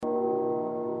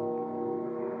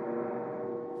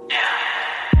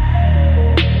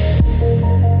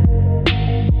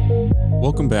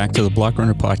Welcome back to the Block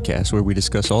Runner Podcast, where we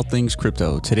discuss all things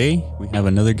crypto. Today, we have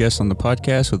another guest on the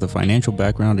podcast with a financial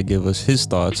background to give us his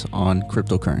thoughts on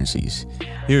cryptocurrencies.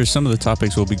 Here are some of the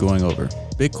topics we'll be going over.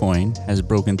 Bitcoin has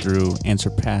broken through and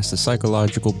surpassed the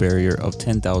psychological barrier of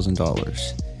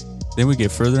 $10,000. Then we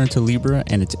get further into Libra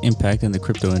and its impact in the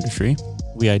crypto industry.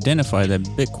 We identify that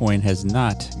Bitcoin has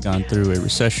not gone through a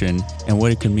recession and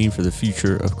what it could mean for the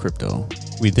future of crypto.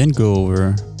 We then go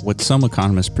over what some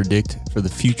economists predict for the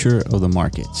future of the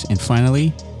markets. And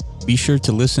finally, be sure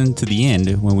to listen to the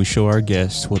end when we show our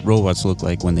guests what robots look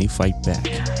like when they fight back.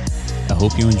 I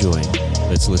hope you enjoy.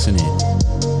 Let's listen in.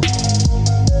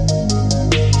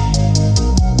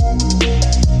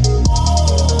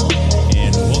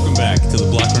 And welcome back to the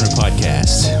Block Runner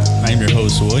Podcast. I'm your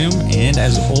host, William, and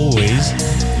as always,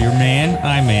 your man,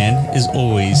 I-Man, is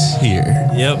always here.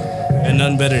 Yep, and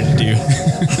nothing better to do.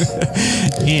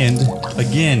 And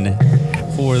again,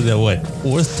 for the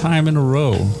fourth time in a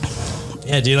row.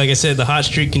 Yeah, dude, like I said, the hot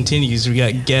streak continues. We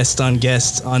got guests on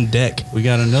deck. We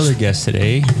got another guest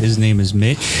today. His name is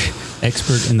Mitch,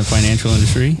 expert in the financial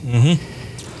industry.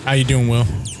 Mm-hmm. How you doing, Will?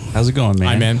 How's it going, man?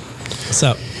 Hi, man. What's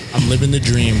up? I'm living the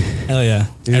dream. Hell yeah.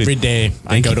 Dude, every day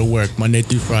I go to work, Monday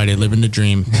through Friday, living the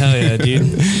dream. Hell yeah,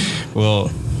 dude. Well,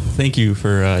 thank you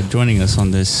for joining us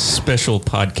on this special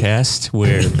podcast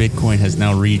where Bitcoin has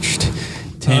now reached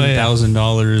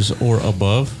 $10,000 or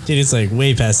above. Dude, it's like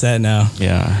way past that now.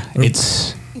 Yeah,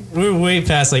 we're way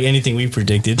past like anything we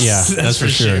predicted. Yeah, that's for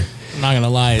sure. I'm not gonna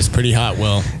lie, it's pretty hot,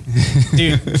 Will.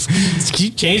 Dude, can you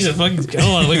change the fucking... I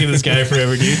don't want to look at this guy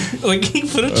forever, dude. Like, can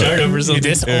you put a chart over or something?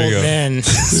 This old man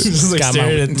just like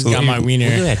got my wiener.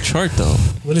 Look at that chart, though.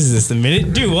 What is this, the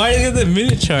minute? Dude, why do you have the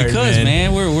minute chart, Because,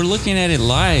 man, we're looking at it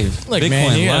live. Look, Bitcoin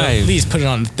man, you gotta live. at least put it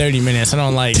on 30 minutes. I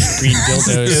don't like green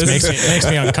dildos. makes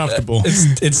me uncomfortable.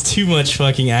 It's too much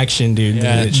fucking action, dude, the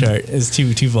minute chart. It's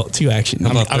too action.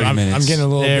 About 30 minutes. I'm getting a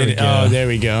little bit... Oh, there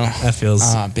we go. That feels...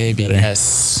 baby, better.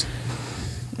 Yes.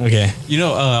 Okay. You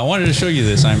know, I wanted to show you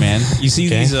this, man. You see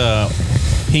these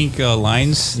pink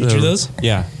lines? You drew those?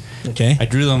 Yeah. Okay. I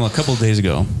drew them a couple days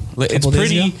ago. It's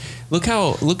pretty. Look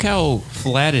how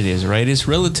flat it is, right? It's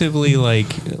relatively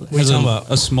like has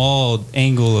a small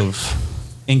angle of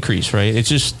increase, right? It's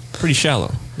just pretty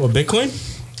shallow. What, Bitcoin?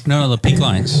 No, the pink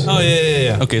lines. Oh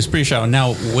yeah. Okay, it's pretty shallow.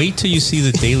 Now wait till you see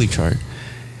the daily chart.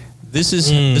 This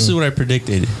is what I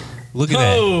predicted. Look at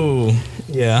that. Oh,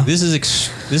 yeah. This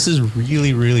is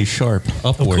really, really sharp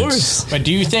upwards. Of course. But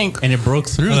do you think... And it broke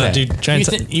through that. Dude,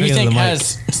 you think it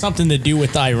has something to do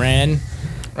with Iran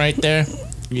right there?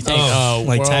 You think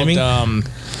like world, timing?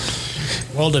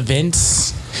 World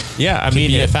events? Yeah, I mean,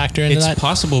 be a factor into it's that?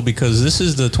 possible because this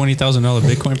is the $20,000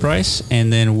 Bitcoin price,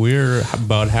 and then we're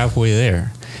about halfway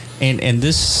there. And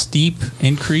this steep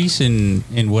increase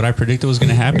in what I predicted was going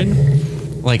to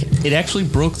happen, like it actually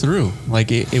broke through.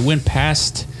 Like it went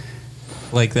past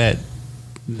like that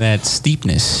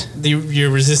steepness. Your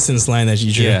resistance line that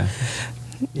you drew.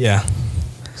 Yeah.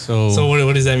 So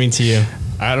what does that mean to you?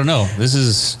 I don't know. This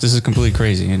is completely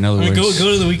crazy. In other words, go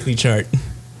to the weekly chart.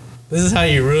 This is how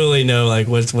you really know like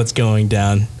what's going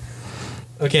down.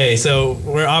 Okay, so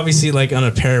we're obviously like on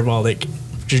a parabolic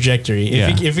trajectory.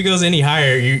 If it goes any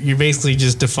higher, you're basically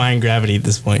just defying gravity at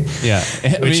this point. Yeah,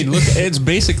 I mean, look, it's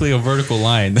basically a vertical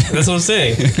line. That's what I'm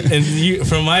saying. And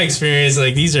from my experience,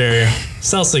 like these are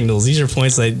sell signals. These are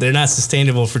points like they're not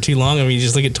sustainable for too long. I mean, you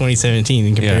just look at 2017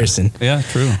 in comparison. Yeah,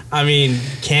 true. I mean,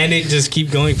 can it just keep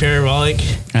going parabolic?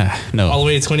 No. All the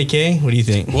way to 20K? What do you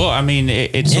think? Well, I mean,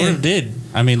 it sort of did.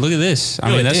 I mean, look at this.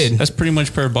 I mean, that's pretty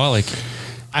much parabolic.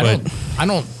 I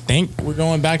don't think we're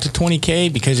going back to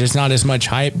 20K because there's not as much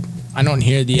hype. I don't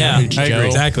hear the average Joe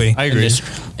I agree.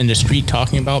 In the street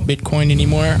talking about Bitcoin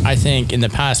anymore. I think in the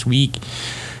past week,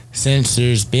 since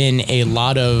there's been a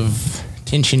lot of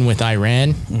tension with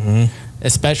Iran,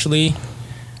 especially,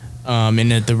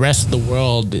 and that the rest of the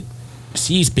world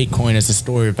sees Bitcoin as a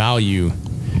store of value,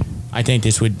 I think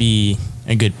this would be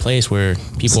a good place where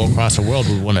people across the world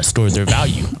would want to store their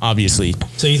value, obviously.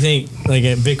 So you think like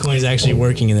Bitcoin is actually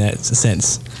working in that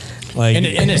sense? Like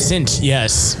in a sense,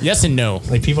 yes and no.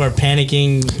 Like people are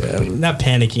panicking, not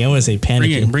panicking. I want to say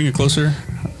panicking. Bring it closer.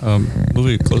 Move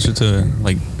it closer to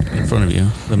like in front of you.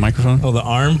 The microphone. Oh, the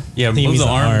arm. Yeah, move the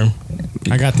arm.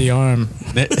 I got the arm.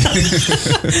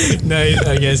 No,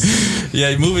 I guess.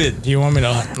 Yeah, move it. Do you want me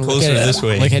to closer this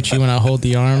way? Look at you when I hold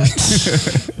the arm.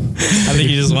 I think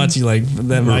he just wants you like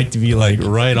that mic to be like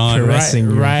right on, caressing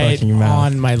your fucking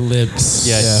mouth. On my lips.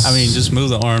 Yeah. I mean, just move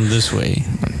the arm this way.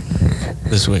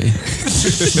 This way.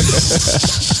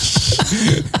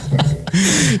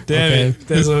 Damn it.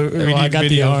 That's what, I got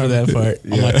the arm for that part.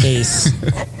 On my face.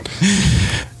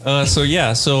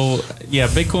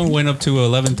 Bitcoin went up to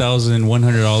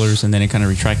 $11,100 and then it kind of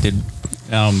retracted.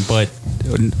 But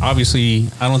obviously,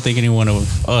 I don't think any one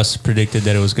of us predicted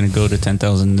that it was going to go to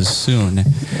 10,000 this soon.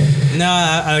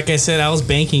 No, like I said, I was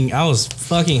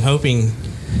fucking hoping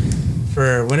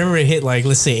for whenever it hit, like,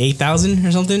 let's say 8,000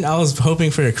 or something. I was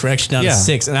hoping for a correction down to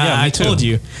 6. And I told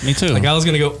you. Me too. Like, I was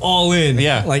going to go all in.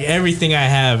 Yeah. Like, everything I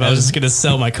have, I was just going to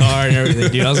sell my car and everything,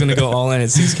 dude. I was going to go all in at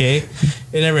 6K.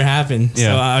 It never happened. Yeah.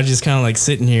 So I was just kind of like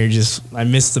sitting here, I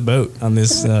missed the boat on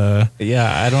this. I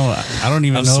don't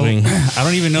even know. I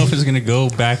don't even know if it's going to go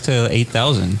back to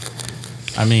 8,000.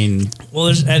 I mean, well,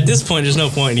 at this point, there's no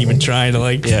point in even trying to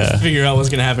figure out what's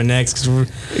going to happen next. Cause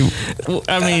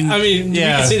I mean, we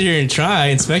can sit here and try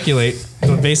and speculate,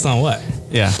 but based on what?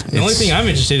 Yeah. The only thing I'm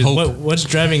interested in is what's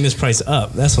driving this price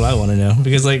up. That's what I want to know,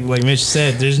 because like Mitch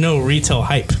said, there's no retail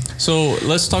hype. So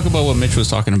let's talk about what Mitch was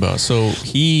talking about. So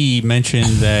he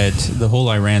mentioned that the whole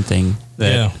Iran thing,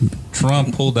 that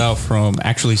Trump pulled out from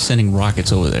actually sending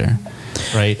rockets over there.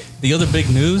 Right. The other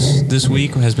big news this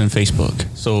week has been Facebook.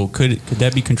 So could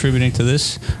that be contributing to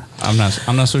this? I'm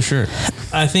not so sure.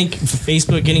 I think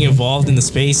Facebook getting involved in the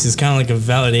space is kind of like a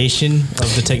validation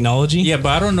of the technology. Yeah, but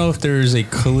I don't know if there's a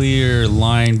clear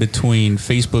line between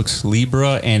Facebook's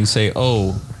Libra and say,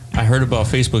 oh, I heard about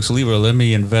Facebook's Libra, let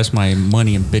me invest my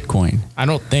money in Bitcoin. I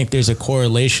don't think there's a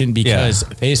correlation because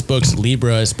Facebook's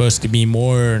Libra is supposed to be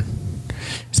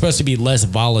less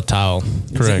volatile.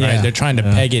 Correct. Right? They're trying to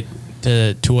peg it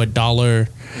to a dollar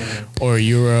or a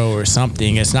euro or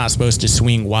something. It's not supposed to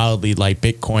swing wildly like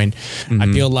Bitcoin. Mm-hmm.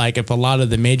 I feel like if a lot of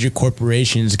the major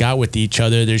corporations got with each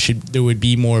other, there would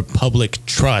be more public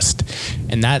trust,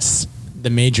 and that's the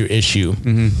major issue.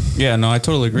 Mm-hmm. Yeah, no, I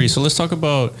totally agree. So let's talk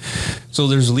about, so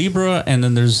there's Libra, and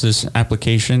then there's this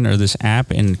application or this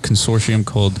app and consortium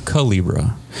called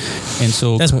Calibra. And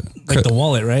so that's like the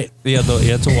wallet, right? Yeah,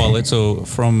 it's a wallet. So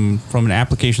from an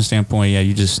application standpoint,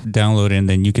 you just download it and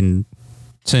then you can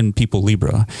send people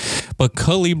Libra. But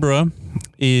Calibra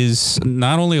is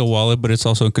not only a wallet, but it's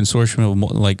also a consortium of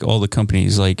like all the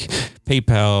companies like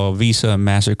PayPal, Visa,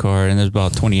 MasterCard, and there's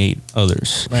about 28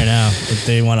 others. Right now, but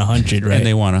they want 100, right? And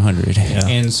they want 100. Yeah.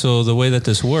 And so the way that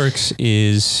this works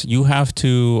is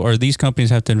these companies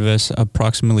have to invest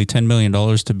approximately $10 million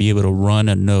to be able to run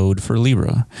a node for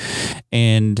Libra.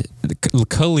 And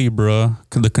Calibra,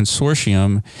 the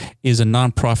consortium, is a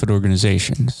nonprofit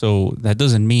organization. So that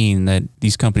doesn't mean that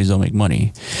these companies don't make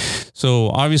money. So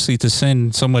obviously to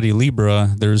send somebody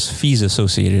Libra, there's fees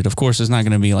associated. Of course, it's not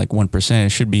going to be like 1%. It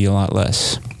should be a lot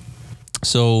less.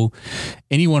 So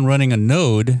anyone running a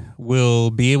node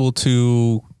will be able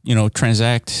to,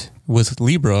 transact with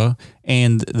Libra,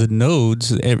 and the nodes,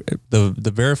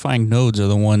 the verifying nodes are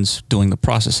the ones doing the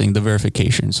processing, the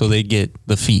verification. So they get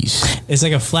the fees. It's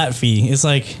like a flat fee. It's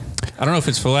like, I don't know if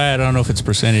it's flat. I don't know if it's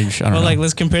percentage. I don't know. Like,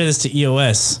 let's compare this to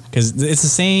EOS, because it's the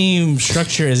same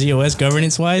structure as EOS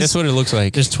governance wise. That's what it looks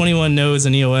like. There's 21 nodes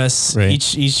in EOS.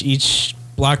 Right. Each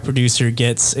block producer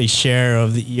gets a share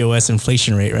of the EOS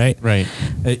inflation rate, right? Right.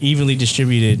 An evenly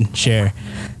distributed share.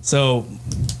 So,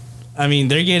 I mean,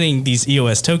 they're getting these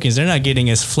EOS tokens. They're not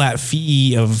getting a flat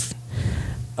fee of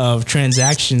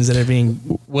transactions that are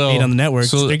being made on the network.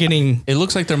 So they're getting. It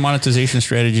looks like their monetization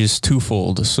strategy is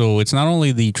twofold. So it's not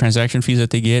only the transaction fees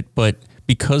that they get, but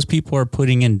because people are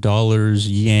putting in dollars,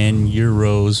 yen,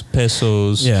 euros,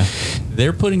 pesos,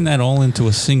 they're putting that all into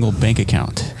a single bank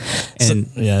account. And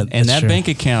that bank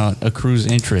account accrues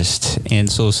interest.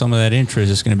 And so some of that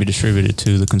interest is going to be distributed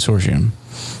to the consortium.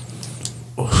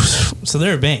 So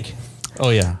they're a bank. Oh,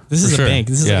 yeah. This is a bank.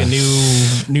 This is like a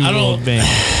new world bank.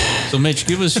 So, Mitch,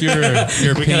 give us your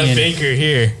opinion. We got a banker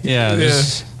here. Yeah.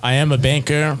 I am a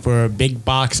banker for a big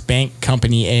box bank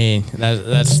company A.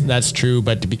 That's true.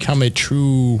 But to become a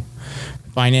true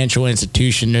financial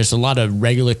institution, there's a lot of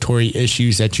regulatory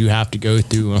issues that you have to go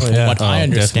through. From what I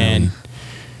understand,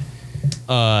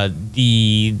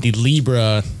 the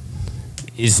Libra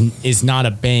is not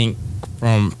a bank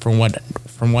from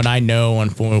what I know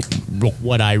and from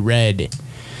what I read.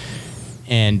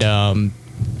 And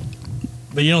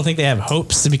but you don't think they have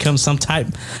hopes to become some type,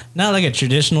 not like a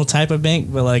traditional type of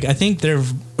bank, but like I think their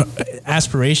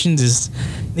aspirations is,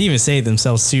 they even say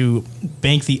themselves, to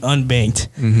bank the unbanked.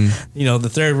 Mm-hmm. The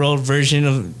third world version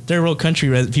of third world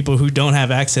country, people who don't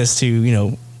have access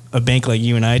to, a bank like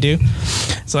you and I do.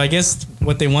 So I guess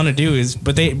what they want to do is,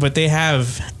 but they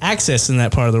have access in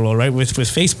that part of the world, right? With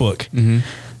Facebook,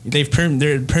 they're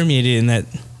permeated in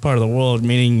part of the world,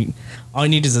 meaning all you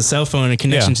need is a cell phone and a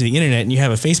connection to the internet, and you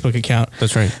have a Facebook account.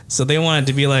 That's right. So they want it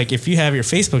to be like, if you have your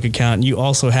Facebook account, you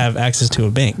also have access to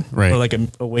a bank, right? Or like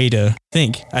a way to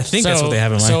think. I think that's what they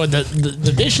have in mind. So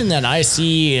the vision that I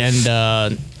see,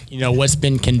 and what's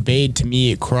been conveyed to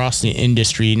me across the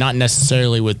industry, not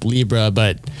necessarily with Libra,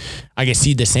 but I can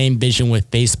see the same vision with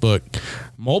Facebook.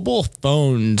 Mobile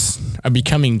phones are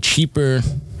becoming cheaper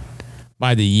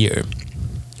by the year,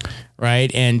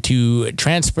 right? And to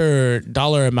transfer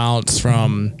dollar amounts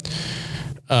from,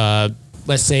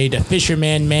 let's say, the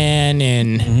fisherman man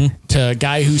and to a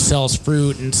guy who sells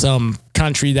fruit in some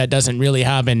country that doesn't really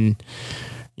have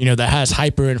that has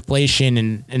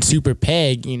hyperinflation and super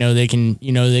peg,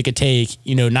 they could take,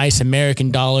 nice American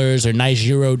dollars or nice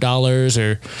Euro dollars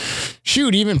or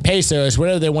shoot, even pesos,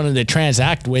 whatever they wanted to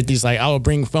transact with. He's like, I'll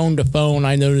bring phone to phone.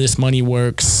 I know this money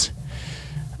works.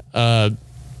 And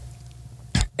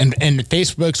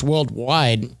Facebook's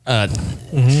worldwide.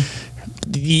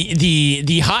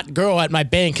 The hot girl at my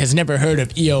bank has never heard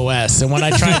of EOS, and when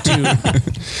I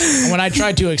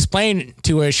tried to explain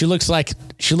to her, she looks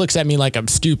at me like I'm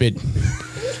stupid.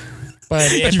 But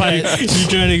if you're trying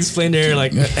to explain to her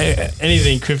like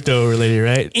anything crypto related,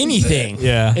 right? Anything,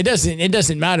 yeah. It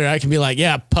doesn't matter. I can be like,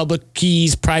 yeah, public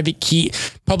keys, private key.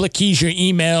 Public key is your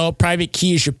email. Private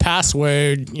key is your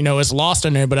password. It's lost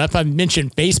on there. But if I mention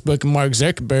Facebook and Mark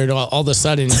Zuckerberg, all of a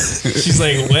sudden, she's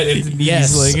like, "What?"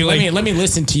 Yes. Let me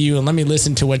listen to you and let me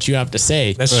listen to what you have to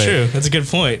say. That's true. That's a good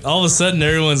point. All of a sudden,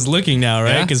 everyone's looking now,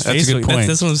 right? Because Facebook.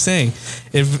 That's what I'm saying.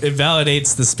 It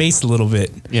validates the space a little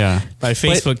bit. Yeah. By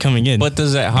Facebook coming in. But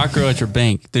does that hot girl at your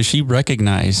bank, does she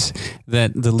recognize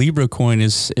that the Libra coin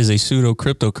is a pseudo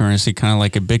cryptocurrency, kind of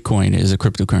like a Bitcoin is a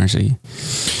cryptocurrency?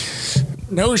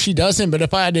 No, she doesn't. But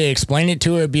if I had to explain it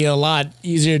to her, it'd be a lot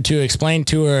easier to explain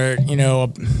to her, an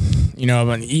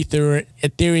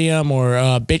Ethereum or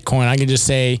Bitcoin. I could just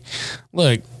say,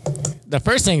 look, the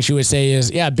first thing she would say is,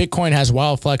 yeah, Bitcoin has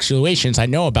wild fluctuations. I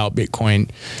know about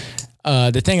Bitcoin.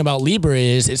 The thing about Libra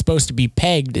is it's supposed to be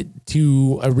pegged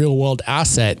to a real world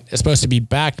asset. It's supposed to be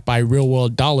backed by real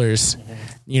world dollars,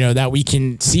 that we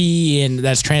can see and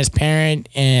that's transparent.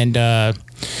 And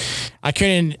I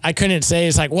couldn't say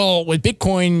it's like, well, with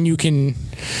Bitcoin you can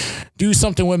do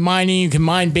something with mining. You can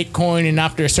mine Bitcoin, and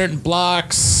after certain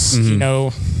blocks, you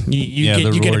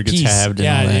get a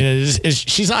piece.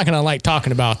 She's not gonna like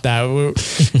talking about that. We're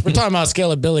talking about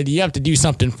scalability. You have to do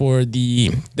something for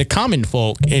the common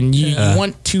folk, and you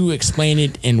want to explain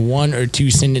it in one or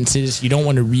two sentences. You don't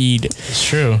want to read. It's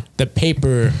true. The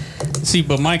paper. See,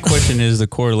 but my question is the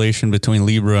correlation between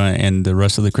Libra and the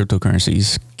rest of the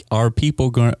cryptocurrencies. Are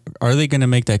they going to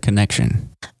make that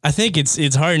connection? I think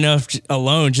it's hard enough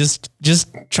alone just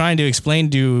trying to explain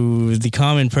to the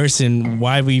common person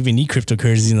why we even need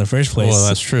cryptocurrencies in the first place. Well,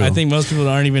 that's true. I think most people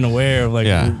aren't even aware of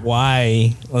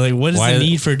why, like what is the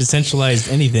need for decentralized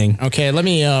anything? Okay, let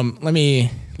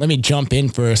me jump in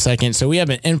for a second. So we have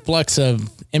an influx of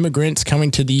immigrants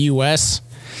coming to the U.S.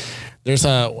 There's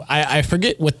I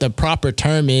forget what the proper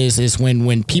term is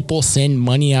when people send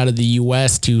money out of the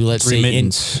U.S. to, let's say,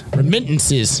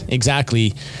 remittances,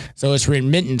 exactly. So it's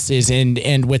remittances,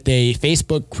 and with a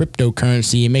Facebook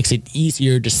cryptocurrency, it makes it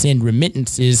easier to send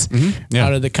remittances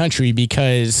out of the country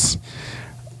because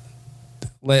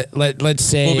let's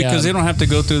say because they don't have to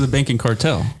go through the banking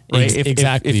cartel, right?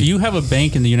 Exactly. If you have a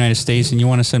bank in the United States and you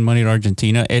want to send money to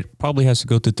Argentina, it probably has to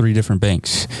go through 3 different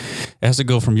banks. It has to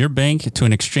go from your bank to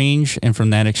an exchange, and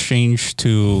from that exchange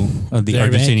to the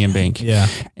Argentinian bank. Yeah.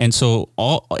 And so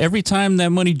every time that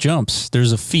money jumps,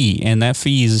 there's a fee, and that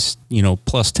fee is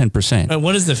plus 10%. But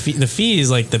what is the fee? The fee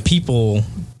is like the people.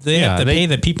 They have to pay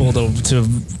the people to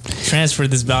transfer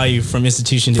this value from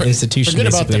institution to institution.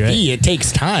 Forget about the fee. It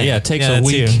takes time. Yeah, it takes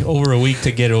over a week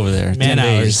to get over there. Man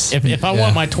hours. If I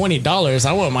want my $20,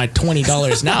 I want my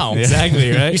 $20 now.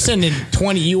 Exactly, right? You're sending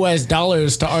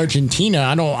 $20 to Argentina.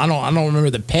 I don't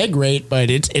remember the peg rate, but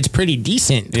it's pretty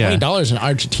decent. $20 in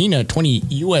Argentina,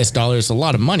 $20 is a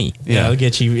lot of money. Yeah, it'll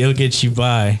get you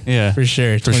by. Yeah, for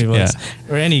sure. $20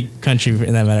 or any country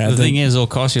in that matter. The thing is, it'll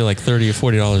cost you like $30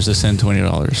 or $40 to send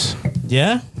 $20.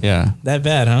 Yeah? Yeah. That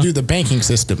bad, huh? Through the banking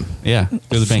system. Yeah,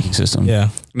 through the banking system. Yeah.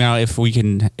 Now, if we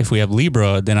have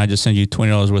Libra, then I just send you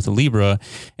 $20 worth of Libra,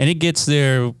 and it gets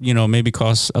there, maybe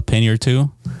costs a penny or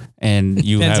two, and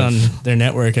you depends on their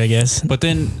network, I guess. But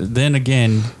then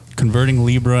again, converting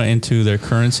Libra into their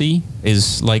currency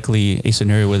is likely a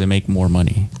scenario where they make more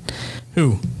money.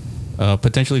 Who?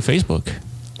 Potentially Facebook.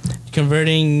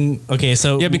 Converting, okay,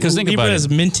 so because think Libra about is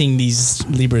minting these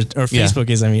Libra, or Facebook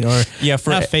is, or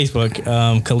not Facebook,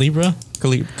 Calibra.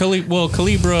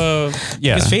 Calibra,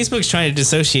 yeah. Because Facebook's trying to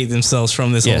dissociate themselves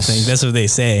from this whole thing. That's what they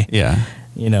say. Yeah.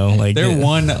 Like they're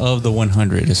one of the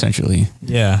 100 essentially.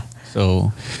 Yeah.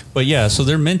 So, but yeah, so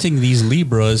they're minting these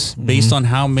Libras based on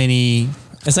how many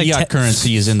fiat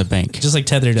currency is in the bank. Just like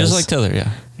Tether does. Just like Tether, yeah.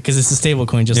 Because it's a stable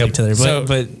coin, just like Tether.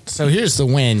 So here's the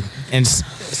win. And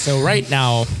so right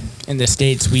now in the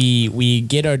States, we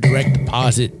get our direct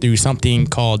deposit through something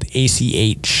called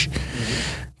ACH.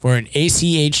 For an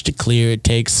ACH to clear, it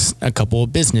takes a couple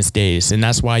of business days. And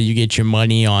that's why you get your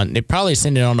money on, they probably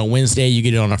send it on a Wednesday, you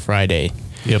get it on a Friday.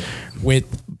 Yep.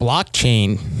 With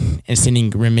blockchain and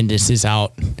sending remittances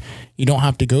out, you don't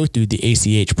have to go through the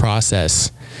ACH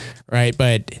process, right?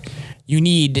 But you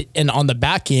need, and on the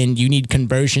back end, you need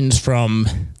conversions from,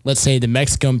 let's say, the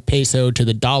Mexican peso to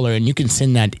the dollar, and you can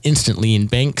send that instantly. In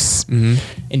banks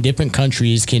in different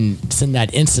countries can send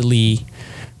that instantly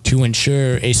to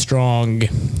ensure a strong,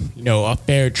 a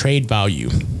fair trade value.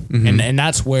 And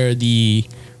that's where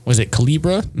was it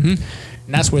Calibra?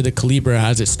 And that's where the Calibra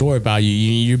has its store value.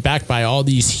 You're backed by all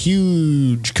these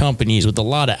huge companies with a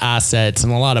lot of assets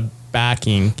and a lot of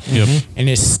backing, and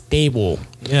it's stable.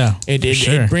 Yeah,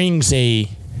 it brings a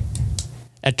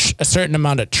certain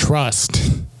amount of trust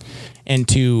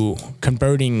into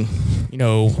converting,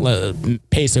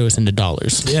 pesos into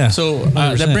dollars. Yeah. So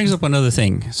that brings up another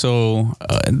thing. So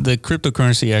the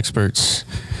cryptocurrency experts.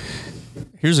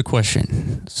 Here's a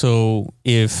question. So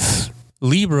if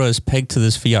Libra is pegged to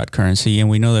this fiat currency, and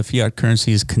we know that fiat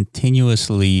currency is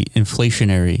continuously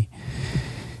inflationary.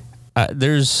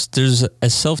 There's a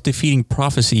self-defeating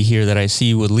prophecy here that I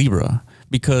see with Libra,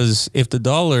 because if the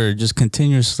dollar just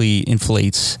continuously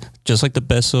inflates, just like the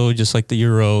peso, just like the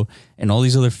euro, and all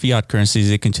these other fiat currencies,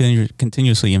 they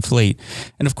continuously inflate.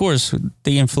 And of course,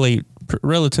 they inflate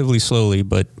relatively slowly,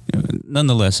 but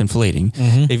nonetheless inflating.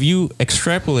 If you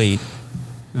extrapolate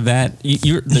that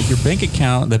your bank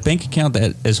account, the bank account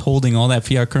that is holding all that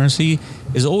fiat currency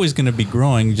is always going to be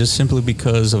growing just simply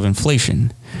because of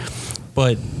inflation.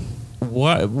 But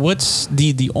what's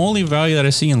the only value that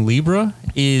I see in Libra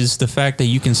is the fact that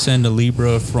you can send a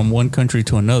Libra from one country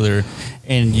to another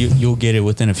and you'll get it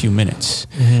within a few minutes.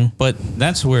 But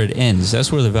that's where it ends.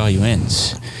 That's where the value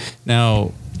ends.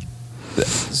 Now,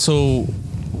 so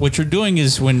what you're doing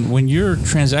is when you're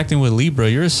transacting with Libra,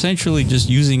 you're essentially just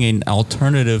using an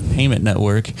alternative payment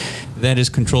network that is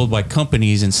controlled by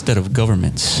companies instead of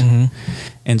governments.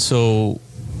 And so,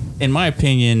 in my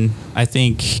opinion, I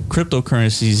think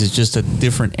cryptocurrencies is just a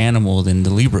different animal than the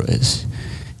Libra is.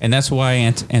 And that's why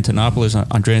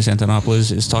Andreas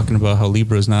Antonopoulos is talking about how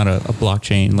Libra is not a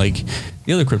blockchain like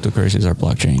the other cryptocurrencies are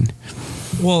blockchain.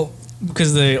 Well,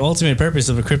 because the ultimate purpose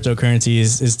of a cryptocurrency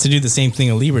is to do the same thing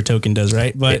a Libra token does,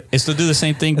 right? But it's to do the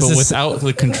same thing, but without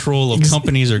the control of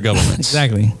companies or governments.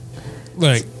 Exactly.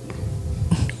 Look,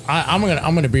 I'm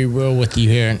gonna be real with you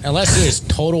here. Unless there's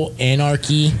total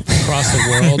anarchy across the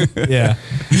world,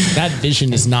 that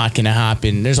vision is not gonna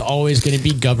happen. There's always gonna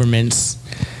be governments,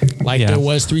 like there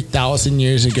was 3,000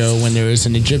 years ago when there was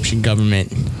an Egyptian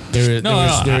government. There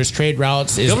was trade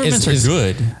routes. Governments are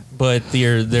good, but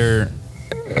their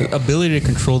ability to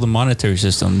control the monetary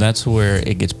system, that's where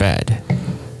it gets bad.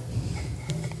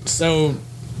 So,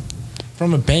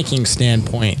 from a banking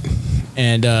standpoint,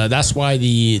 and that's why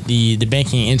the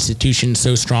banking institution is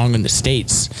so strong in the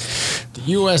States, the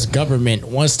U.S. government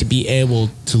wants to be able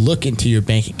to look into your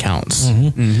bank accounts.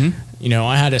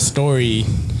 I had a story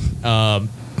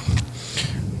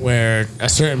where a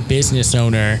certain business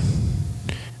owner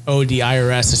owed the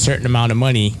IRS a certain amount of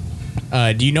money.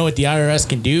 Do you know what the IRS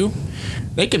can do?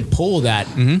 They can pull that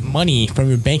money from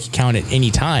your bank account at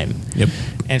any time. Yep.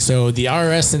 And so the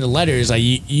IRS sent a letter is like,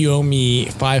 you owe me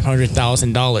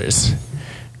 $500,000.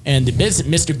 And the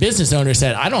Mr. Business owner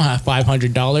said, I don't have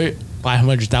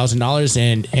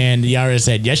 $500,000. And the IRS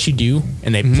said, yes, you do.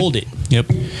 And they pulled it. Yep.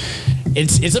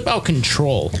 It's about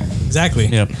control. Exactly.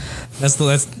 Yep. That's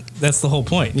the whole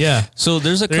point. Yeah. So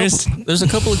there's a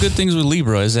couple of good things with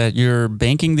Libra is that you're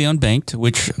banking the unbanked,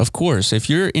 which of course, if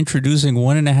you're introducing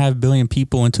 1.5 billion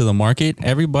people into the market,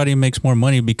 everybody makes more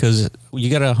money because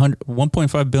you got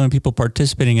 1.5 billion people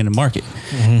participating in the market.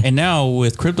 And now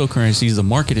with cryptocurrencies, the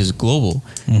market is global.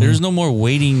 There's no more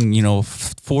waiting,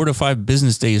 4 to 5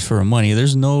 business days for money.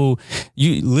 You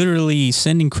literally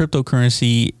sending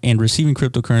cryptocurrency and receiving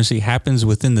cryptocurrency happens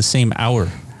within the same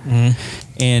hour.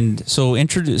 And so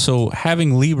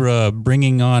having Libra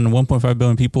bringing on 1.5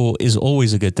 billion people is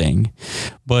always a good thing.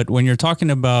 But when you're talking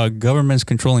about governments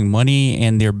controlling money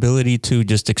and their ability to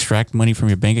just extract money from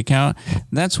your bank account,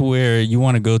 that's where you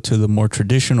want to go to the more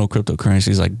traditional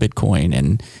cryptocurrencies like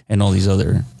Bitcoin and all these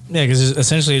other Yeah, because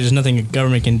essentially there's nothing a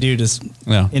government can do to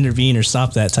intervene or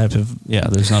stop that type of... Yeah,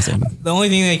 there's nothing. The only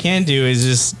thing they can do is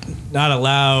just not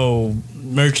allow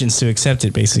merchants to accept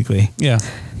it, basically. Yeah.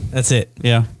 That's it.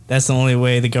 Yeah. That's the only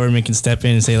way the government can step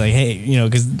in and say, like, hey, you know,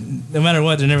 because no matter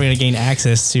what, they're never going to gain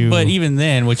access to... But even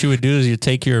then, what you would do is you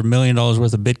take your $1 million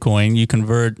worth of Bitcoin, you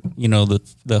convert, you know, the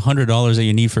 $100 that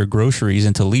you need for groceries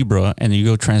into Libra, and you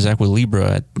go transact with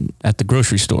Libra at the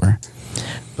grocery store.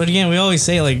 But again, we always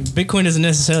say, like, Bitcoin doesn't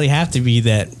necessarily have to be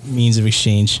that means of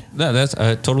exchange. I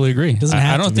totally agree.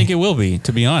 I don't think it will be,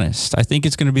 to be honest. I think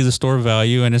it's going to be the store of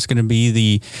value, and it's going to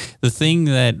be the thing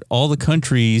that all the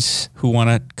countries who want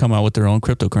to come out with their own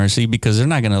cryptocurrency, because they're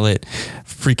not going to let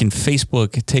freaking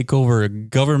Facebook take over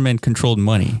government-controlled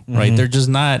money, right? They're just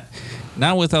not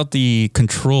without the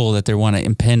control that they want to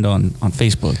impend on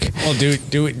Facebook. Well,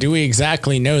 do we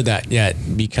exactly know that yet?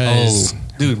 Because...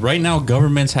 Dude, right now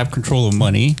governments have control of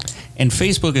money, and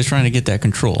Facebook is trying to get that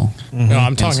control. No,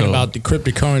 I'm talking about the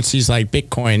cryptocurrencies like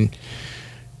Bitcoin.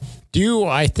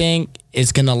 I think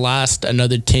it's going to last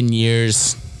another 10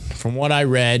 years? From what I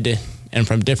read and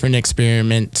from different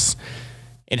experiments,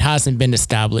 it hasn't been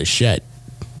established yet.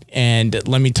 And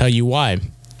let me tell you why.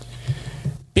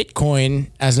 Bitcoin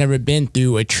has never been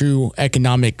through a true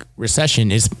economic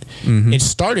recession. It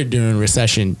started during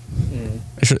recession.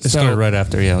 It started right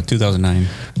after, 2009.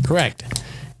 Correct.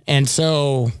 And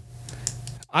so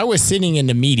I was sitting in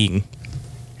the meeting,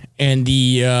 and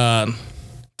the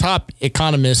top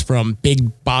economist from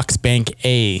Big Box Bank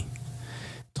A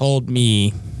told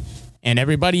me and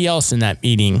everybody else in that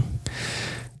meeting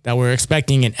that we're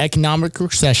expecting an economic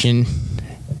recession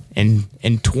in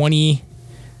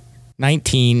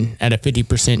 2019 at a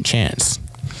 50% chance.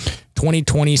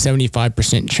 2020,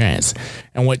 75% chance.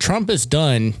 And what Trump has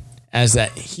done is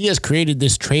that he has created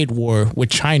this trade war with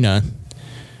China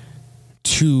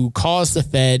to cause the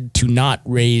Fed to not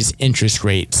raise interest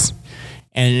rates.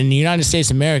 And in the United States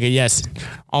of America, yes,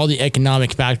 all the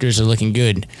economic factors are looking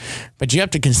good. But you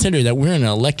have to consider that we're in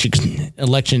an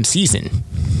election season.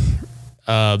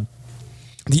 The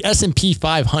S&P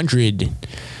 500,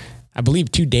 I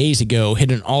believe 2 days ago,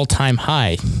 hit an all-time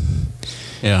high.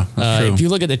 Yeah, that's true. If you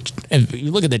look at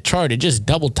the chart, it just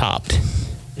double topped.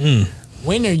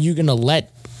 When are you going to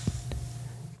let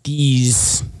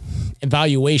these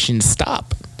evaluations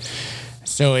stop?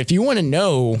 So if you want to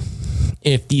know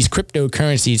if these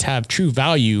cryptocurrencies have true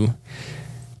value,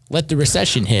 let the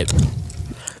recession hit.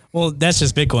 Well, that's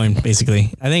just Bitcoin,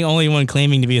 basically. I think only one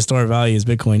claiming to be a store of value is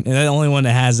Bitcoin. And the only one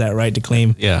that has that right to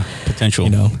claim. Yeah, potential.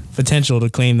 Potential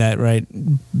to claim that right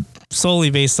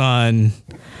solely based on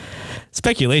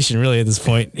speculation, really, at this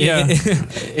point. Yeah,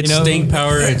 it's staying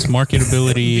power, it's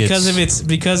marketability,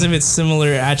 because of its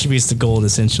similar attributes to gold,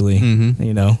 essentially.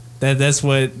 That's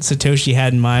what Satoshi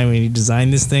had in mind when he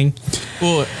designed this thing.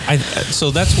 Well,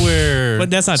 so that's where, but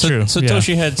that's not true.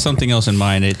 Satoshi had something else in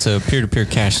mind. It's a peer-to-peer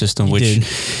cash system, it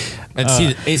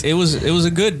was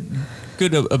a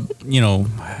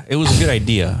good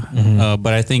idea.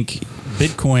 But I think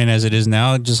Bitcoin, as it is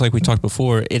now, just like we talked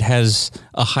before, it has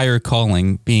a higher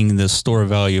calling, being the store of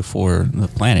value for the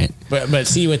planet. But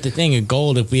see, with the thing of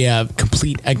gold, if we have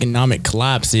complete economic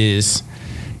collapse, is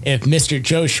if Mr.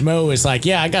 Joe Schmo is like,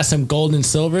 yeah, I got some gold and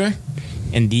silver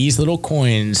and these little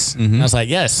coins. I was like,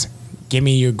 yes, give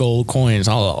me your gold coins.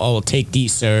 I'll take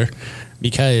these, sir,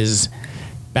 because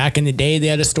back in the day they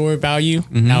had a store of value.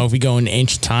 Now, if we go into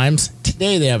ancient times,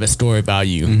 today they have a store of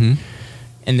value.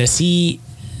 And to see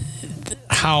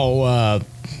how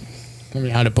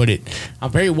to put it, how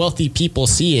very wealthy people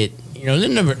see it. They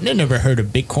never heard of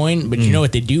Bitcoin, but you know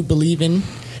what they do believe in?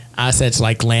 Assets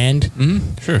like land,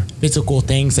 sure, physical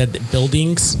things,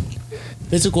 buildings,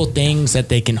 physical things that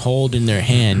they can hold in their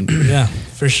hand. Yeah,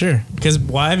 for sure. Because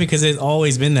why? Because it's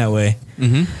always been that way.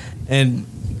 And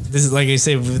this is, like I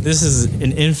say, this is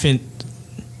an infant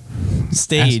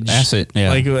stage asset. Yeah,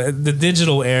 like the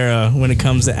digital era when it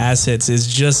comes to assets is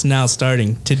just now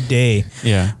starting today.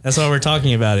 Yeah, that's why we're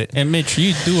talking about it. And Mitch,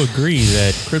 you do agree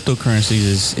that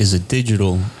cryptocurrency is a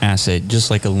digital asset,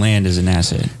 just like a land is an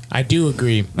asset? I do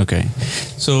agree. Okay,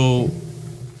 so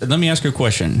let me ask you a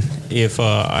question. If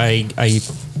I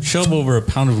shove over a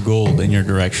pound of gold in your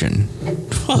direction,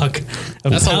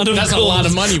 that's a lot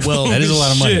of money, Will. That is a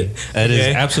lot of money. That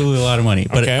is absolutely a lot of money.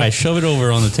 But I shove it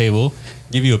over on the table,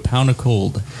 give you a pound of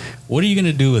gold. What are you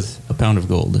going to do with a pound of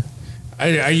gold?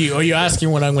 Are you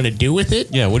asking what I'm going to do with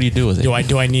it? Yeah, what do you do with it? Do I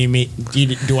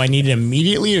need it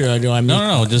immediately, or do I?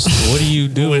 No. Just what do you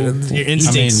do? Your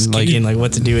instincts kicking, like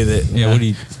what to do with it. Yeah. What do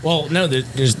you? Well, no.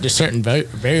 There's certain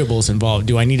variables involved.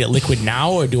 Do I need it liquid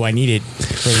now, or do I need it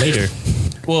for later?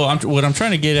 what I'm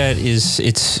trying to get at is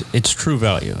it's true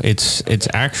value. It's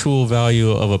actual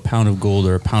value of a pound of gold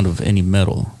or a pound of any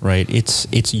metal, right?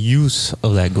 It's use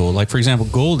of that gold. Like for example,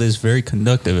 gold is very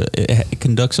conductive. It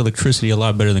conducts electricity a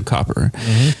lot better than copper.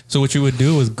 So what you would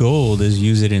do with gold is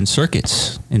use it in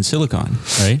circuits, in silicon,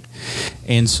 right?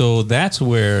 And so that's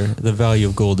where the value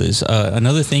of gold is.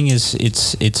 Another thing is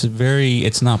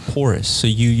it's not porous. So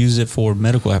you use it for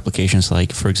medical applications.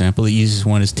 Like for example, the easiest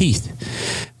one is teeth,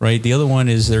 right? The other one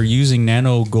is they're using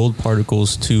nano gold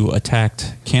particles to attack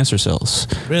cancer cells.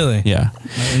 Really? Yeah.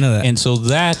 I didn't know that. And so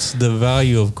that's the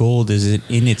value of gold, is it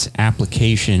in its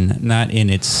application, not in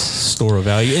its store of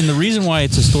value. And the reason why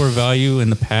it's a store of value in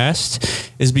the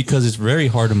past is because it's very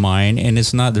hard to mine, and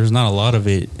there's not a lot of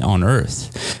it on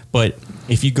Earth. But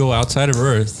if you go outside of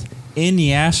Earth,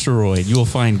 any asteroid, you'll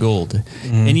find gold.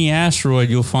 Any asteroid,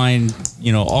 you'll find,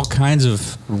 all kinds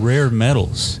of rare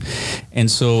metals. And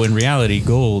so in reality,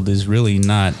 gold is really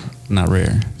not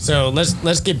rare. So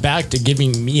let's get back to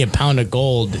giving me a pound of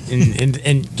gold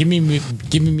and giving me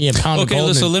a pound of gold.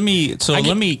 Okay, so let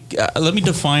me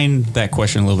define that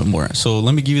question a little bit more. So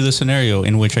let me give you the scenario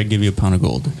in which I give you a pound of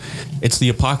gold. It's the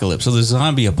apocalypse, so the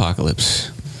zombie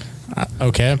apocalypse.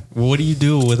 Okay. What do you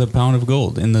do with a pound of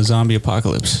gold in the zombie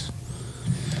apocalypse?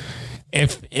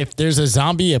 If there's a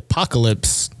zombie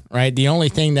apocalypse, right? The only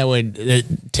thing that would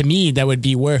to me that would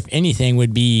be worth anything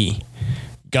would be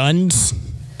guns,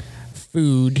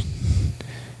 food,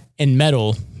 and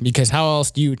metal, because how else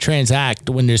do you transact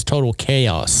when there's total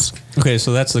chaos? Okay,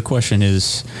 so that's the question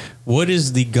is, what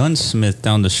is the gunsmith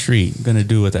down the street going to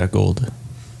do with that gold?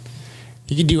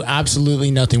 He can do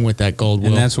absolutely nothing with that gold, Will.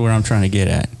 And that's where I'm trying to get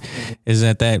at, is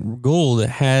that gold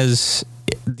has...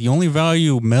 The only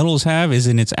value metals have is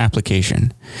in its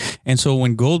application. And so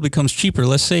when gold becomes cheaper,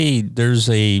 let's say there's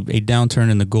a downturn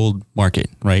in the gold market,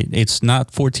 right? It's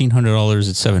not $1,400,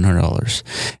 it's $700.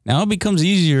 Now it becomes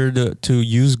easier to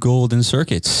use gold in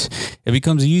circuits. It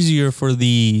becomes easier for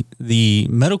the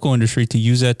medical industry to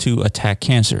use that to attack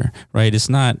cancer, right? It's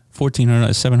not $1,400,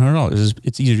 it's $700.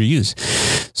 It's easier to use.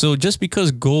 So just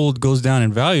because gold goes down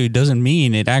in value doesn't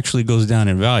mean it actually goes down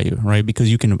in value, right?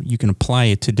 Because you can apply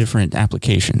it to different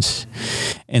applications.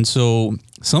 And so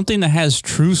something that has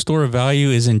true store of value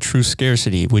is in true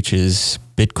scarcity, which is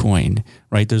Bitcoin,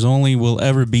 right? There's only will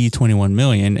ever be 21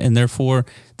 million, and therefore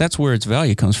that's where its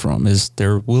value comes from, is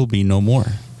there will be no more.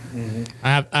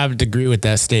 I have to agree with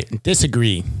that statement.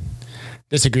 Disagree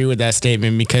with that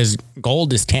statement, because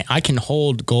gold is I can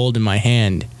hold gold in my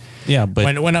hand. Yeah,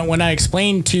 but when I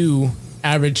explain to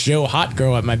average Joe hot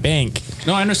girl at my bank,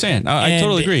 no, I understand. I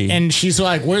totally agree. And she's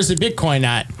like, "Where's the Bitcoin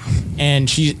at?" And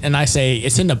I say,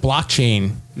 "It's in the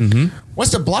blockchain."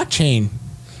 What's the blockchain?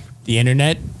 The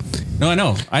internet. No, I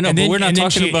know, but we're not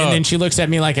talking about. And then she looks at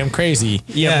me like I'm crazy.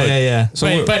 Yeah.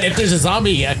 So, but if there's a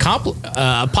zombie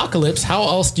apocalypse, how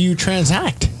else do you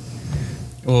transact?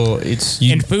 Well, it's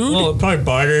in food. Well, probably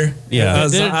barter. Yeah,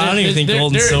 I don't even think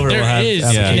gold and silver will have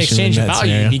an exchange of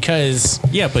value scenario. because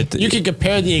but you could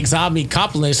compare the zombie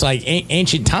apocalypse like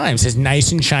ancient times. It's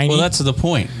nice and shiny. Well, that's the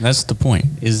point. That's the point.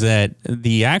 Is that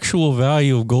the actual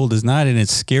value of gold is not in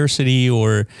its scarcity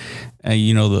or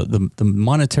the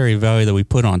monetary value that we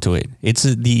put onto it. It's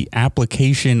the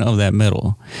application of that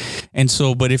metal. And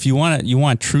so, but if you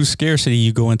want true scarcity,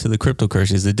 you go into the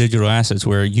cryptocurrencies, the digital assets,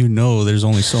 where there's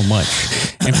only so much.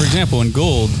 And for example, in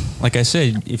gold, like I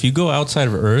said, if you go outside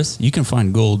of Earth, you can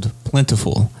find gold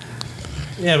plentiful.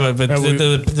 Yeah, but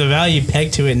the value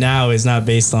pegged to it now is not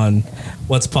based on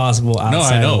what's possible outside. No,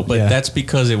 I know, but that's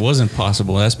because it wasn't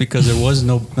possible. That's because there was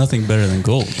nothing better than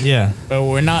gold. Yeah, but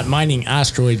we're not mining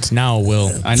asteroids now,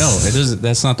 Will. I know it is.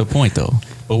 That's not the point, though.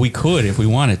 But we could if we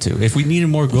wanted to. If we needed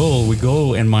more gold, we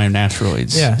go and mine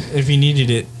asteroids. Yeah, if you needed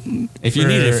it. If you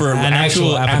needed it for an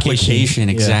actual application,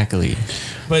 exactly.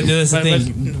 But that's the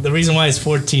thing. The reason why it's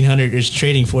 1,400 is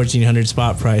trading 1,400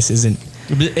 spot price isn't.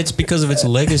 It's because of its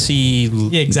legacy.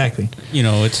 Yeah, exactly.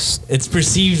 It's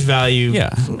perceived value.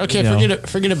 Yeah. Okay,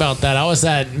 forget about that. I was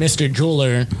at Mr.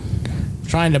 Jeweler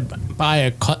trying to buy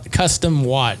a custom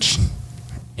watch,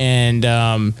 and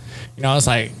I was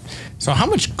like, "So how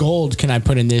much gold can I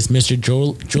put in this, Mr.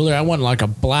 Jeweler? I want like a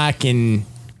black and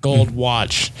gold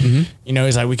watch."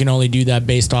 He's like, "We can only do that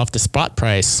based off the spot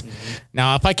price."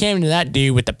 Now, if I came to that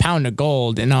dude with a pound of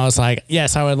gold and I was like,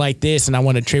 "Yes, I would like this, and I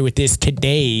want to trade with this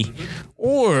today,"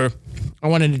 or I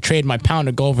wanted to trade my pound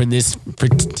of gold for this for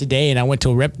today, and I went to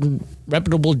a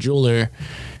reputable jeweler,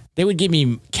 they would give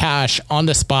me cash on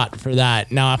the spot for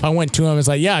that. Now, if I went to him and was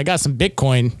like, "Yeah, I got some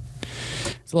Bitcoin,"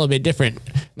 it's a little bit different.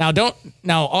 Now,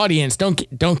 audience, don't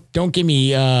get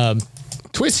me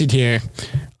twisted here.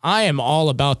 I am all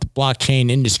about the blockchain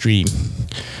industry.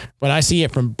 But I see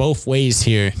it from both ways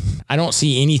here. I don't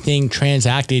see anything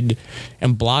transacted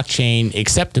in blockchain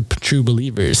except the true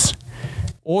believers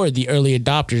or the early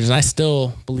adopters. And I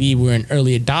still believe we're in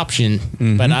early adoption.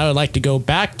 Mm-hmm. But I would like to go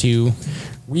back to,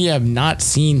 we have not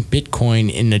seen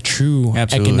Bitcoin in a true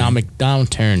economic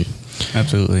downturn.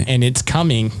 Absolutely. And it's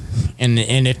coming. And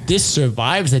if this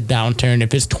survives a downturn,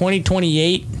 if it's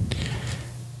 2028,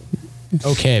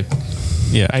 okay.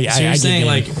 Yeah. So you're saying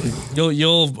like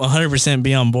you'll 100%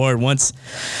 be on board once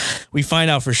we find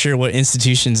out for sure what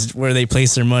institutions, where they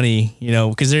place their money,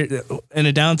 because they're in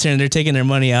a downturn, they're taking their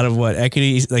money out of what,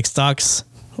 equity, like stocks,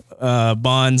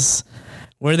 bonds,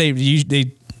 where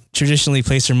they traditionally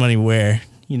place their money where,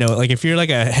 like if you're like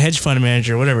a hedge fund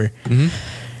manager or whatever. Mm-hmm.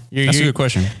 That's a good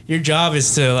question. Your job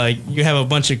is to, like, you have a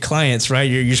bunch of clients, right?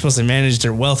 You're supposed to manage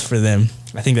their wealth for them.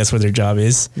 I think that's what their job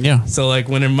is. Yeah. So, like,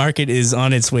 when a market is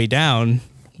on its way down,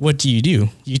 what do?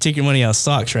 You take your money out of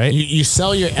stocks, right? You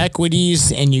sell your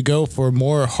equities and you go for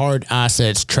more hard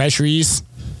assets, treasuries,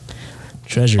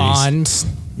 bonds,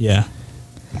 yeah,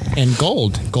 and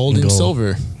gold and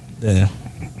silver. Yeah.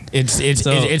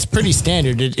 It's pretty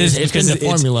standard. It's been the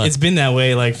formula. It's been that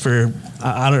way, like, for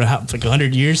I don't know how, like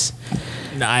 100 years.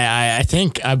 I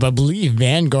believe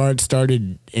Vanguard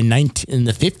started in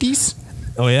the 50s.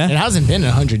 Oh yeah, it hasn't been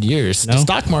 100 years. No? The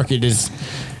stock market is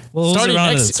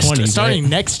starting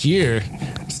next year.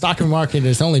 Stock market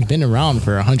has only been around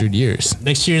for 100 years.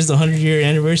 Next year is the 100-year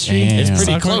anniversary. Damn. It's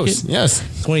pretty close. Market? Yes,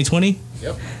 2020.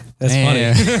 Yep, that's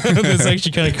funny. That's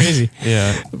actually kind of crazy.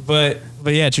 Yeah, but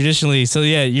yeah, traditionally, so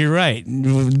yeah, you're right.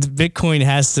 Bitcoin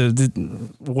has to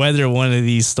weather one of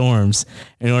these storms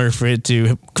in order for it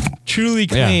to truly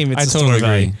claim its totally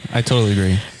agree. I totally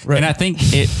agree. Right. And I think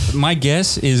my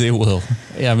guess is it will.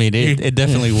 Yeah, I mean, it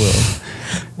definitely will.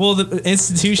 Well, the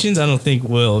institutions, I don't think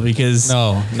will, because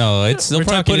no, they'll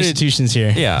probably put institutions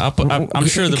here. Yeah, I'm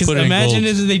sure they'll put it in imagine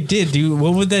if they did, dude.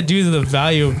 What would that do to the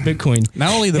value of Bitcoin?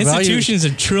 Not only the institutions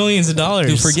of trillions of dollars.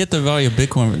 Dude, forget the value of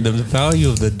Bitcoin. The value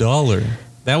of the dollar,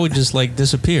 that would just like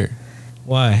disappear.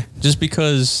 Why? Just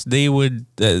because they would.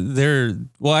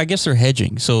 I guess they're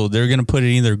hedging, so they're going to put it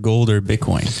in either gold or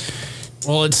Bitcoin.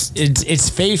 Well, it's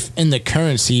faith in the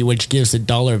currency which gives the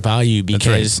dollar value,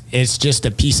 because it's just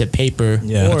a piece of paper.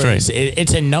 Yeah, or that's right.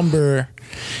 It's a number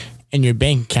in your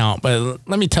bank account. But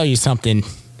let me tell you something.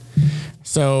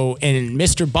 So in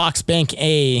Mr. Box Bank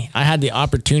A, I had the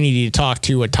opportunity to talk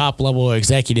to a top level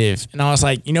executive, and I was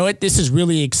like, you know what, this is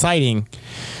really exciting.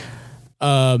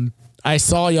 I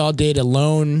saw y'all did a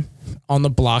loan on the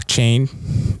blockchain,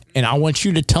 and I want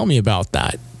you to tell me about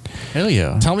that. Hell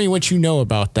yeah. Tell me what you know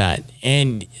about that.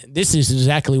 And this is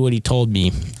exactly what he told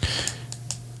me.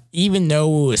 Even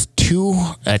though it was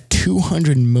a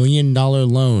 $200 million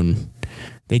loan,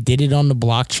 they did it on the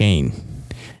blockchain.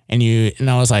 And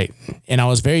I was like, and I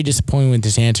was very disappointed with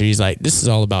this answer. He's like, this is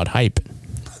all about hype.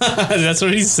 That's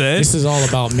what he said. This is all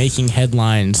about making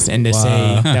headlines and to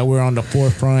say that we're on the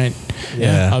forefront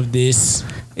of this.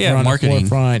 Yeah, we're on marketing. The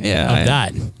forefront of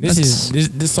that. This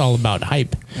is all about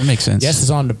hype. That makes sense. Yes, it's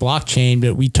on the blockchain,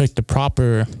 but we took the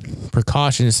proper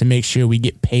precautions to make sure we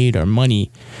get paid our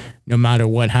money no matter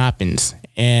what happens.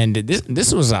 And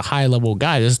this was a high level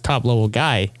guy. This is a top level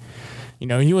guy.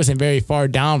 He wasn't very far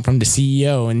down from the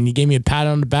CEO, and he gave me a pat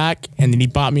on the back, and then he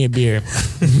bought me a beer.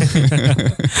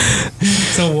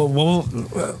 So,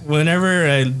 whenever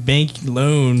a bank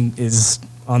loan is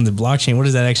on the blockchain, what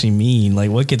does that actually mean?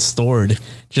 Like, what gets stored?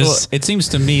 It seems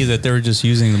to me that they're just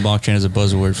using the blockchain as a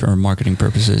buzzword for marketing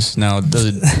purposes. Now, does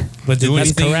it? But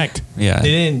that's correct. Yeah,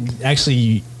 they didn't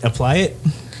actually apply it.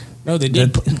 No, they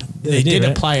did. They did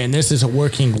apply it, and this is a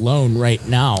working loan right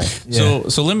now. Yeah.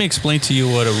 So let me explain to you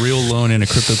what a real loan in a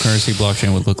cryptocurrency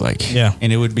blockchain would look like. Yeah,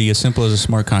 and it would be as simple as a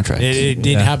smart contract. It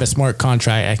did have a smart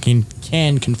contract. I can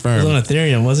confirm. It was on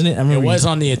Ethereum, wasn't it? It was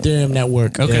on the Ethereum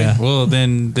network. Okay, well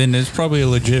then it's probably a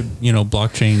legit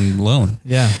blockchain loan.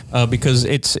 Yeah, because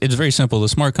it's very simple. The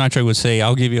smart contract would say,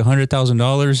 I'll give you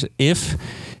 $100,000 if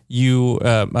you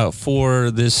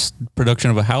for this production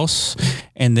of a house,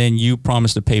 and then you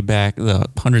promise to pay back the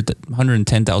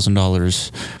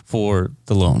 $110,000 for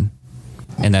the loan,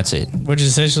 and that's it. Which is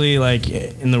essentially, like,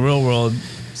 in the real world,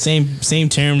 same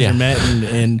terms are met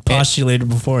and postulated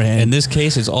beforehand. In this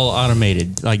case, it's all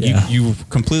automated. Like you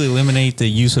completely eliminate the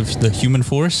use of the human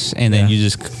force, and then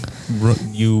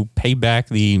you pay back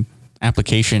the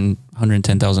application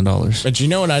 $110,000. But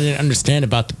what I didn't understand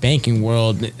about the banking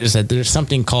world is that there's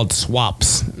something called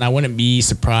swaps. And I wouldn't be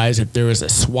surprised if there was a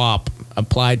swap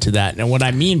applied to that. And what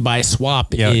I mean by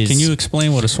swap is... Can you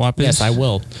explain what a swap is? Yes, I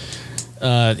will.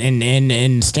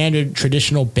 in standard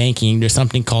traditional banking, there's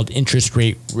something called interest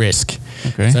rate risk.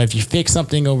 Okay. So if you fix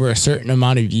something over a certain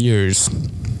amount of years,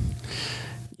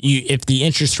 if the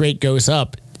interest rate goes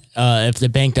up, if the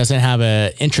bank doesn't have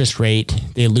an interest rate,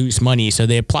 they lose money. So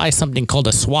they apply something called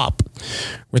a swap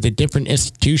with a different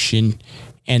institution,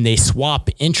 and they swap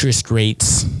interest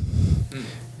rates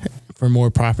for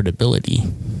more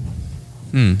profitability.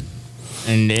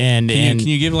 And can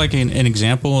you give like an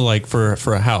example, like for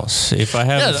a house? If I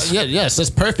have yes, that's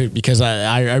perfect, because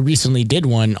I recently did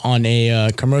one on a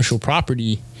commercial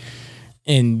property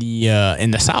in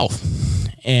the South,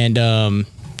 and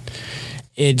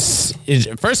it's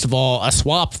first of all, a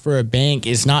swap for a bank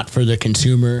is not for the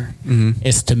consumer;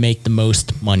 it's to make the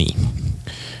most money,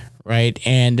 right?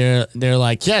 And they're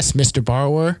like, yes, Mr.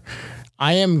 Borrower,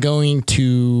 I am going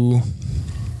to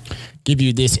give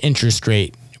you this interest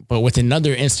rate. But with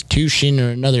another institution or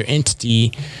another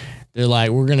entity, they're like,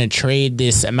 we're going to trade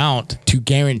this amount to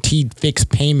guaranteed fixed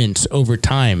payments over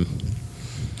time.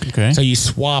 Okay. So you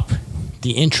swap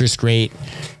the interest rate,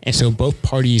 and so both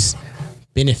parties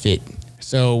benefit.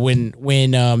 So when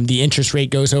the interest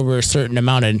rate goes over a certain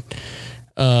amount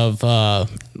of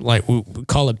like we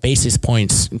call it basis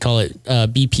points, we call it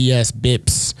BPS,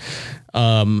 BIPS.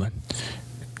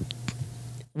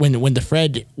 When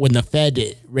the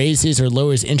Fed raises or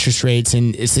lowers interest rates,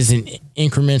 and this is in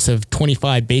increments of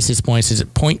 25 basis points, is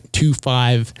at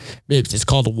 0.25 bips. It's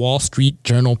called Wall Street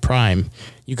Journal Prime.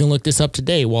 You can look this up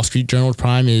today. Wall Street Journal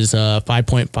Prime is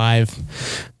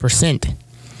 5.5%.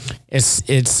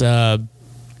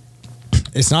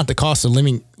 It's not the cost of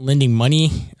lending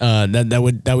money.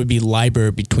 That would be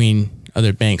Libra between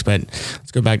other banks. But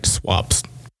let's go back to swaps.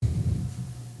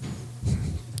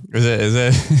 Is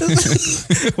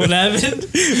that what happened?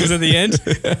 Was it the end?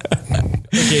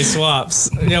 Okay, swaps.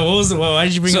 Yeah, why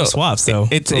did you bring up swaps though?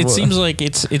 It seems like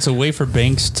it's a way for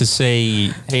banks to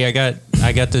say, hey, I got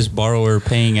this borrower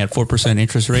paying at 4%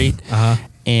 interest rate,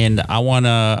 and I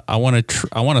wanna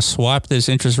swap this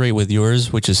interest rate with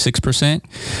yours, which is 6%.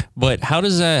 But how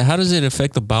does it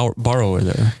affect the borrower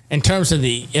there? In terms of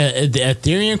the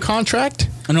Ethereum contract?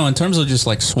 No, in terms of just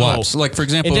like swaps. Like for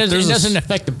example, it doesn't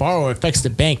affect the borrower. It affects the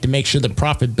bank to make sure the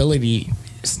profitability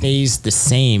stays the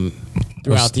same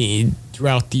throughout the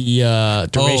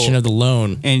duration of the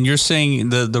loan. And you're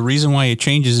saying the reason why it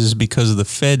changes is because the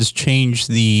Feds changed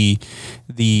the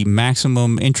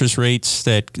maximum interest rates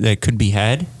that could be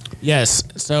had? Yes.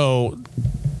 So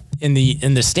in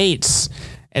the States,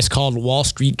 it's called Wall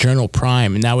Street Journal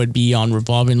Prime, and that would be on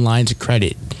revolving lines of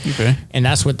credit. Okay. And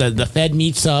that's what the Fed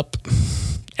meets up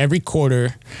every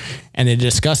quarter, and they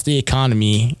discuss the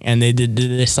economy, and they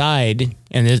decide,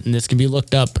 and this can be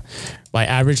looked up by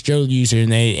average Joe user,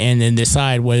 and then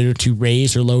decide whether to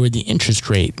raise or lower the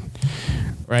interest rate.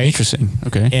 Right? Interesting.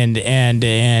 Okay. And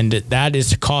that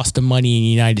is the cost of money in the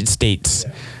United States.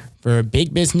 For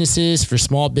big businesses, for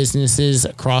small businesses,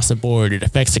 across the board. It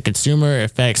affects the consumer, it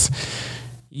affects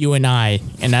you and I.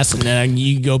 And that's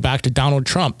you go back to Donald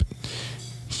Trump.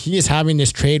 He is having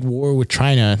this trade war with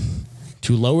China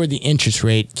to lower the interest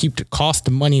rate, keep the cost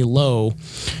of money low,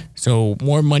 so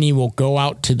more money will go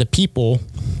out to the people.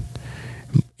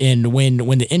 And when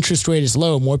the interest rate is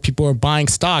low, more people are buying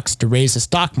stocks to raise the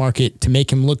stock market to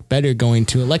make him look better going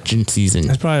to election season.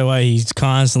 That's probably why he's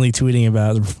constantly tweeting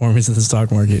about the performance of the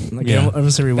stock market. Like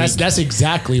almost every week. That's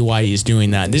exactly why he's doing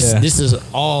that. This is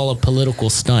all a political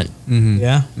stunt. Mm-hmm.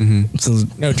 Yeah. Mm-hmm. So,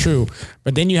 no, true.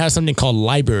 But then you have something called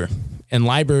Libra, and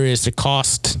Libra is the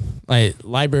cost. Like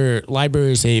Libra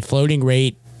is a floating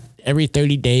rate. Every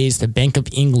 30 days, the Bank of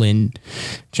England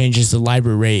changes the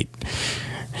Libra rate.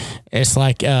 It's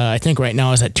like, I think right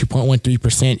now it's at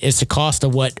 2.13%. It's the cost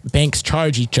of what banks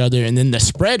charge each other. And then the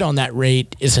spread on that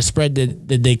rate is a spread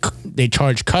that they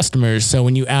charge customers. So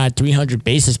when you add 300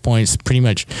 basis points, pretty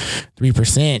much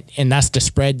 3%. And that's the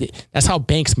spread. That's how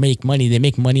banks make money. They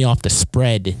make money off the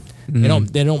spread. Mm.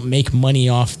 They don't make money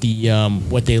off the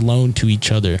what they loan to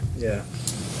each other. Yeah.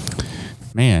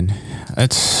 Man,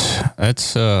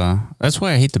 that's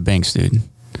why I hate the banks, dude.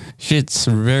 Shit's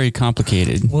very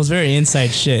complicated. Well, it's very inside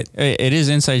shit. It is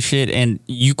inside shit, and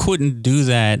you couldn't do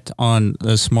that on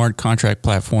a smart contract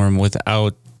platform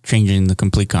without changing the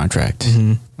complete contract.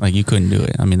 Mm-hmm. Like, you couldn't do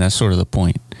it. I mean, that's sort of the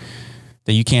point.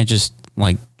 That you can't just,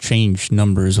 like, change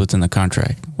numbers within the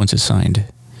contract once it's signed.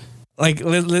 Like,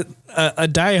 a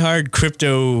diehard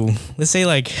crypto, let's say,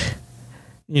 like,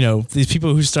 you know, these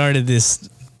people who started this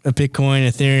Bitcoin,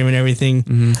 Ethereum, and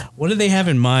everything. What do they have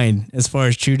in mind as far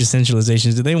as true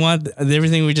decentralization? Do they want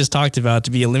everything we just talked about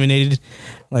to be eliminated?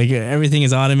 Like everything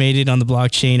is automated on the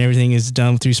blockchain, everything is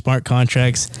done through smart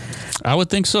contracts. I would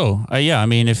think so. Yeah, I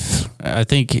mean, if I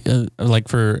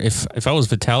was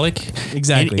Vitalik,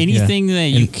 exactly anything that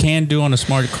you can do on a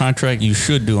smart contract, you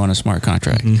should do on a smart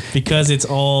contract because it's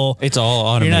all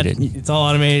automated. It's all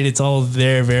automated. It's all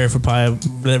verifiable.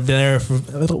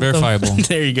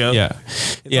 There you go. Yeah,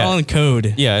 it's all in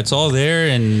code. Yeah, it's all there,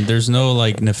 and there's no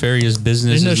like nefarious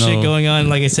business. There's no shit going on.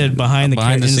 Like I said, behind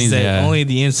the scenes, that only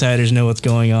the insiders know what's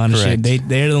going on. Correct.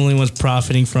 They're the only ones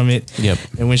profiting from it. Yep.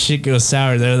 And when shit goes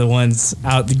sour, they're the ones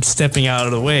stepping out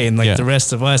of the way, and the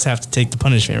rest of us have to take the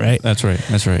punishment, right? That's right.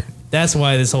 That's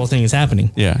why this whole thing is happening.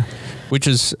 Yeah. Which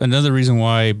is another reason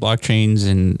why blockchains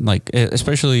and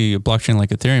especially a blockchain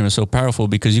like Ethereum is so powerful,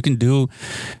 because you can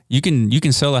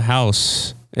sell a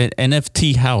house, an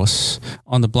NFT house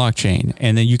on the blockchain,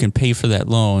 and then you can pay for that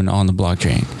loan on the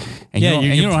blockchain. And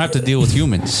you don't have to deal with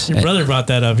humans. Your brother brought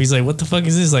that up. He's like, what the fuck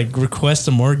is this? Like, request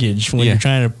a mortgage when you're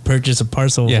trying to purchase a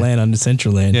parcel of land on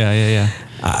Decentraland. Yeah.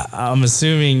 I'm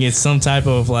assuming it's some type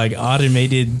of like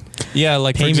automated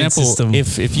like for example system.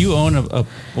 If you own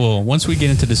once we get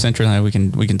into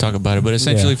Decentraland we can talk about it, but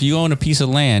essentially if you own a piece of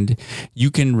land, you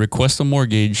can request a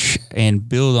mortgage and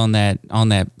build on that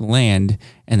land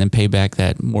and then pay back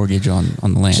that mortgage on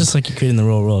the land, just like you could in the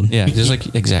real world.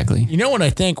 Exactly. You know what I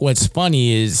think what's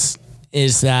funny is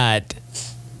that,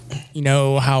 you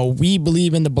know, how we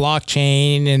believe in the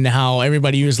blockchain and how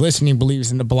everybody who's listening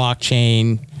believes in the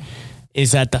blockchain,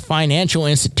 is that the financial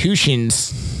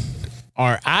institutions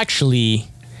are actually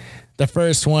the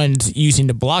first ones using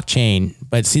the blockchain.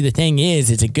 But see, the thing is,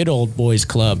 it's a good old boys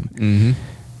club,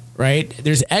 right?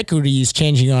 There's equities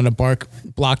changing on a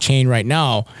blockchain right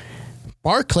now.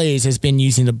 Barclays has been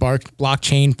using the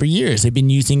blockchain for years. They've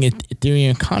been using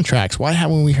Ethereum contracts. Why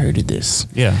haven't we heard of this?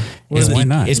 Yeah. Why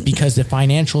not? It's because the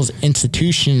financial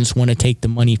institutions want to take the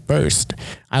money first.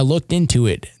 I looked into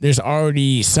it. There's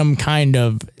already some kind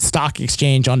of stock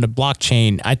exchange on the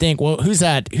blockchain. I think, who's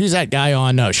that guy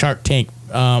on Shark Tank?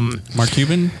 Mark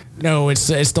Cuban? No, it's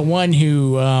the one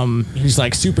who's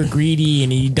like super greedy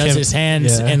and he does his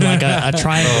hands in like a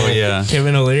triangle. Oh yeah.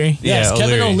 Kevin O'Leary? Yes,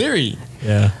 Kevin O'Leary.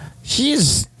 Yeah.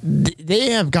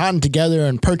 They have gotten together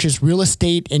and purchased real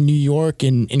estate in New York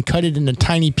and cut it into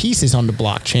tiny pieces on the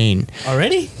blockchain.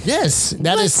 Already? Yes,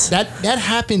 that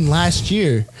happened last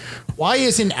year. Why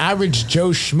isn't average Joe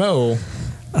Schmo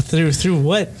through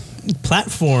what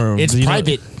platform? It's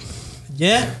private.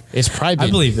 Yeah, it's private. I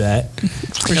believe that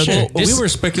for sure. We were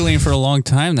speculating for a long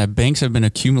time that banks have been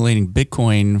accumulating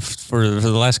Bitcoin for the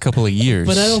last couple of years,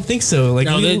 but I don't think so. Like,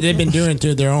 no, they've been doing it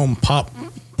through their own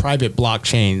private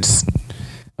blockchains.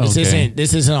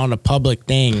 This isn't on a public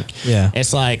thing. Yeah.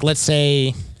 It's like, let's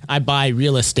say I buy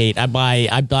real estate. I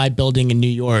buy building in New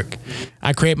York.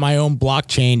 I create my own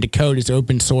blockchain. The code is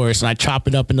open source and I chop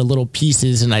it up into little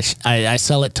pieces and I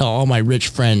sell it to all my rich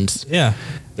friends. Yeah.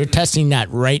 They're testing that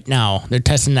right now. They're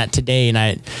testing that today. And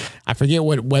I forget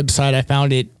what website I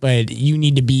found it, but you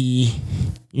need to be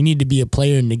a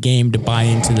player in the game to buy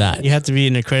into that. You have to be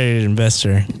an accredited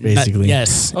investor, basically.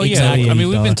 Yes. Oh exactly. yeah. I mean,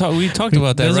 we talked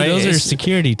about that, right? Those are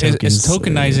security tokens. It's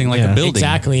tokenizing like a building.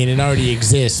 Exactly, and it already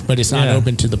exists, but it's not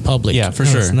open to the public. Yeah, for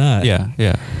sure. It's not.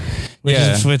 Yeah.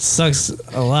 Which sucks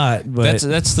a lot, but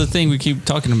that's the thing we keep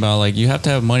talking about. Like, you have to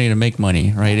have money to make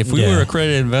money, right? If we were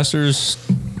accredited investors,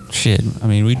 shit, I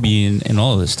mean, we'd be in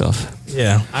all of this stuff.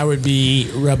 Yeah. I would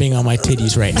be rubbing on my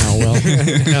titties right now, Will.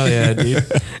 Hell yeah, dude.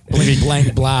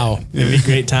 Blank blow. It'd be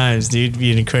great times, dude, to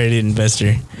be an accredited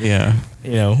investor. Yeah.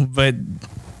 You know, but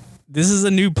this is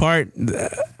a new part.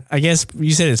 I guess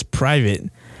you said it's private. I'm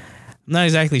not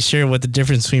exactly sure what the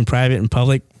difference between private and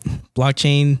public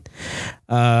blockchain.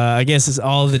 I guess it's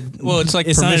all the. Well, it's like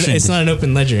it's not an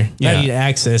open ledger. Yeah. You need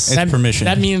access. It's permission.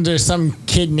 That means there's some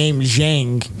kid named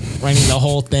Zhang running the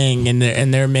whole thing,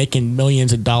 and they're making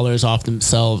millions of dollars off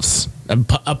themselves.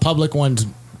 A public one's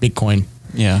Bitcoin.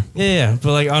 Yeah. Yeah.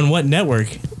 But like, on what network?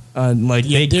 Like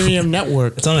the Ethereum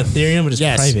network. It's on Ethereum, but it's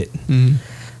private. Mm-hmm.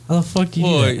 How the fuck do you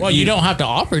do that? Well, you don't have to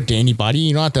offer it to anybody.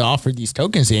 You don't have to offer these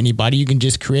tokens to anybody. You can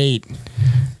just create,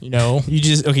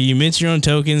 you mint your own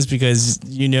tokens because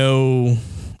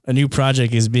a new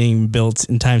project is being built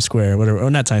in Times Square, whatever, or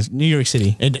not Times, New York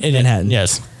City, in Manhattan.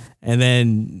 Yes. And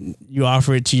then you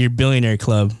offer it to your billionaire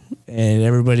club and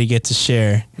everybody gets a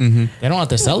share. Mm-hmm. They don't have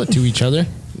to sell it to each other,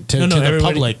 to the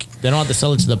public. They don't have to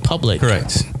sell it to the public.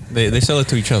 Correct. They sell it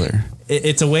to each other.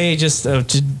 It's a way just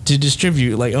to to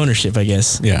distribute like ownership, I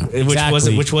guess. Yeah,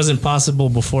 which wasn't possible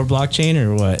before blockchain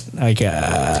or what? Like,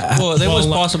 well, that was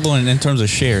possible in terms of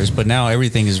shares, but now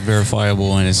everything is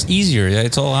verifiable and it's easier.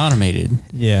 It's all automated.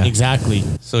 Yeah, exactly.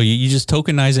 So you just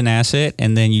tokenize an asset,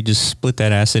 and then you just split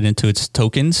that asset into its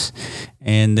tokens,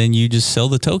 and then you just sell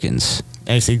the tokens.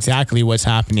 That's exactly what's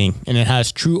happening, and it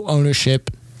has true ownership.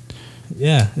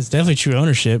 Yeah, it's definitely true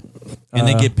ownership, and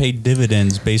they get paid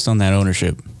dividends based on that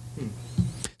ownership.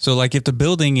 So like if the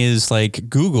building is like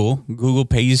Google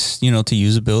pays, to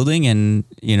use a building, and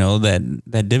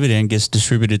that dividend gets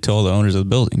distributed to all the owners of the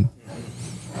building.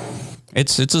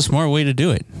 It's a smart way to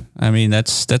do it. I mean,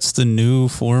 that's the new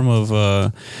form of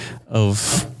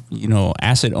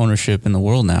asset ownership in the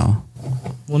world now.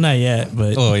 Well, not yet,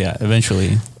 but oh yeah,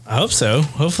 eventually. I hope so.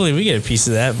 Hopefully we get a piece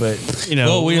of that, but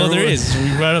there is.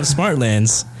 We brought up smart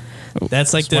lands.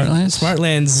 That's like the smart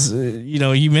lands.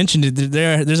 You mentioned it.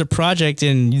 There's a project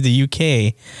in the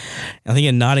UK, I think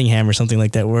in Nottingham or something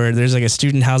like that, where there's like a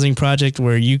student housing project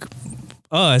where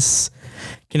us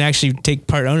can actually take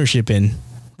part ownership in.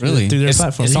 Really? Through their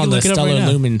platform. It's on the Stellar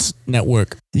Lumens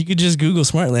network. You could just Google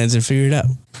smart lands and figure it out.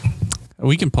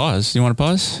 We can pause. You want to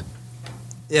pause?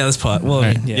 Yeah, let's pause. Well,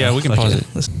 right. Yeah, we can pause it.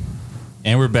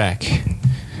 And we're back.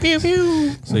 Pew,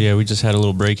 pew. So yeah, we just had a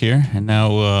little break here, and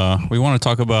now we want to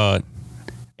talk about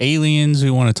aliens. We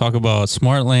want to talk about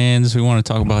smart lands. We want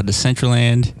to talk about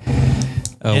Decentraland.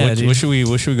 What should we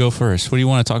go first? What do you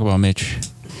want to talk about, Mitch?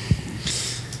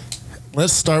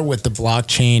 Let's start with the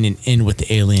blockchain and end with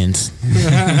the aliens. All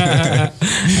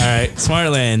right,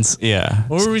 smart lands. Yeah.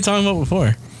 What were we talking about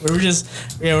before? We were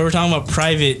talking about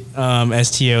private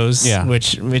STOs. Yeah.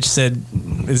 Which Mitch said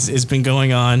has been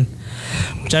going on,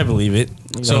 which I believe it.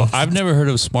 So I've never heard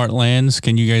of smart lands.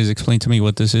 Can you guys explain to me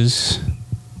what this is?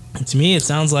 To me, it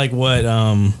sounds like what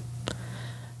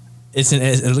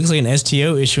it looks like an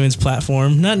STO issuance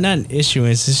platform. Not an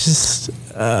issuance. It's just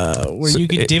where you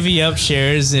could divvy up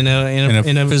shares in a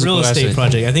real estate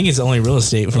project. I think it's only real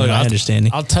estate from my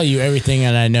understanding. I'll tell you everything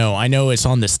that I know. I know it's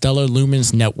on the Stellar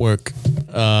Lumens network.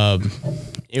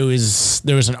 There was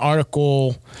an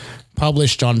article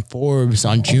published on Forbes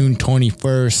on June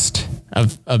 21st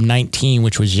of 19,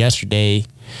 which was yesterday.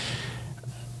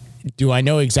 Do I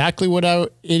know exactly what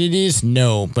it is?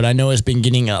 No, but I know it's been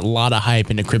getting a lot of hype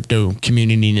in the crypto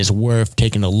community and is worth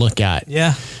taking a look at.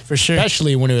 Yeah, for sure.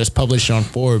 Especially when it was published on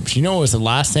Forbes. You know what was the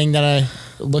last thing that I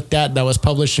looked at that was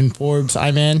published in Forbes,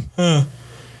 Ivan?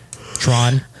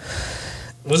 Tron.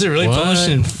 Was it really published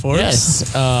in Forbes?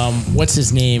 Yes. What's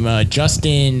his name?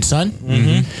 Justin Sun?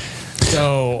 Mm-hmm.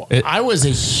 So I was a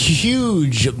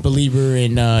huge believer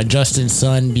in Justin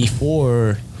Sun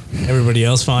before everybody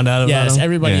else found out about him? Yes,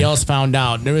 everybody else found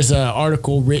out. There was an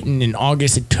article written in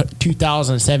August of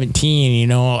 2017,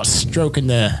 stroking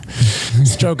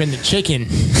the chicken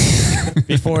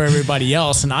before everybody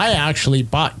else. And I actually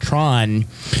bought Tron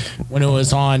when it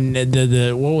was on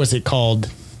the what was it called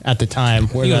at the time?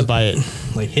 Where did I buy it?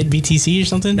 Like Hit BTC or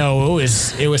something? No,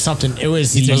 it was something. It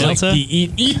was Ether Delta? Like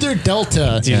the Ether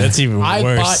Delta. Dude, that's even worse.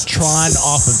 I bought Tron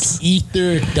off of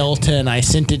Ether Delta and I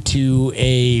sent it to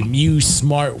a Muse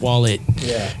Smart Wallet.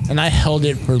 Yeah. And I held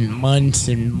it for months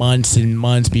and months and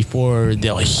months before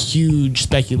the huge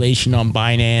speculation on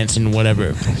Binance and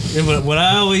whatever. Yeah, but what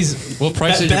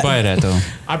price did you buy it at though?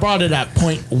 I bought it at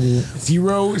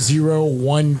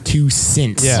 0.0012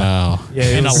 cents. Yeah. Wow. Yeah,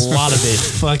 and a lot of it.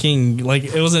 Fucking,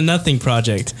 it was a nothing project.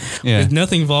 Yeah. With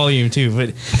nothing volume, too.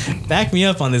 But back me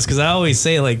up on this, because I always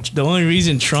say, the only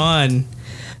reason Tron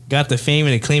got the fame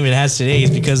and acclaim it has today is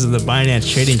because of the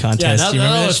Binance trading contest. Yeah, Do you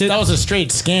remember that shit? That was a straight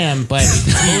scam, but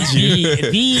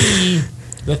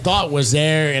the thought was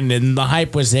there, and then the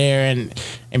hype was there,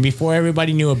 and before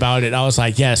everybody knew about it, I was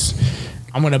like, yes,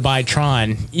 I'm going to buy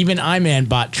Tron. Even Iman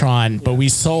bought Tron, but we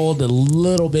sold a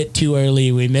little bit too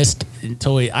early. We missed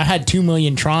until I had 2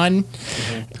 million Tron,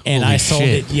 and Holy I sold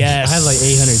shit. it. Yes. I had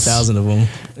 800,000 of them.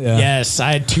 Yeah. Yes,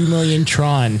 I had 2 million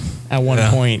Tron at one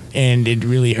point, and it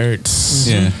really hurts.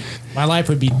 Yeah. My life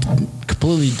would be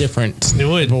completely different. It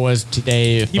would. If it was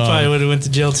today. If, You probably would have went to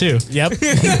jail, too. Yep.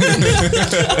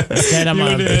 Instead, You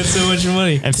would have had so much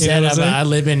money. Instead, I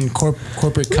live in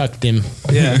corporate cuckdom.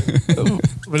 Yeah.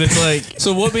 But it's like...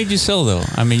 So what made you sell though?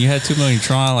 I mean, you had 2 million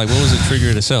Tron. What was the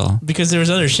trigger to sell? Because there was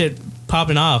other shit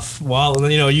popping off while,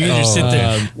 you could just sit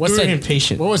there. What's we were that?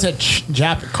 impatient. What was that?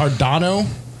 Cardano?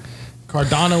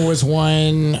 Cardano was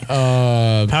one.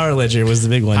 Power Ledger was the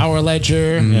big one. Power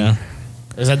Ledger. Mm-hmm. Yeah.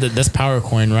 Is that that's Power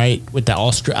Coin, right? With the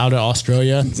out of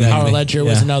Australia. Exactly. Power Ledger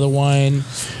was another one.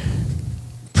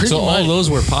 So all those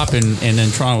were popping, and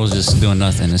then Tron was just doing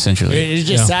nothing, essentially. It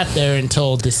just sat there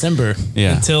until December.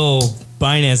 Yeah. Until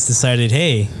Binance decided,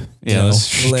 hey, Yeah,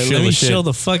 let me chill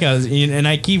the fuck out.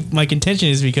 And my contention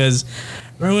is because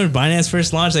remember when Binance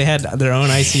first launched, they had their own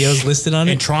ICOs listed on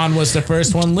it? And Tron was the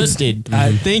first one listed.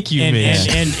 Thank you, man.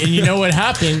 And you know what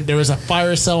happened? There was a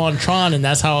fire sale on Tron, and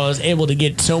that's how I was able to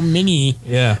get so many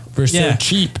for so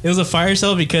cheap. It was a fire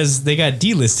sale because they got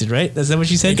delisted, right? Is that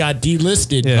what you said? They got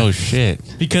delisted. Yeah. Oh, shit.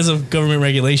 Because of government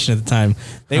regulation at the time.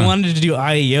 They wanted to do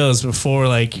IEOs before,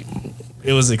 like,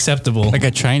 it was acceptable. Like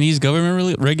a Chinese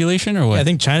government regulation or what? I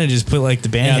think China just put like the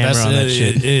ban hammer on that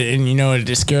shit. And you know, it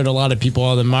just scared a lot of people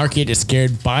out of the market. It scared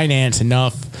Binance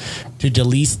enough to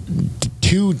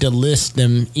delist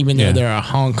them, even though they're a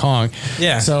Hong Kong.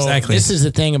 Yeah, so exactly. This is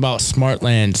the thing about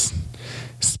Smartlands.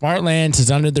 Smartlands is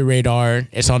under the radar.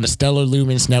 It's on the Stellar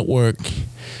Lumens network.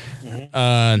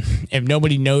 If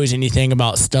nobody knows anything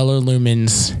about Stellar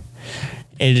Lumens,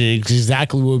 it is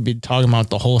exactly what we've been talking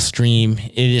about the whole stream.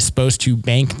 It is supposed to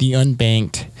bank the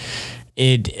unbanked.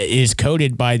 It is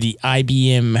coded by the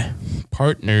IBM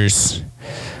partners.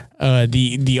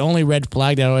 The only red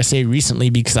flag that I would say recently,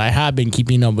 because I have been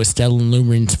keeping up with Stellar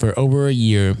Lumens for over a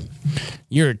year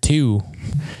or two,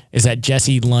 is that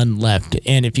Jesse Lund left.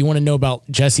 And if you want to know about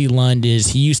Jesse Lund, is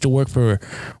he used to work for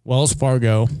Wells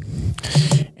Fargo,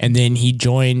 and then he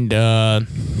joined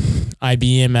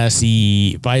IBM as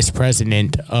the vice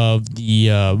president of the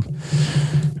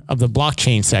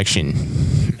blockchain section.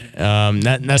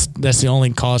 That's the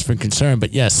only cause for concern.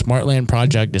 But yes, Smartland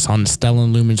project is on the Stellar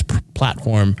Lumens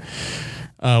platform,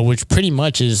 which pretty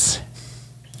much is.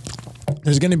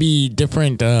 There's going to be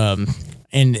different,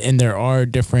 and there are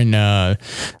different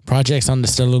projects on the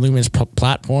Stellar Lumens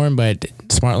platform, but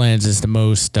Smartlands is the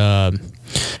most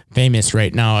famous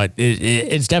right now.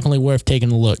 It's definitely worth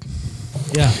taking a look.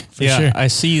 Yeah, for sure. I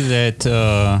see that.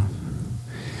 So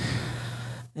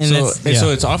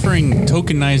it's offering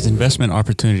tokenized investment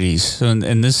opportunities. So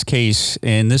in this case,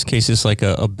 it's like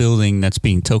a building that's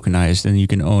being tokenized, and you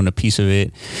can own a piece of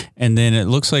it. And then it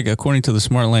looks like, according to the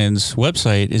Smartlands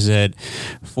website, is that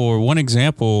for one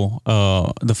example,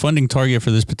 the funding target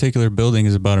for this particular building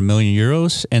is about €1 million,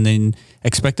 and then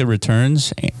expected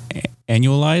returns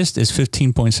annualized is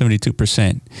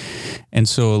 15.72%. And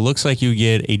so it looks like you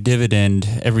get a dividend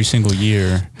every single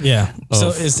year. Yeah.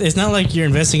 So it's not like you're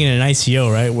investing in an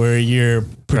ICO, right? Where you're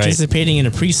participating in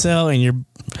a pre-sale and you're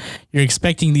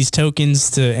expecting these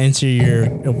tokens to enter your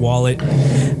wallet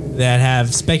that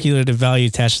have speculative value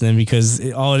attached to them,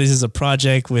 because all it is a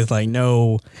project with like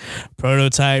no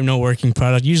prototype, no working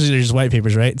product. Usually they're just white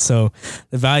papers, right? So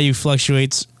the value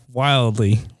fluctuates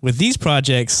wildly. With these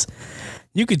projects,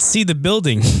 you could see the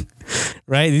building,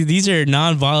 right? These are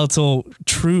non-volatile,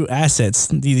 true assets.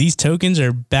 These tokens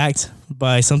are backed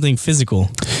by something physical.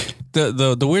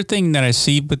 The weird thing that I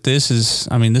see with this is,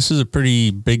 I mean, this is a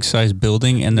pretty big sized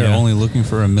building, and they're only looking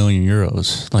for €1 million.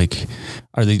 Like,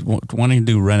 are they wanting to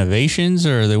do renovations,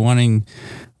 or are they wanting,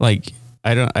 like,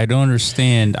 I don't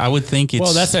understand. I would think it's...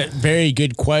 Well, that's a very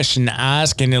good question to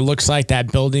ask, and it looks like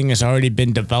that building has already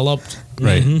been developed.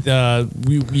 Right.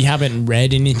 We haven't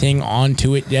read anything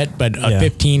onto it yet, but a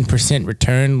 15%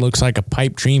 return looks like a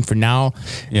pipe dream for now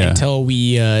until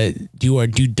we do our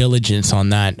due diligence on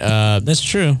that. That's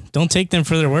true. Don't take them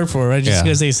for their word for it, right? Just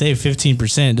because they say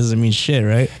 15% doesn't mean shit,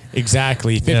 right?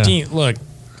 Exactly. 15. Look,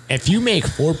 if you make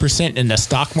 4% in the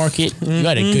stock market, you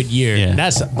had a good year. Yeah. And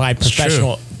that's by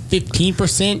professional...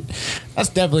 15%, that's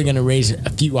definitely going to raise a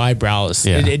few eyebrows.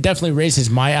 Yeah. It definitely raises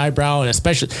my eyebrow, and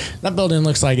especially that building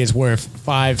looks like it's worth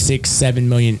 5, 6, 7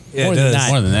 million. More than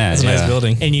that. It's a nice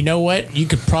building. And you know what? You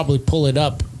could probably pull it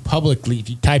up publicly if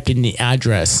you typed in the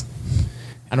address.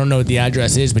 I don't know what the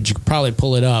address is, but you could probably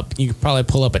pull it up. You could probably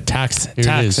pull up a tax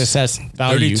assessed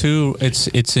value. 32.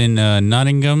 It's in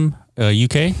Nottingham,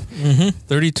 UK.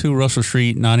 32 Russell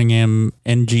Street, Nottingham,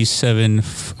 NG7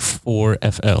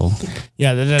 4FL.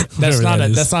 Yeah, that's not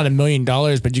 $1 million,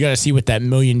 but you got to see what that $1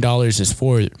 million is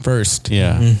for first.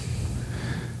 Yeah.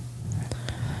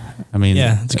 I mean,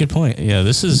 that's a good point. Yeah,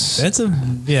 that's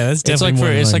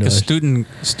definitely it's like a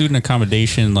student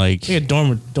accommodation, like a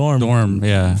dorm,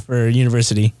 for a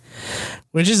university,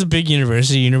 which is a big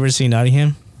university, University of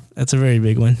Nottingham. That's a very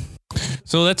big one.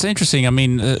 So that's interesting. I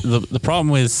mean, the problem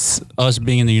with us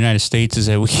being in the United States is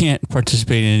that we can't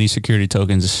participate in any security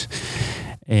tokens,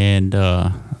 and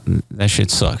that shit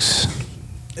sucks.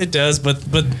 It does, but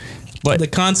the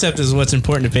concept is what's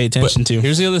important to pay attention to.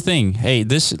 Here's the other thing. Hey,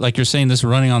 this, like you're saying, this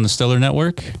running on the Stellar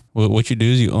network, what you do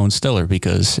is you own Stellar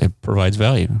because it provides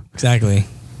value. Exactly.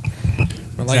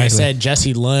 Like I said,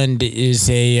 Jesse Lund is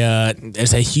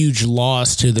a huge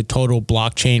loss to the total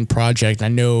blockchain project. I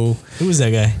know. Who was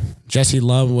that guy? Jesse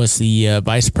Lund was the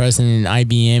vice president at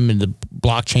IBM and the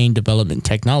blockchain development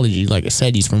technology. Like I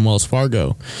said, he's from Wells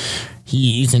Fargo.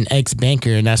 He's an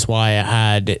ex-banker, and that's why I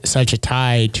had such a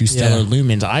tie to Stellar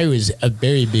Lumens. I was a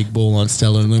very big bull on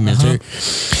Stellar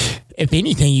Lumens. If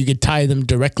anything, you could tie them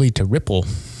directly to Ripple.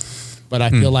 But I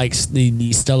feel like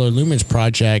the Stellar Lumens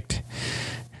project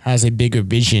has a bigger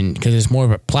vision because it's more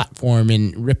of a platform,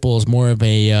 and Ripple is more of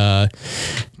a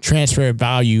transfer of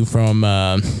value from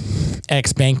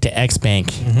X bank to X bank.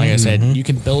 Like I said, you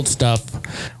can build stuff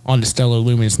on the Stellar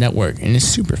Lumens network, and it's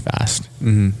super fast.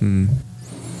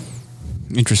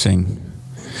 Interesting.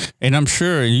 And I'm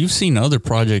sure you've seen other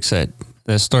projects that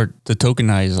start to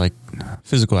tokenize like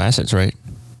physical assets, right?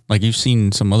 Like you've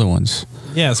seen some other ones.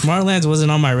 Yeah, Smartlands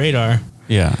wasn't on my radar.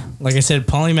 Yeah. Like I said,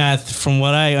 Polymath, from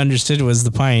what I understood, was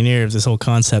the pioneer of this whole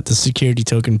concept, the security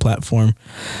token platform.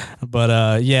 But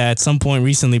at some point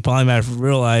recently, Polymath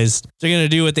realized they're going to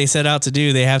do what they set out to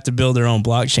do. They have to build their own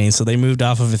blockchain. So they moved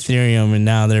off of Ethereum, and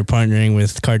now they're partnering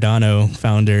with Cardano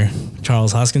founder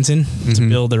Charles Hoskinson to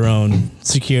build their own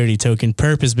security token,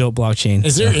 purpose-built blockchain.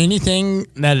 Is there anything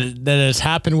that has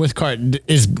happened with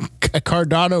Is a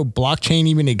Cardano blockchain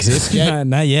even exist yet?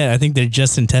 Not yet. I think they're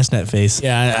just in testnet phase.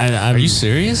 Yeah, are you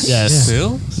serious? Yes.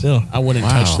 Yeah. Still. I wouldn't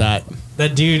touch that.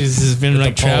 That dude has been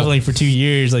like traveling for 2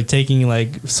 years, like taking like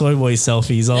soy boy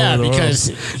selfies all over the world. Because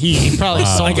he probably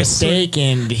sold like a steak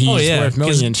and he's worth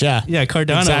millions. Yeah,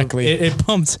 Cardano. Exactly. It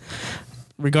pumped,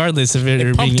 regardless of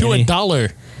it pumped to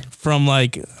 $1 from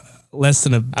like less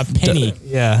than a penny.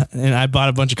 And I bought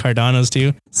a bunch of Cardanos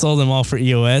too. Sold them all for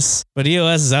EOS, but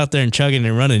EOS is out there and chugging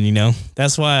and running.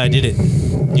 That's why I did it.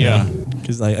 Yeah.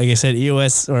 Because like I said,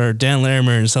 EOS or Dan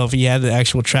Larimer himself, he had the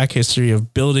actual track history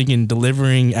of building and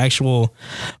delivering actual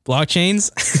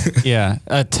blockchains. Yeah.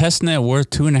 A testnet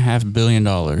worth $2.5 billion.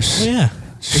 Yeah.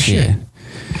 For sure.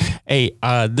 Hey,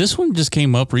 this one just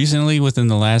came up recently within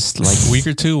the last week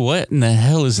or two. What in the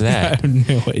hell is that? I have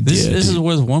no idea. This is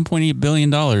worth $1.8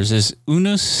 billion. Is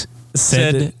Unus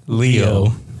said Leo.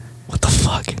 What the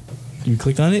fuck? You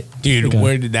clicked on it? Dude,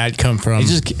 where did that come from? It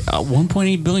just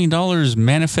 $1.8 billion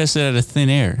manifested out of thin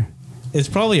air. It's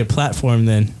probably a platform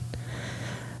then.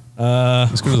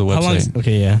 Let's go to the website.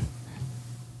 Okay, yeah.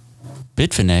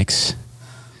 Bitfinex.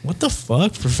 What the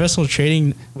fuck? Professional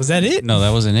trading. Was that it? No,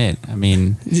 that wasn't it. I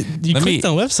mean, you clicked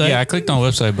on website. Yeah, I clicked on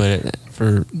website, but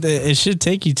it should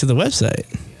take you to the website.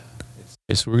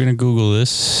 Okay, so we're gonna Google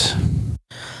this.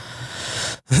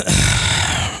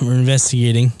 We're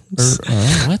investigating.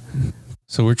 What?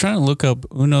 So we're trying to look up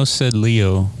Uno said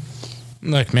Leo.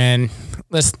 Look, man,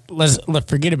 let's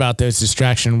forget about those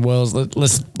distraction wells.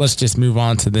 Let's just move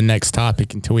on to the next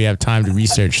topic until we have time to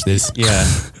research this. Yeah,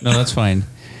 no, that's fine.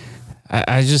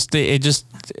 It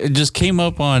just came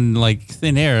up on like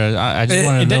thin air. I just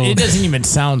want to know. It doesn't even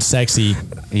sound sexy.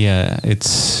 Yeah,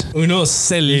 it's Uno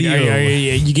said Leo. Are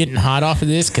you getting hot off of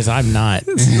this? Because I'm not.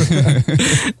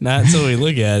 Not until we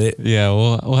look at it. Yeah,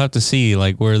 we'll have to see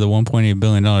like where the $1.8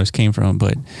 billion came from,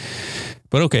 but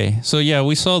okay. So yeah,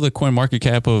 we saw the coin market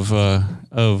cap of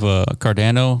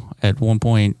Cardano at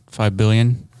 1.5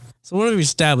 billion. So what have we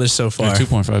established so far?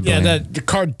 2.5 billion. Yeah, that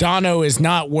Cardano is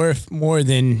not worth more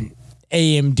than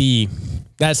AMD.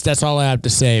 That's all I have to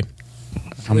say.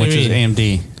 How much is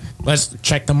AMD? Let's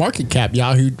check the market cap.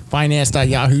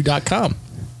 Finance.yahoo.com.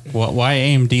 Why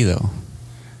AMD though?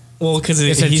 Well, because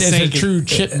it's a true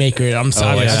chip maker. I'm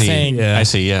sorry. I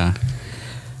see. Yeah.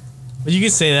 But you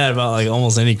could say that about like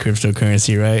almost any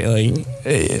cryptocurrency, right? Like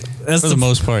that's for the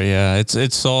most part. Yeah,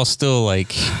 it's all still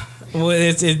like. Well,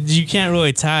 you can't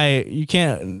really tie. You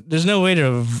can't. There's no way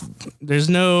to. There's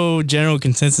no general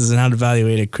consensus on how to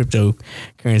evaluate a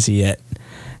cryptocurrency yet.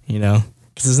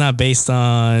 Because it's not based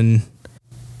on.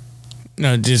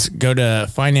 No, just go to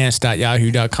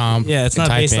finance.yahoo.com. Yeah, it's not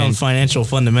based on financial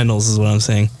fundamentals, is what I'm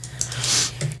saying.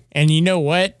 And you know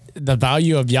what? The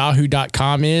value of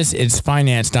yahoo.com it's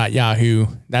finance.yahoo.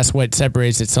 That's what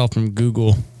separates itself from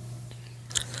Google.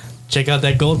 Check out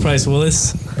that gold price,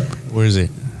 Willis. Where is it?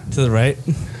 To the right.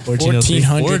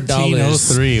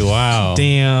 $1,400. Wow.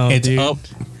 Damn, it's dude. up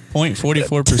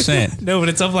 0.44%. No, but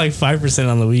it's up like 5%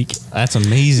 on the week. That's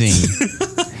amazing.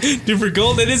 Dude, for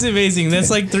gold, that is amazing. That's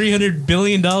like $300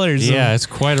 billion. Yeah, it's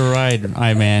quite a ride,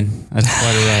 man. That's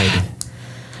quite a ride.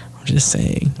 I'm just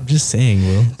saying,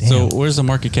 Will. Damn. So where's the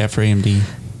market cap for AMD?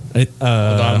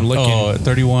 I'm looking.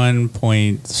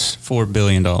 $31.4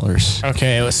 billion.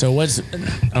 Okay, so what's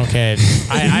okay?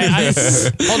 I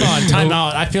hold on, time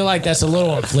out. I feel like that's a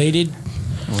little inflated.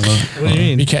 What do you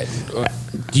mean? Because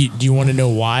do you want to know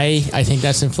why I think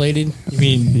that's inflated? You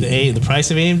mean the price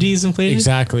of AMD is inflated?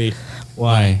 Exactly.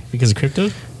 Why? Because of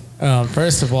crypto?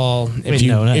 First of all, if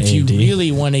AMD. you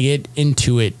really want to get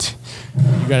into it,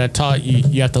 you gotta talk.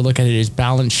 You have to look at it as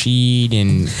balance sheet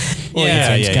and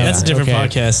That's a different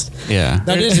podcast. Yeah,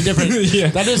 that is a different.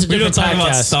 That is a We don't different talk about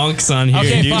podcast. stonks on here.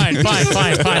 Okay, dude.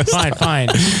 fine.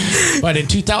 But in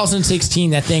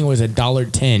 2016, that thing was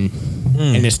 $1.10,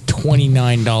 and it's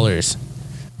 $29.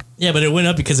 Yeah, but it went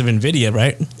up because of Nvidia,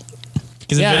 right?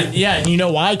 Yeah. And you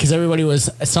know why? Because everybody was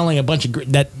selling a bunch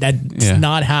of that's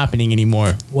not happening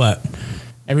anymore. What?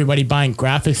 Everybody buying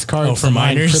graphics cards for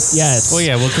miners? Yes.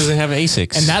 Well, because they have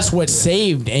ASICs, And that's what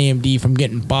saved AMD from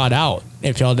getting bought out.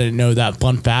 If y'all didn't know that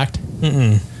fun fact.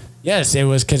 Yes, it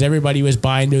was because everybody was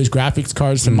buying those graphics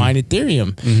cards to mine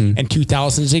Ethereum in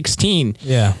 2016.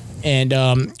 Yeah. And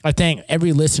I think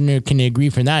every listener can agree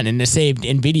for that. And it saved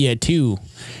NVIDIA too.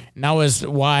 And that was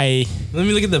why. Let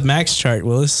me look at the max chart,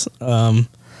 Willis.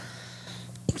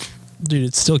 Dude,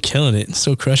 it's still killing it. It's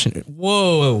still crushing it.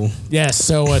 Whoa. Yes,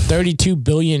 so a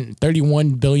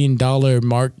 $31 billion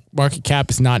market cap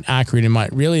is not accurate in my.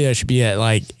 Really, that should be at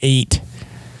like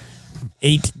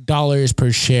 $8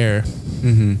 per share.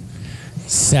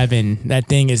 $7. That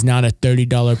thing is not a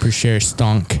 $30 per share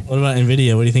stonk. What about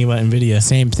Nvidia? What do you think about Nvidia?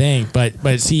 Same thing,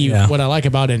 but see, what I like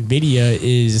about Nvidia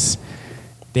is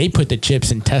they put the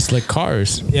chips in Tesla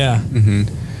cars. Yeah.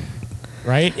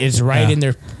 Right? It's right in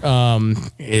their.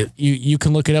 You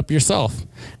can look it up yourself.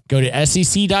 Go to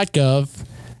sec.gov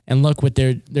and look what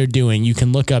they're doing. You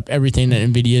can look up everything that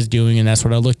NVIDIA is doing, and that's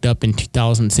what I looked up in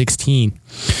 2016.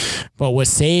 But what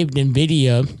saved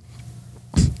NVIDIA,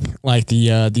 like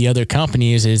the other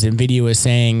companies, is NVIDIA was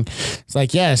saying, it's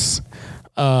like, yes,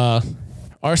 our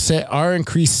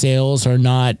increased sales are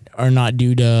not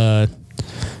due to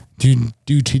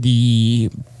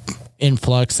the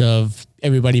influx of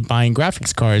everybody buying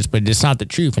graphics cards, but it's not the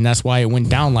truth, and that's why it went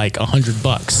down like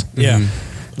 $100. Yeah,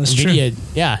 that's NVIDIA, true.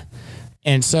 Yeah,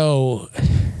 and so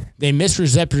they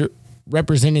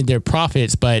misrepresented their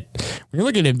profits. But when you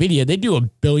look at NVIDIA, they do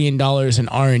 $1 billion in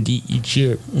R&D each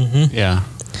year. Yeah.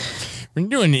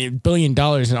 When you're doing $1 billion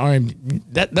in R&D,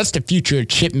 that's the future of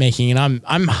chip making, and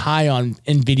I'm high on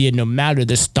NVIDIA no matter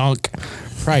the stonk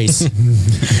price.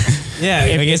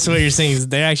 Yeah, I guess what you're saying is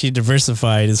they're actually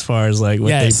diversified as far as like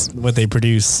what they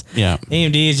produce. Yeah.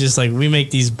 AMD is just like, we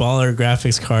make these baller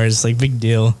graphics cards, like big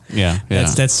deal. Yeah.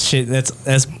 That's shit.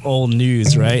 That's old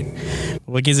news, right?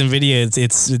 What gives Nvidia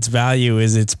its value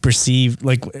is it's perceived.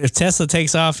 Like if Tesla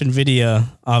takes off, Nvidia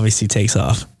obviously takes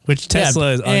off. Which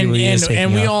Tesla is arguably is taking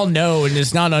and we off. all know, and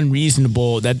it's not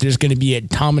unreasonable, that there's going to be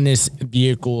autonomous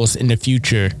vehicles in the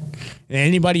future. And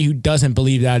anybody who doesn't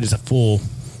believe that is a fool.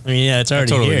 I mean, yeah, it's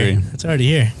already totally here. agree. It's already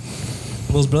here.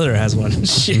 Will's brother has one.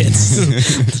 Shit,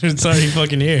 it's already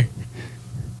fucking here.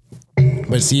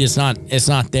 But see, it's not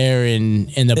there in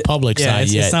the public side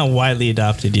yet. It's not widely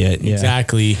adopted yet. Yeah.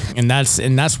 Exactly, and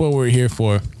that's what we're here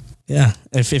for. Yeah,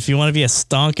 if you want to be a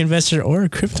stonk investor or a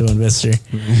crypto investor,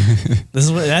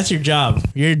 that's your job.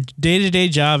 Your day-to-day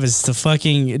job is to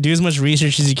fucking do as much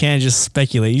research as you can, just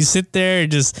speculate. You sit there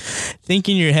and just think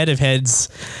in your head of heads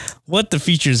what the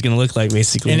future is going to look like,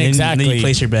 basically. And exactly. then you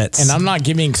place your bets. And I'm not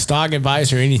giving stock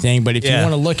advice or anything, but if you want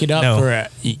to look it up for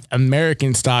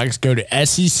American stocks, go to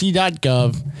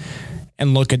sec.gov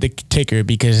and look at the ticker,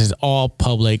 because it's all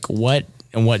public, what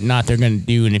and what not they're going to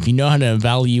do. And if you know how to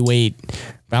evaluate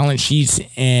balance sheets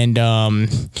and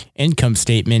income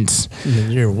statements,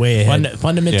 you're way ahead.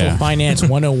 Fundamental Finance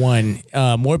 101.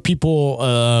 More people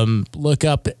look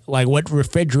up like what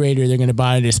refrigerator they're going to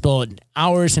buy. They spend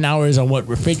hours and hours on what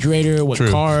refrigerator, what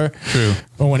car. True.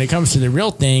 But when it comes to the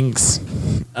real things,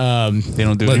 they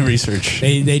don't do any research.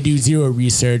 They do zero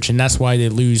research, and that's why they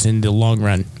lose in the long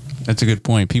run. That's a good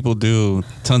point. People do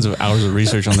tons of hours of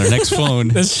research on their next phone.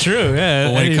 That's true. Yeah.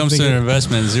 But when it comes to their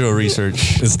investment, zero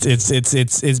research.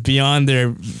 It's beyond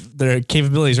their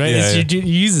capabilities, right? Yeah, You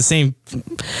use the same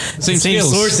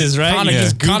sources, right? You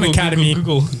just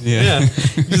Google. Yeah. You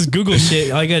just Google shit.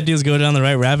 All you gotta do is go down the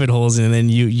right rabbit holes, and then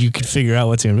you can figure out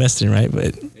what to invest in, right?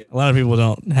 But a lot of people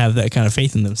don't have that kind of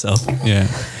faith in themselves. Yeah.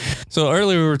 So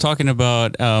earlier we were talking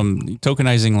about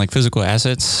tokenizing like physical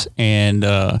assets, and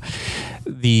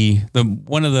the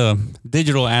one of the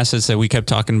digital assets that we kept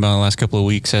talking about in the last couple of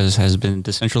weeks has been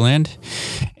Decentraland,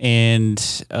 and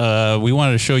we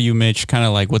wanted to show you, Mitch, kind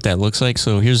of like what that looks like.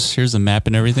 So here's the map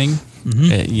and everything.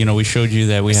 We showed you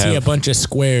that we have a bunch of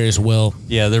squares, Will.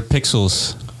 Yeah, they're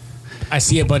pixels. I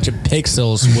see a bunch of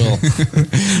pixels, Will.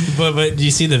 but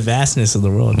you see the vastness of the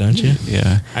world, don't you?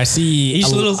 Yeah. I see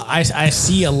I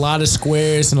see a lot of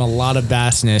squares and a lot of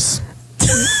vastness.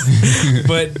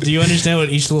 But do you understand what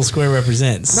each little square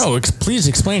represents? No, please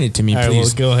explain it to me, All right,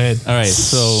 please. well, go ahead. All right,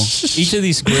 so each of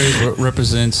these squares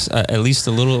represents at least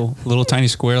a little tiny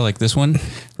square like this one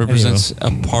represents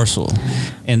a parcel.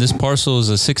 And this parcel is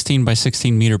a 16 by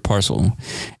 16 meter parcel.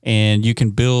 And you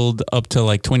can build up to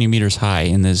like 20 meters high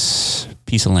in this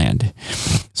piece of land.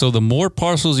 So the more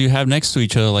parcels you have next to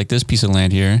each other, like this piece of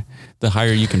land here, the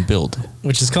higher you can build.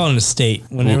 Which is called an estate.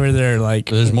 Whenever they're like...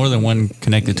 There's more than one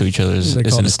connected to each other. It's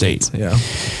an estate. Yeah.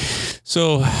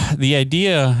 So the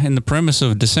idea and the premise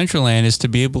of Decentraland is to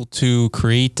be able to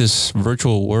create this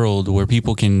virtual world where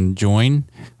people can join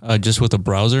just with a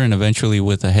browser and eventually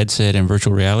with a headset and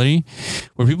virtual reality,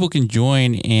 where people can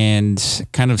join and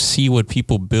kind of see what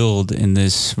people build in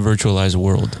this virtualized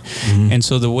world. Mm-hmm. And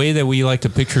so the way that we like to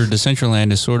picture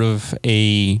Decentraland is sort of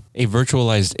a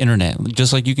virtualized internet.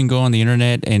 Just like you can go on the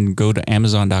internet and go to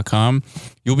Amazon.com,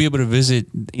 you'll be able to visit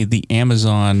the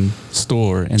Amazon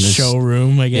store in this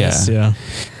showroom, I guess. Yeah.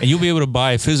 And you'll be able to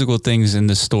buy physical things in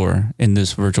this store in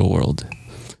this virtual world.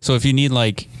 So if you need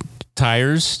like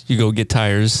tires, you go get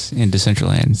tires in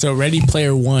Decentraland. So Ready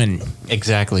Player One.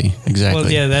 Exactly. Well,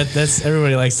 yeah, that's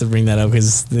everybody likes to bring that up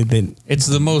because it's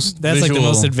the most. That's visual, like the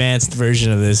most advanced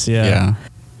version of this. Yeah. Yeah.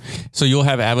 So you'll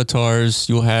have avatars.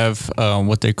 You'll have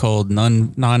what they call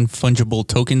non-fungible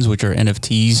tokens, which are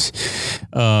NFTs.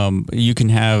 You can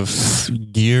have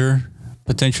gear,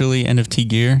 potentially NFT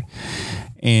gear.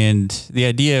 And the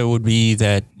idea would be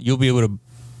that you'll be able to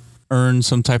earn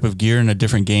some type of gear in a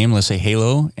different game, let's say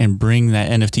Halo, and bring that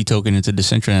NFT token into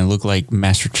Decentraland and look like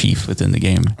Master Chief within the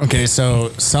game. Okay, so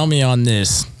sell me on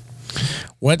this.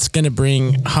 What's going to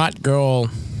bring hot girl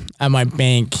at my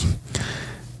bank,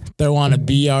 throw on a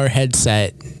VR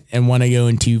headset, and want to go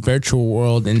into virtual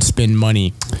world and spend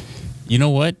money? You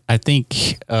know what? I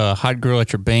think a hot girl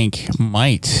at your bank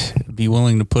might be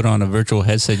willing to put on a virtual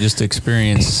headset just to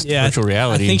experience virtual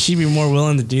reality. I think she'd be more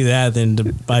willing to do that than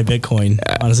to buy Bitcoin,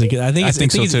 honestly. I think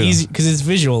it's easy because it's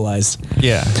visualized.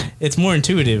 Yeah. It's more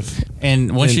intuitive.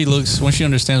 And once she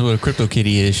understands what a crypto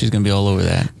kitty is, she's going to be all over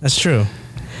that. That's true.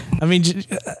 I mean,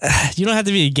 you don't have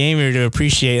to be a gamer to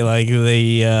appreciate like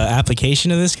the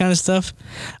application of this kind of stuff.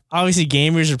 Obviously,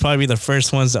 gamers would probably be the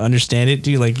first ones to understand it.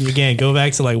 Dude, like, again, go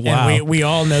back to like, wow. And we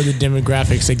all know the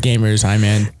demographics of gamers,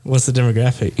 man. What's the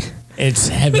demographic? It's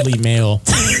heavily male.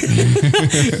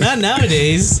 Not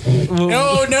nowadays.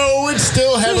 No, it's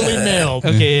still heavily male.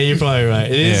 Okay, yeah, you're probably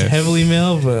right. It is heavily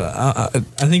male, but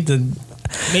I think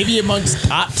maybe amongst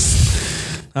tots.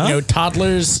 Huh?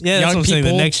 Toddlers, young that's what I'm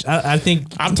people. Saying. I think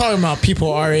I'm talking about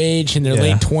people our age in their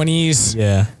late 20s.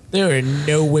 Yeah. There are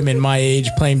no women my age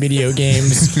playing video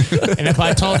games. And if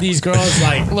I told these girls,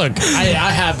 like, look,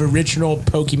 I have original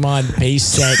Pokemon base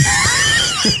set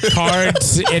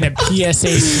cards in a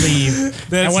PSA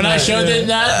sleeve. And when I showed them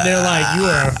that, they're like, you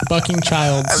are a fucking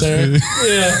child, sir.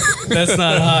 Yeah. That's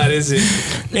not hot, is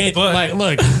it?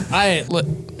 Look.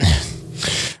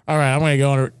 All right, I'm going to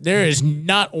go on. There is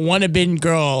not one abidden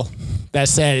girl that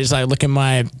said, it's like, look at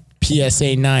my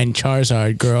PSA 9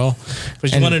 Charizard girl.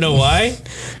 But you want to know why?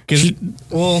 Because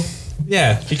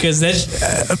that's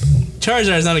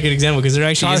Charizard is not a good example because there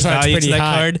actually is value to that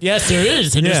card. Yes, there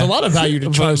is. And there's a lot of value to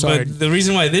Charizard. But the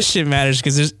reason why this shit matters is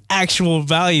because there's actual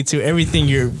value to everything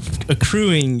you're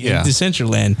accruing in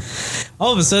Decentraland.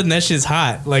 All of a sudden, that shit's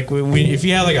hot. Like, if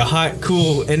you have like a hot,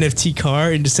 cool NFT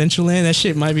car in Decentraland, that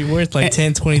shit might be worth like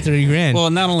 10, 20, 30 grand.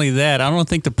 Well, not only that, I don't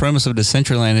think the premise of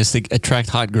Decentraland is to attract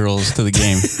hot girls to the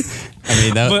game. I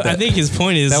mean, I think his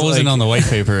point is that wasn't on the white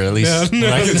paper, at least. I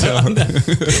can tell.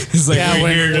 It's like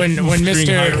when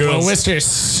Mr.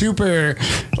 Super,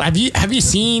 have you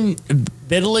seen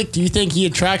Vitalik? Do you think he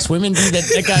attracts women? Dude,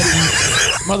 that guy's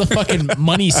motherfucking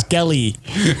Money Skelly.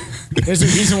 There's a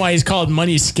reason why he's called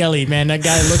Money Skelly, man. That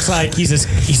guy looks like he's a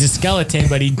skeleton,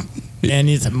 but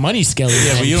he's a money skelly.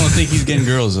 Yeah, but you don't think he's getting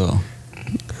girls though?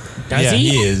 Does he?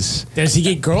 He is. Does he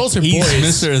get girls or he's boys?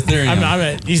 He's Mr.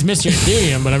 Ethereum. He's Mr.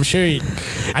 Ethereum, but I'm sure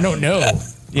I don't know.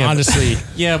 Yeah, honestly.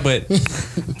 Yeah, but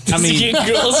I mean, he get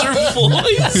girls or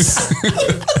boys?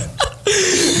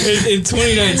 In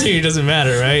 2019, it doesn't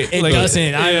matter, right? It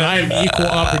doesn't. I'm equal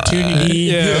opportunity.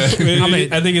 Yeah.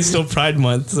 I think it's still Pride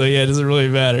Month, so yeah, it doesn't really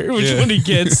matter which one he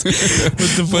gets.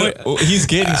 But he's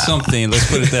getting something. Let's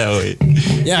put it that way.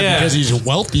 Yeah, because he's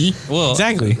wealthy. Well,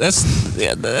 exactly.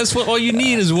 That's what all you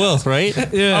need is wealth, right?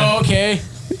 Yeah. Oh, okay.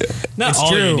 Not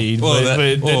all you need, but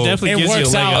that definitely gives you a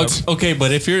leg up. Okay,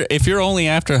 but if you're only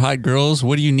after hot girls,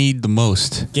 what do you need the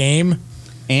most? Game.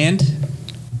 And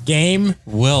game.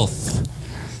 Wealth.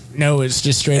 No, it's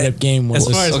just straight up game. As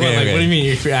far as what do you mean?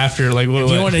 If you're after like,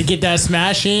 if you want to get that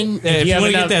smash in, if you want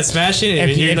to get that smash in,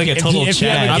 if you're like a total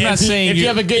Chad. I'm not saying if you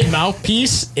have a good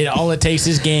mouthpiece, all it takes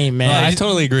is game, man. I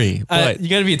totally agree. But you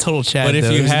got to be a total Chad. But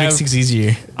if you have, makes things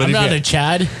easier. I'm not a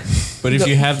Chad. But if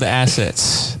you have the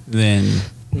assets, then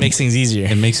it makes things easier.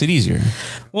 It makes it easier.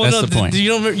 Well, that's the point.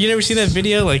 You never see that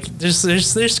video? Like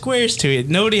there's squares to it.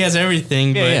 Nobody has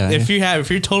everything, but if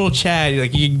you're total Chad,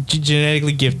 like you're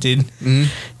genetically gifted,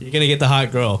 you're gonna get the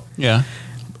hot girl. Yeah.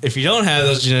 If you don't have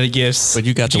those genetic gifts, but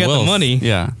you got the money,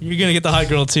 yeah, you're gonna get the hot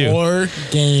girl too. Or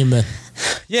game.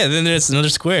 Yeah, then there's another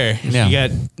square. Yeah. You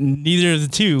got neither of the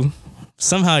two.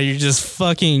 Somehow you're just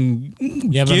fucking.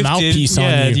 You have a mouthpiece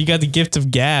on you. You got the gift of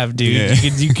gab, dude.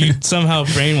 Yeah. You could somehow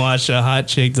brainwash a hot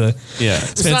chick to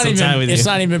spend some time with you. It's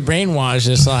not even brainwash.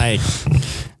 It's like,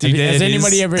 dude, has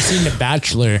anybody ever seen The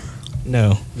Bachelor?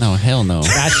 No, hell no.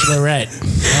 Bachelorette.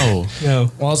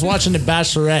 No. Well, I was watching The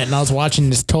Bachelorette and I was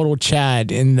watching this total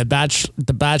Chad, and the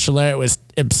Bachelorette was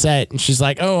upset, and she's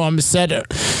like, "Oh, I'm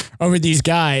upset over these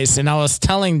guys," and I was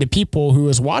telling the people who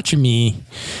was watching me.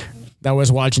 That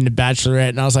was watching The Bachelorette,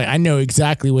 and I was like, I know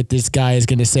exactly what this guy is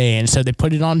going to say. And so they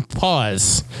put it on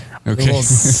pause. Okay.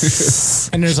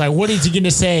 And there's like, what is he going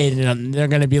to say? And they're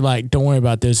going to be like, don't worry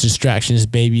about those distractions,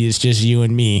 baby. It's just you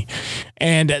and me.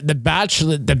 And The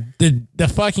Bachelor,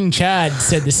 the fucking Chad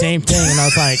said the same thing. And I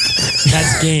was like,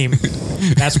 that's game.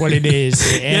 That's what it is.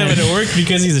 And but it worked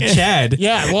because he's a Chad.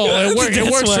 Yeah, well,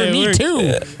 it works for me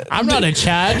too. I'm not a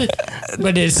Chad,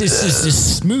 but it's the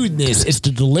smoothness. It's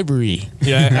the delivery.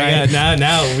 Yeah,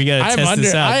 now we got to test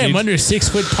this out. I am under 6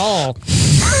 foot tall.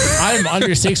 I'm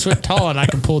under 6 foot tall, and I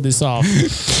can pull this off.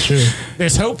 True.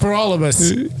 There's hope for all of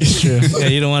us. It's true. Yeah,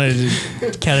 you don't want to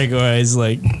categorize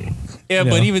like. Yeah,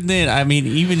 but even then, I mean,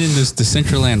 even in this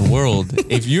Decentraland world,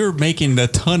 if you're making a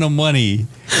ton of money,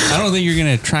 I don't think you're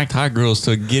going to attract hot girls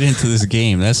to get into this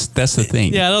game. That's the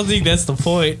thing. Yeah, I don't think that's the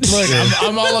point. Look,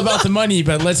 I'm all about the money,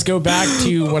 but let's go back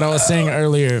to what I was saying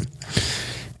earlier.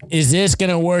 Is this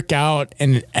going to work out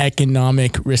in an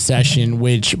economic recession,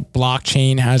 which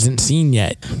blockchain hasn't seen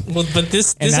yet? Well, but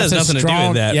this has nothing to do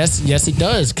with that. Yes, it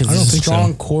does, because it's a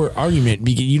strong core argument.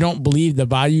 Because you don't believe the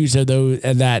values of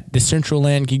that the central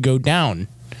land could go down.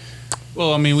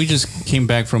 Well, I mean, we just came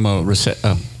back from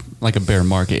like a bear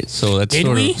market, so that's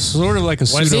sort of like a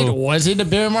pseudo. Was it a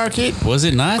bear market? Was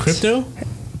it not crypto?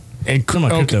 And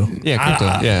crypto. Yeah,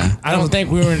 crypto. Yeah. I don't think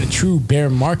we were in a true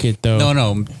bear market though.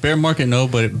 No, bear market no,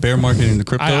 but bear market in the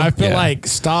crypto. I feel like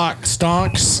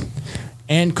stocks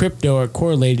and crypto are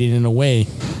correlated in a way.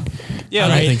 Yeah,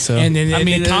 right? I think so. And then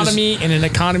an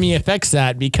economy affects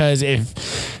that, because if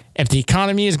the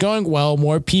economy is going well,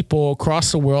 more people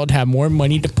across the world have more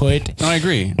money to put. No, I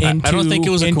agree. I don't think it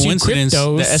was a coincidence.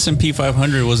 The S&P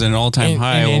 500 was at an all-time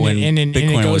high when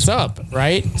Bitcoin it goes was up,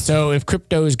 right? So if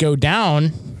cryptos go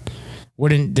down,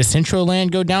 wouldn't the central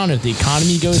land go down? If the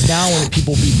economy goes down, wouldn't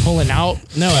people be pulling out?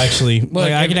 No, actually.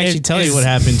 I can actually tell you what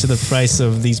happened to the price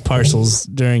of these parcels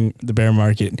during the bear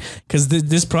market. Because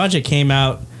this project came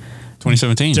out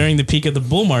 2017 during the peak of the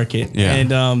bull market. Yeah.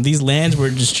 And these lands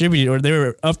were distributed, or they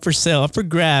were up for sale, up for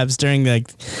grabs during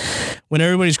when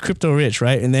everybody's crypto rich,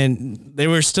 right? And then they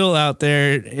were still out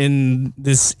there in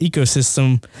this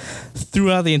ecosystem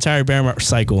throughout the entire bear market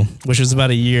cycle, which was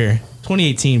about a year.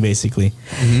 2018, basically.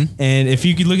 Mm-hmm. And if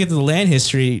you could look at the land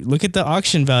history, look at the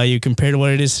auction value compared to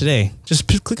what it is today. Just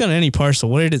click on any parcel.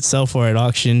 What did it sell for at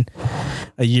auction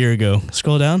a year ago?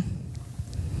 Scroll down.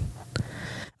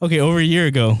 Okay, over a year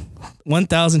ago,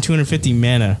 1,250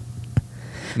 mana.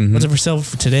 Mm-hmm. What's it for sale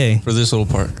for today? For this little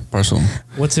parcel.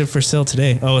 What's it for sale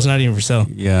today? Oh, it's not even for sale.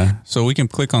 Yeah. So we can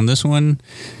click on this one.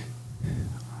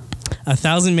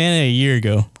 1,000 mana a year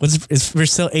ago. It's for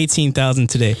sale 18,000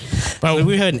 today. But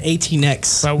we had an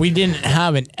 18x. But we didn't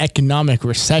have an economic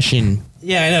recession.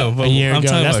 Yeah, I know. But a year I'm ago.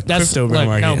 talking about crypto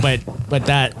market. No, but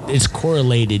that is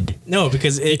correlated. No,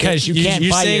 because you can't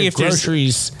buy your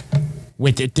groceries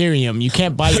with Ethereum. You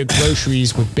can't buy your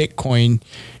groceries with Bitcoin.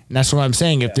 And that's what I'm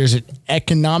saying. If there's an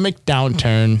economic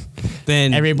downturn,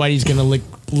 then everybody's going to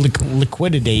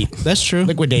liquidate. That's true.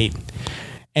 Liquidate.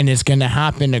 And it's going to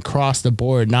happen across the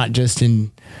board, not just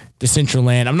in the central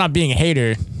land. I'm not being a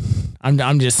hater.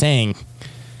 I'm just saying.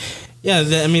 Yeah,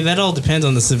 I mean, that all depends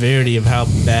on the severity of how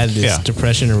bad this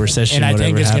depression or recession, and I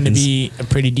think it's going to be a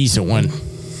pretty decent one.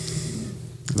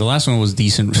 The last one was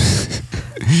decent.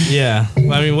 Yeah.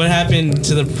 Well, I mean, what happened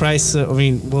to the price? That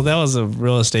was a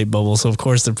real estate bubble, so of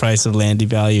course the price of land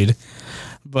devalued.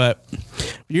 But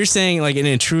you're saying, like, in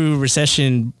a true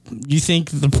recession, you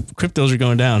think the cryptos are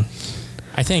going down?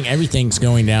 I think everything's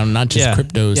going down, not just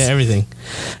cryptos. Yeah, everything.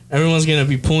 Everyone's going to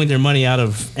be pulling their money out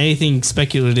of anything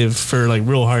speculative for like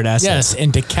real hard assets. Yes,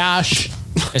 into cash,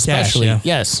 especially. Cash,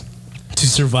 Yes. To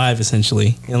survive,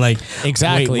 essentially. And like,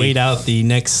 exactly. Wait out the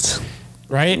next...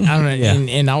 Right? I don't know. Yeah.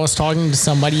 And I was talking to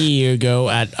somebody a year ago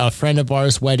at a friend of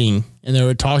ours' wedding, and they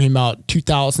were talking about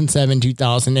 2007,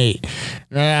 2008. And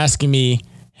they're asking me,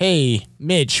 hey,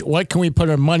 Mitch, what can we put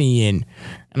our money in?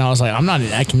 And I was like, I'm not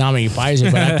an economic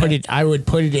advisor, but I would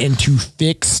put it into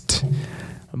fixed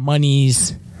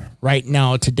monies right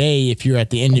now today if you're at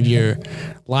the end of your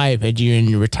life, and you're in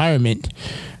your retirement,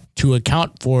 to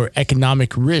account for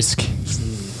economic risk.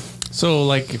 So,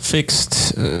 like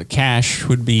fixed cash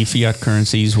would be fiat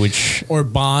currencies, which or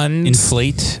bonds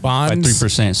inflate by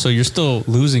 3%. So you're still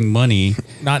losing money,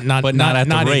 but not at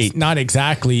the rate. Not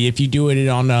exactly. If you do it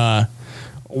on a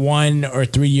 1 or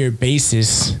 3 year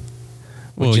basis,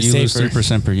 well, you lose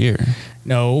 3% per year.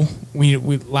 No, we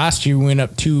last year we went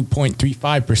up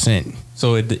 2.35%.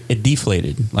 So it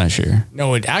deflated last year. No,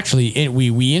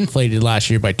 we inflated last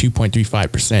year by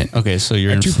 2.35%. Okay, so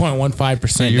you're 2.15%.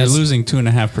 So you're losing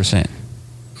 2.5%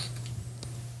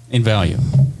 in value.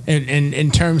 In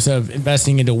terms of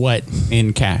investing into what?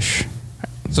 In cash.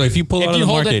 So if you pull out of the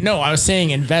market, I was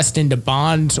saying invest into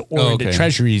bonds or into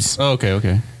treasuries. Oh,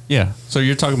 okay. Yeah. So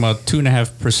you're talking about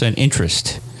 2.5%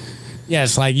 interest.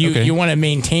 Yes, like you want to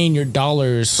maintain your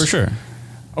dollars for sure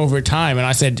over time, and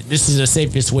I said this is the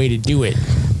safest way to do it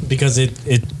because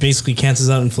it basically cancels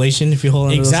out inflation if you hold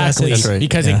on to those assets. That's right.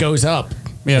 Because it goes up.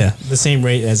 Yeah, the same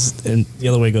rate as and the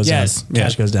other way goes down.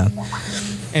 Cash goes down.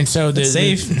 And so it's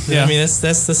safe. I mean, that's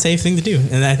the safe thing to do,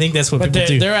 and I think that's what people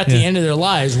do. They're at the end of their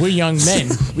lives. We're young men.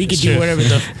 We could do whatever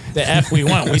the F we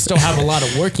want. We still have a lot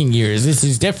of working years. This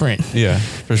is different. Yeah,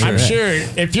 for sure. I'm sure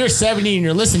if you're 70 and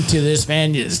you're listening to this,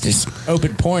 man, just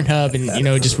open Pornhub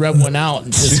and just rub one out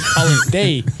and just call it a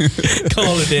day.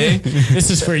 Call it a day. This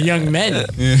is for young men.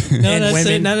 Yeah. No,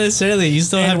 not necessarily. You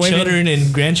still have children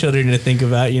and grandchildren to think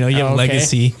about. You have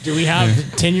legacy. Do we have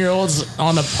 10-year-olds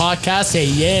on the podcast? Say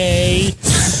yay.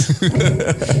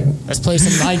 Let's play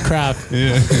some Minecraft.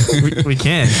 Yeah, we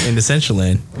can in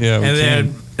Decentraland. Yeah, we can.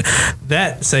 Then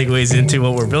that segues into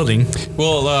what we're building.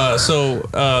 Well, so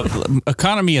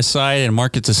economy aside and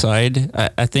markets aside,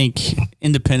 I think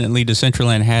independently,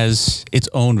 Decentraland has its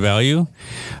own value.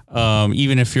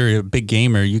 Even if you're a big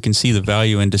gamer, you can see the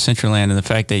value in Decentraland and the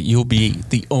fact that you'll be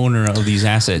the owner of these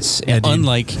assets. And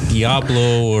unlike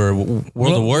Diablo or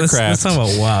World of Warcraft. Let's talk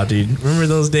about WoW, dude. Remember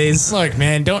those days? Look,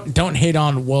 man, don't hate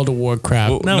on World of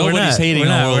Warcraft. No, nobody's hating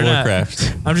on World of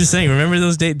Warcraft. I'm just saying, remember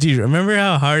those days? Dude, remember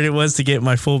how hard it was to get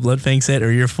my full Bloodfang set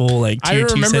or your full tier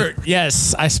 2 set?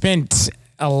 Yes, I spent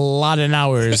a lot of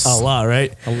hours. A lot,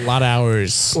 right? A lot of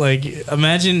hours. Like,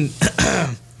 imagine,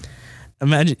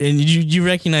 and you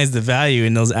recognize the value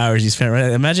in those hours you spent,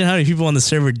 right? Imagine how many people on the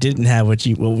server didn't have what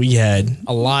we had.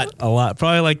 A lot.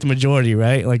 Probably like the majority,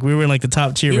 right? Like we were in like the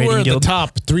top tier rating guild. We were the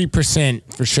top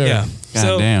 3% for sure. Yeah.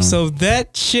 Damn. So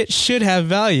that shit should have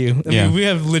value. I mean, we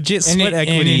have legit sweat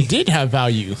equity. And it did have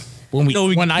value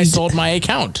when I sold my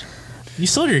account. You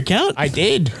sold your account? I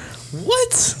did.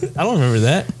 What? I don't remember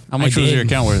that. How much was your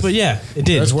account worth? But yeah, it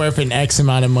did. It was worth an X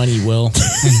amount of money, Will.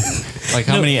 Like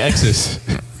how many X's?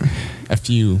 A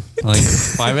few. Like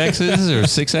 5 X's or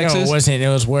 6 X's? No, it wasn't. It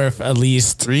was worth at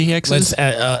least 3 X's?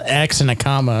 X and a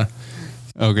comma.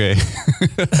 Okay. So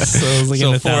it was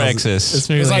like 4 X's. It's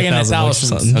maybe like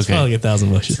 $1,000. It's probably like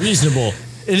 $1,000. It's reasonable.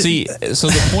 See, so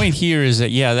the point here is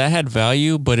that, that had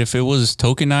value, but if it was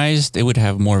tokenized, it would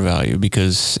have more value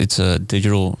because it's a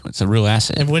real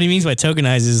asset. And what he means by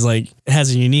tokenized is like it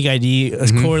has a unique ID,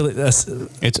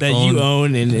 that you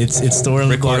own, and it's stored on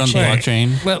the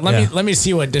blockchain. Let me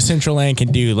see what Decentraland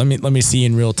can do. Let me see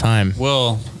in real time.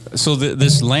 Well, so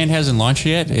this land hasn't launched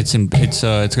yet. It's going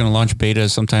to launch beta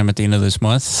sometime at the end of this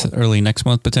month, early next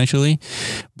month potentially.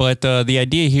 But the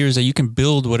idea here is that you can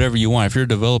build whatever you want. If you're a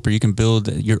developer, you can build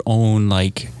your own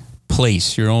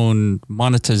place, your own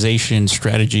monetization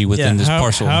strategy within this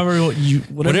parcel. Whatever you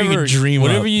can dream,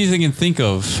 whatever you can think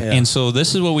of. Yeah. And so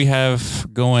this is what we have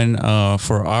going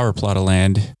for our plot of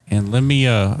land. And let me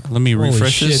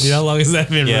refresh this. Dude, how long has that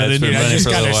been running? It's been running I just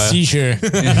got a seizure.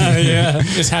 Yeah,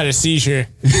 just had a seizure.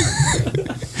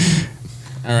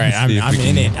 All right, I'm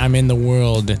in it. I'm in the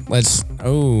world. Let's.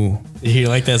 Oh, you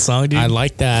like that song, dude? I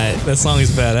like that. That song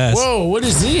is badass. Whoa, what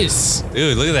is this?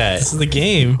 Dude, look at that. This is the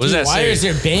game. What does that say? Why is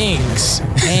there bangs?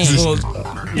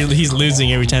 He's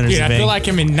losing every time there's a bang. I feel like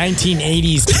I'm in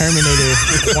 1980s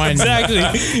Terminator 1. Exactly.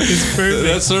 It's perfect.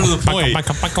 That's sort of the point.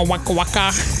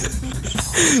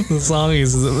 The song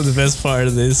is the best part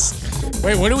of this.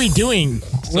 Wait, what are we doing?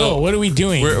 Whoa, what are we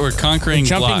doing? We're conquering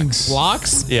jumping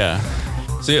blocks. Yeah.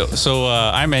 So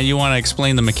Iron, you want to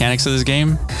explain the mechanics of this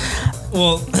game?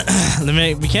 Well,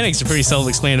 the mechanics are pretty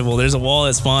self-explainable. There's a wall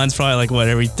that spawns probably like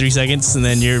every 3 seconds, and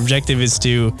then your objective is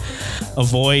to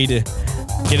avoid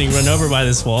getting run over by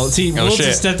this wall. See, Will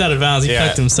just stepped out of bounds. He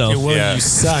fucked himself. Will, you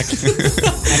suck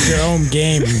at your own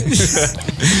game.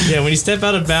 Yeah, when you step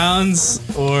out of bounds,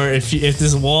 or if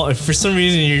for some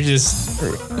reason you're just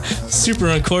super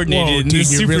uncoordinated, and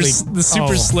the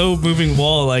super slow moving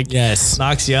wall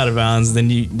knocks you out of bounds, then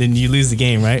you lose the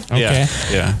game, right? Okay.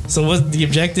 Yeah. So what the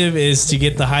objective is to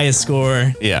get the highest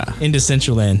score. Into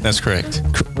Central Land. That's correct.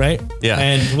 Right. Yeah.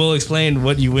 And we'll explain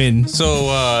what you win.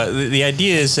 So the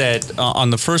idea is that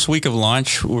on the first week of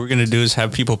launch, what we're going to do is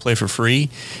have people play for free,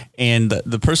 and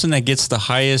the person that gets the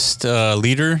highest the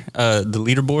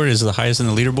leaderboard is the highest in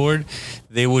the leaderboard,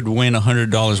 they would win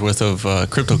 $100 worth of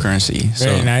cryptocurrency.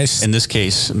 Very nice. In this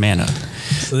case, mana.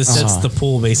 So this sets the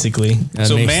pool basically.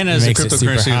 So mana is the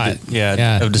cryptocurrency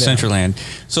of Decentraland.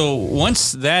 So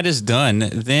once that is done,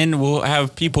 then we'll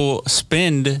have people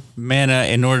spend mana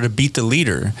in order to beat the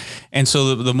leader. And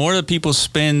so the more that people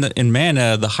spend in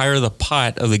mana, the higher the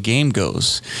pot of the game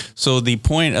goes. So the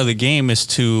point of the game is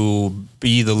to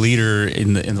be the leader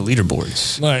in the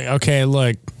leaderboards.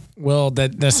 Look. Well,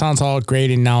 that sounds all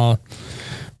great and all,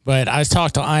 but I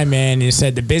talked to Iron Man and he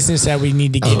said the business that we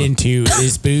need to get into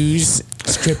is booze,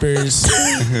 strippers,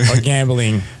 or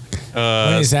gambling.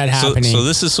 When is that happening? So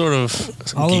this is sort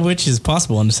of all of which is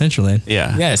possible in Decentraland.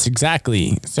 Yeah. Yes,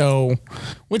 exactly. So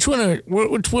which one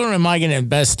am I going to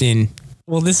invest in?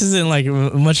 Well, this isn't like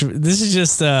much. This is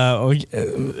just.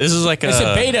 This is like it's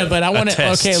a beta, but I want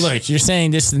to. Okay, look, you're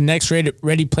saying this is the next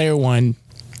Ready Player One.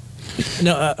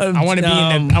 No, I want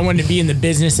to be in the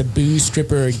business of booze,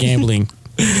 stripper, or gambling.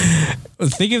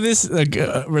 Think of this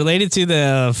related to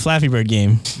the Flappy Bird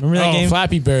game. Remember that game?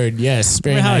 Flappy Bird, yes.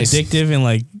 Very Remember how nice. addictive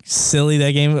and silly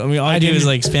that game? I mean, all I do is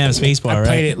spam spacebar,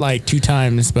 right? I played it 2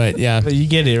 times, but yeah. But you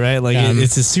get it, right?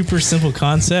 It's a super simple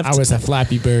concept. I was a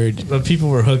Flappy Bird. But people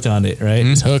were hooked on it, right?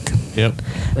 Mm-hmm. Hook. Yep.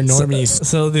 We're normies.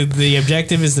 So the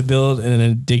objective is to build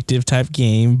an addictive type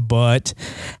game, but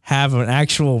have an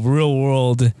actual real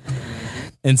world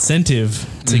incentive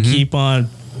to keep on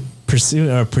pursuing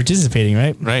or participating,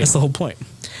 right? Right. That's the whole point.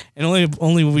 And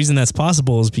only reason that's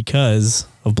possible is because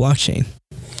of blockchain.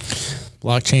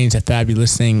 Blockchain's a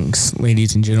fabulous thing,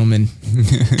 ladies and gentlemen.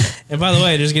 And by the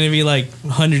way, there's going to be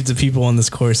hundreds of people on this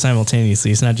course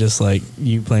simultaneously. It's not just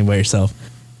you playing by yourself.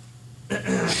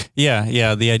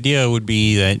 Yeah. The idea would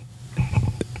be that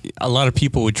a lot of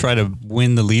people would try to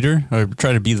win the leader or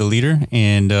try to be the leader,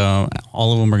 and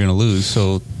all of them are going to lose.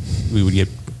 So we would get,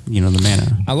 the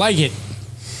mana. I like it.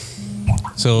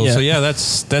 So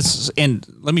that's and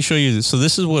let me show you this. So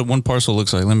this is what one parcel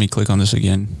looks like. Let me click on this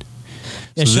again.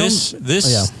 Yeah,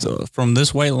 so from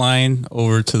this white line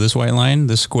over to this white line,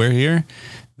 this square here,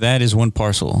 that is one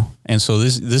parcel. And so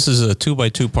this is a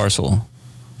 2x2 parcel.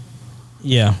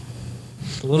 Yeah.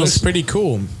 Looks pretty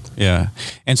cool. Yeah.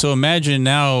 And so imagine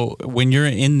now when you're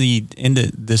in the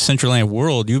Decentraland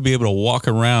world, you'll be able to walk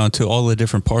around to all the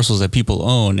different parcels that people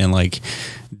own and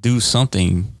do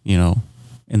something,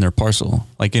 in their parcel.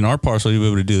 Like in our parcel, you'll be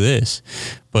able to do this.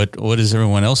 But what is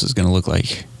everyone else's going to look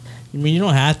like? I mean, you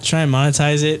don't have to try and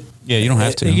monetize it. Yeah, you don't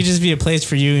have to. It could just be a place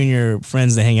for you and your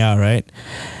friends to hang out, right?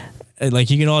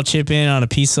 You can all chip in on a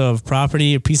piece of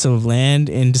property, a piece of land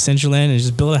in Decentraland, and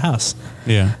just build a house.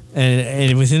 Yeah.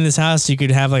 And within this house, you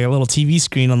could have a little TV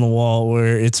screen on the wall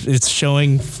where it's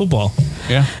showing football.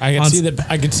 Yeah, I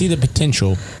could see the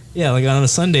potential. Yeah, on a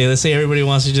Sunday, let's say everybody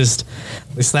wants to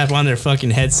they slap on their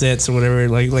fucking headsets or whatever,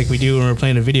 like we do when we're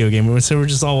playing a video game. So we're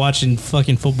just all watching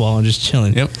fucking football and just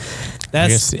chilling. Yep.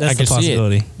 That's the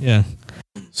possibility. Yeah.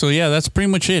 So yeah, that's pretty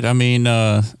much it. I mean,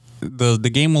 the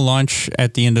game will launch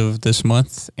at the end of this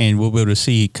month, and we'll be able to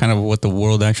see kind of what the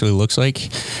world actually looks like.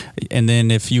 And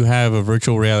then if you have a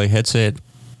virtual reality headset,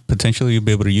 potentially you'll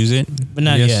be able to use it. But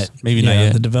not yet. Maybe not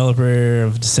yet. The developer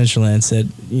of Decentraland said,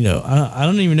 I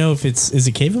don't even know if is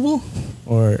it capable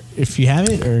or if you have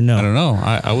it or no. I don't know.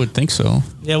 I would think so.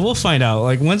 Yeah, we'll find out.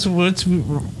 Once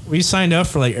we signed up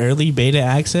for early beta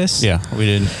access. Yeah, we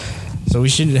did. So we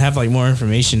should have more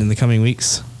information in the coming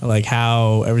weeks,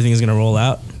 how everything is going to roll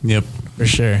out. Yep. For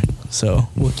sure. So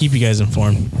we'll keep you guys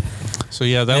informed. So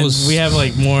yeah, we have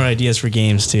more ideas for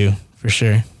games too, for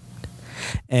sure.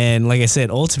 And like I said,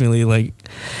 ultimately,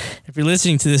 if you're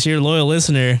listening to this, you're a loyal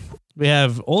listener, we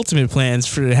have ultimate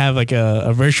plans to have like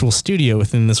a virtual studio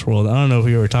within this world. I don't know if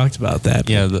we ever talked about that.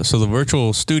 Yeah, so the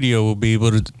virtual studio will be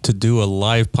able to do a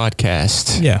live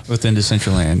podcast within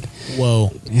Decentraland. Whoa.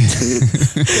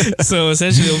 So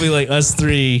essentially it'll be like us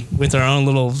three with our own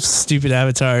little stupid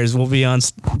avatars. We'll be on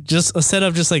just a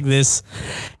setup just like this.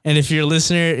 And if you're a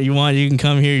listener, you can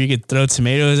come here. You could throw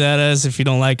tomatoes at us. If you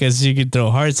don't like us, you could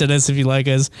throw hearts at us if you like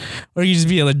us. Or you just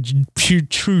be a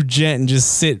true gent and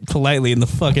just sit politely in the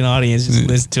fucking audience, just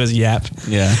listen to us yap.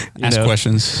 Yeah, ask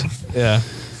questions. Yeah.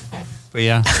 But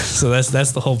yeah. So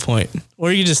that's the whole point.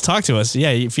 Or you can just talk to us. Yeah,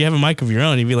 if you have a mic of your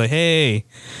own, you'd be like, hey,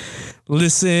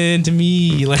 listen to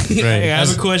me. Like, right. I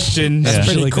have a question.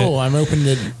 That's pretty cool. I'm open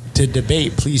to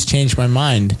debate. Please change my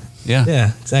mind. Yeah.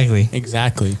 Yeah, exactly.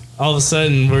 Exactly. All of a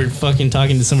sudden, we're fucking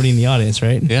talking to somebody in the audience,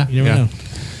 right? Yeah. You never know.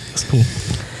 That's cool.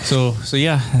 So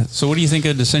yeah. So what do you think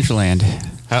of Decentraland?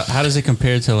 How does it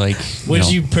compare to like?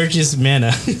 Would you purchase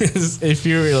mana if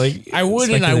you were like? I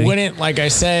wouldn't. Like I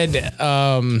said,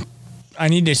 I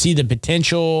need to see the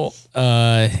potential.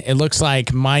 It looks like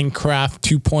Minecraft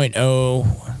 2.0.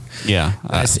 Yeah,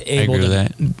 I agree with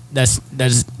that.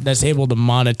 That's able to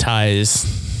monetize.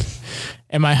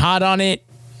 Am I hot on it?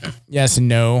 Yes and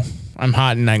no. I'm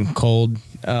hot and I'm cold.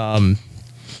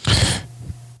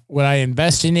 Would I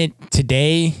invest in it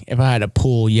today if I had a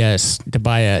pool? Yes, to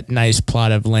buy a nice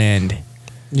plot of land.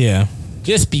 Yeah.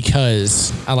 Just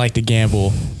because I like to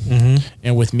gamble. Mm-hmm.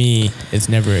 And with me, it's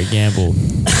never a gamble.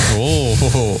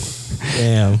 Oh,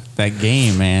 damn. That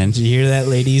game, man. Did you hear that,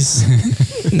 ladies?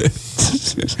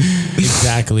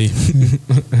 Exactly.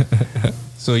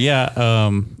 So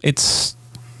yeah, it's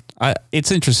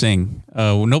interesting.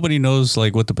 Nobody knows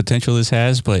like what the potential this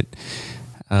has, but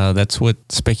that's what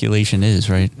speculation is,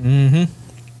 right? Mm-hmm.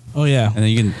 Oh yeah. And then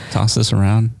you can toss this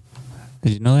around.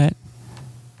 Did you know that?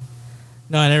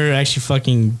 No, I never actually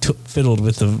fucking fiddled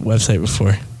with the website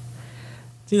before.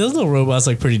 Dude, those little robots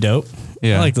look pretty dope.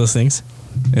 Yeah. I like those things.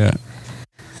 Yeah.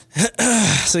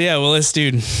 So yeah, well,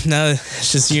 dude, now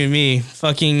it's just you and me.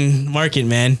 Fucking market,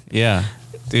 man. Yeah.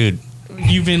 Dude.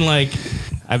 You've been like...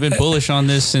 I've been bullish on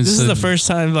this since... This is the first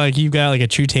time like you got like a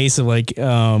true taste of like,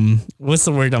 what's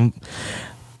the word?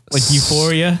 Like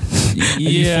euphoria?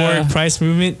 Yeah. Euphoric price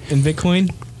movement in Bitcoin?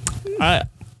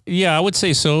 Yeah, I would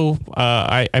say so.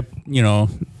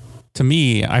 To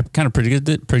me, I kind of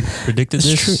predicted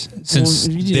this since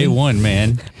day one,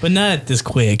 man. But not this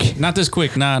quick. Not this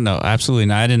quick. No, absolutely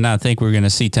not. I did not think we were going to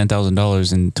see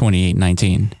 $10,000 in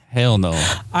 2019. Hell no.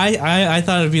 I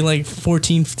thought it'd be like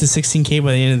 14 to 16K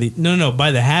by the end of the... No,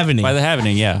 by the halvening. By the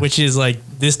halvening, yeah. Which is like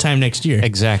this time next year.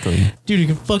 Exactly. Dude, it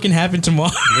could fucking happen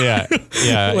tomorrow. Yeah.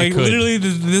 Like literally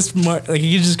like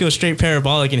you could just go straight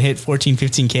parabolic and hit 14,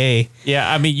 15K.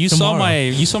 Yeah, I mean, you saw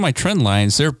my trend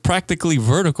lines. They're practically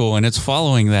vertical and it's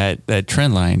following that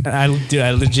trend line. I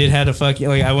legit had a fucking...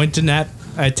 Like I went to nap...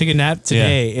 I took a nap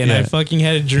today and I fucking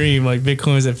had a dream like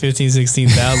Bitcoin was at 15,000,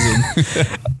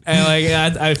 16,000. And like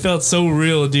I felt so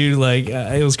real, dude. Like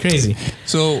it was crazy.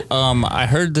 So I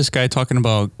heard this guy talking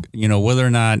about whether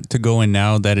or not to go in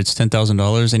now that it's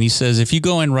 $10,000, and he says if you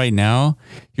go in right now,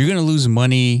 you're gonna lose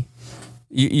money.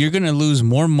 You're gonna lose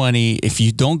more money if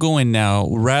you don't go in now,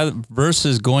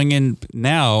 versus going in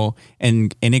now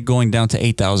and it going down to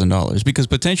 $8,000, because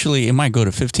potentially it might go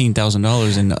to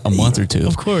 $15,000 in a month or two.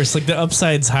 Of course, like the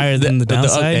upside's higher than the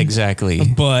downside. Exactly.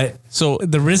 But so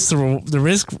the risk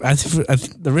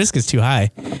is too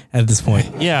high at this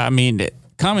point. Yeah, I mean,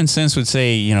 common sense would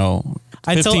say,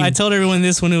 I told everyone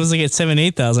this when it was like at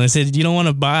 7,000-8,000. I said you don't want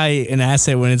to buy an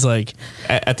asset when it's like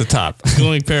at the top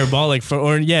going parabolic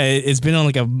it's been on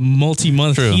like a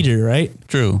multi-month heater, right?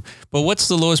 True. But what's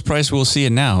the lowest price we'll see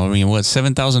it now? I mean, what,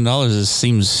 $7,000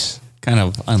 seems kind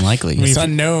of unlikely. It's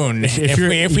unknown.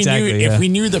 If we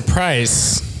knew the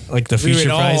price, like the future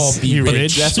price, be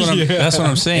rich. That's what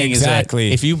I'm saying. Exactly.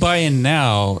 Is that if you buy in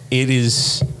now, it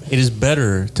is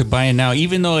better to buy in now,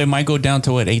 even though it might go down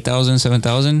to what, 8,000,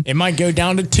 7,000. It might go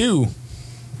down to 2.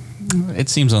 It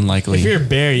seems unlikely. If you're a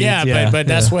bear, but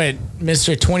that's what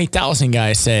Mr. 20,000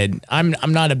 guy said. I'm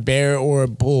not a bear or a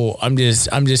bull. I'm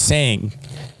just saying,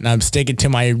 and I'm sticking to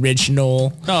my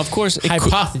original. No, of course,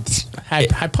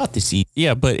 hypothesis.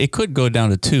 Yeah, but it could go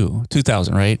down to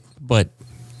 2,000, right? But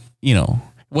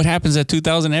what happens at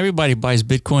 2,000? Everybody buys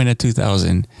Bitcoin at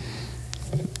 2,000.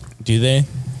 Do they?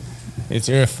 Is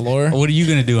there a floor? What are you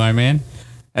gonna do, Iron Man?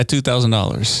 At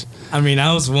 $2,000? I mean,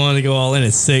 I was willing to go all in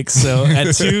at 6, so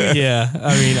at 2, yeah.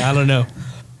 I mean, I don't know.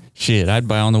 Shit, I'd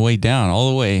buy on the way down,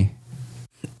 all the way.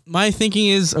 My thinking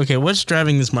is, okay, what's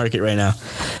driving this market right now?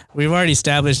 We've already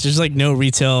established there's like no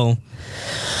retail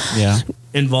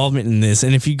involvement in this.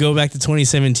 And if you go back to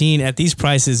 2017, at these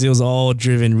prices, it was all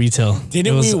driven retail.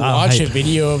 Didn't we watch a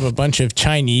video of a bunch of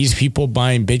Chinese people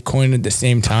buying Bitcoin at the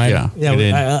same time?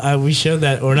 Yeah. We showed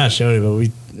that, or not showed it, but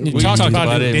we talked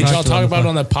about it. Did y'all talk about it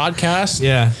on the podcast?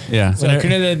 Yeah. So it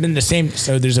couldn't have been the same.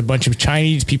 So there's a bunch of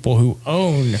Chinese people who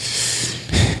own.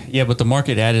 Yeah, but the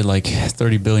market added like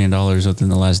 $30 billion within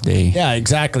the last day. Yeah,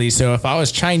 exactly. So if I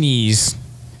was Chinese.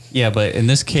 Yeah, but in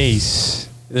this case,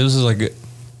 this is like,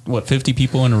 50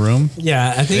 people in a room?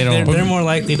 Yeah, I think they're more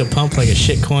likely to pump like a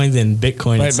shit coin than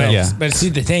Bitcoin itself. But see,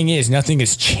 the thing is, nothing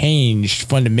has changed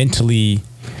fundamentally.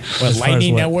 What,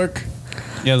 Lightning Network?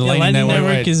 Yeah, the Lightning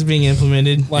Network is being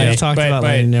implemented. I've talked about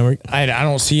Lightning Network. I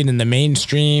don't see it in the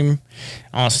mainstream.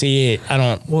 I don't see it.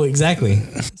 Well, exactly.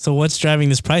 So what's driving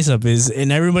this price up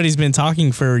and everybody's been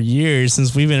talking for years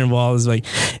since we've been involved, is like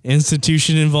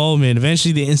institution involvement.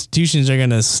 Eventually the institutions are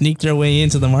going to sneak their way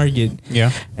into the market.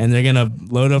 Yeah. And they're going to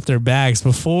load up their bags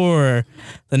before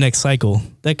the next cycle.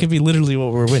 That could be literally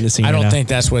what we're witnessing I don't think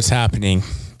that's what's happening,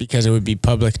 because it would be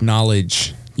public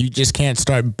knowledge. You just can't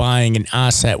start buying an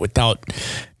asset without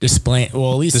displaying.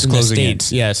 Well, at least disclosing in the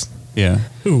States, yes. Yeah.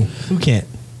 Who can't?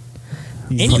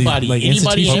 Anybody.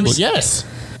 Yes.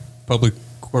 Public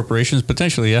corporations,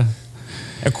 potentially, yeah.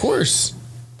 Of course.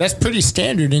 That's pretty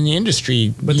standard in the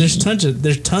industry. But there's tons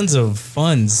of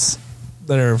funds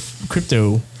that are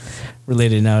crypto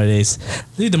related nowadays.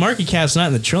 Dude, the market cap's not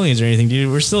in the trillions or anything,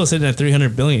 dude. We're still sitting at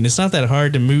 300 billion. It's not that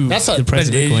hard to move the price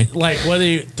of Bitcoin. Like,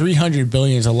 whether 300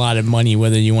 billion is a lot of money,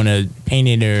 whether you want to paint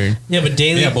it or... Yeah, but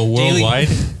daily... Yeah, but worldwide,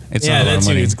 it's not a lot of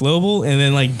money. It's global, and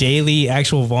then like daily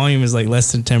actual volume is like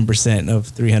less than 10% of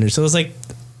 300. So it's like,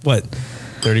 what?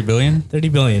 30 billion? 30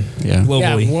 billion. Yeah.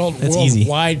 Globally. Yeah, that's easy.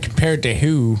 Worldwide compared to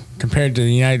who? Compared to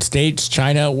the United States,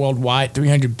 China, worldwide,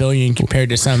 300 billion compared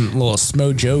to some little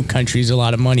Smojo countries, a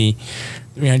lot of money.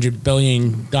 $300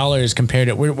 billion compared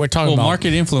to, we're talking about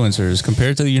market influencers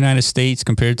compared to the United States,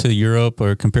 compared to Europe,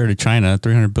 or compared to China.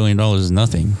 $300 billion is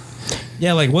nothing.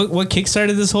 Yeah, like what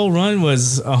kickstarted this whole run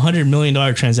was $100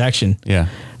 million transaction. Yeah.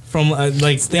 From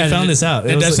they found this out.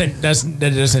 That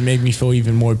doesn't make me feel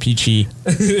even more peachy.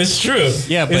 It's true.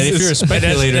 Yeah, but if you're a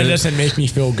speculator, that doesn't make me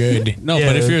feel good. No,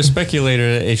 but if you're a speculator,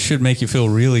 it should make you feel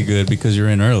really good because you're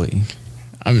in early.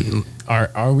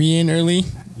 Are we in early?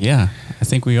 Yeah, I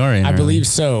think we are in. I believe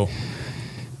so.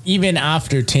 Even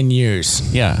after 10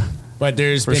 years. Yeah, but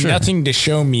there's been nothing to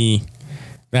show me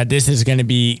that this is going to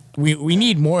be. We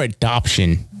need more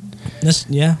adoption.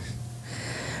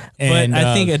 And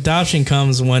I think adoption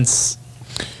comes once.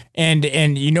 And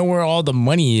you know where all the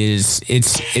money is?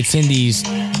 It's in these. It's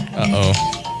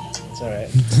all right.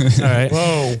 It's all right.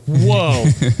 Whoa.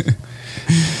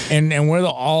 And where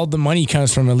all the money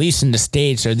comes from, at least in the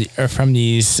States, are from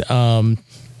these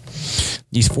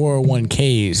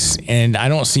 401ks, and I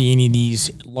don't see any of these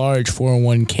large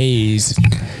 401ks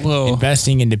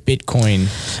investing into Bitcoin.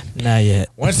 Not yet.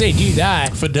 Once they do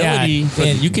that, Fidelity,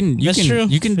 you can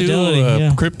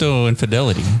do crypto and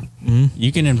Fidelity. Mm-hmm.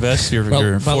 You can invest your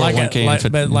 401k in Fidelity.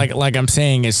 But like I'm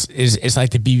saying, it's like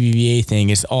the BBVA thing.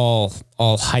 It's all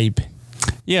hype.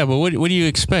 Yeah, but what do you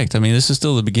expect? I mean, this is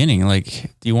still the beginning.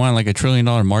 Like, do you want like $1 trillion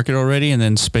market already and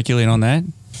then speculate on that?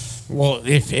 Well,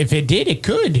 if it did, it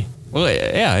could. Well,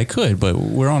 yeah, it could, but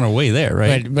we're on our way there,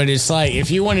 right? But it's like if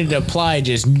you wanted to apply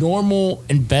just normal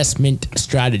investment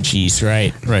strategies,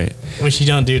 right? Right. Which you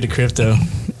don't do to crypto.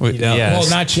 Yes. Well,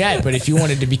 not yet, but if you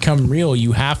wanted to become real,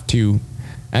 you have to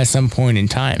at some point in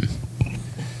time.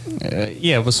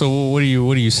 Yeah, but so what are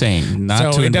you saying?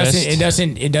 Not to invest?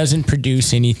 It doesn't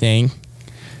produce anything,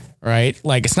 right?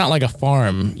 Like it's not like a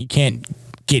farm. You can't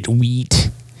get wheat,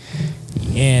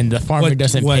 and the farmer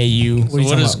doesn't pay you. So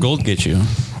what does gold get you?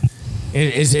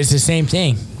 It's the same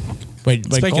thing, but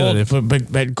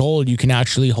gold you can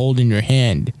actually hold in your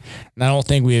hand. And I don't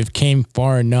think we have came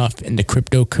far enough in the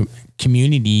crypto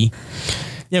community.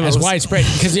 Yeah, as widespread.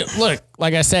 Because look,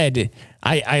 like I said,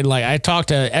 I talked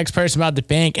to experts about the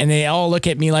bank, and they all look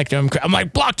at me like I'm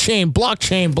like blockchain.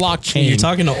 You're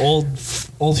talking to old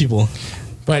people,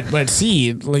 but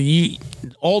see, like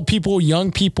old people,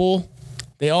 young people,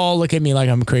 they all look at me like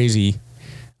I'm crazy.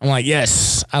 I'm like,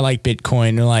 yes, I like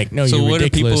Bitcoin. They're like, no, you're ridiculous. So what do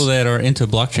people that are into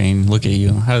blockchain look at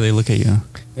you? How do they look at you?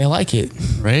 They like it.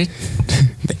 Right?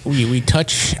 We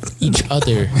touch each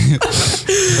other. Those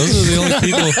are the only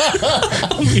people.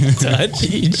 We touch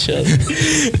each other.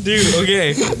 Dude,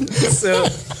 okay.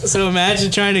 So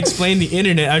imagine trying to explain the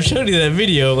internet. I've showed you that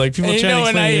video, like people trying to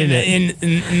explain the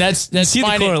internet. And that's see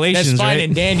fine. The correlations, that's fine right?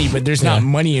 and dandy, but there's not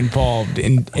money involved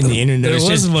in the internet. There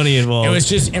was money involved. It was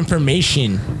just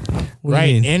information.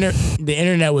 Right. The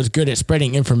internet was good at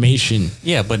spreading information.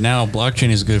 Yeah, but now blockchain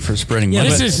is good for spreading money.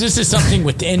 This is something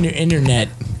with the internet.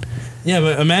 Yeah,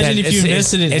 but imagine if you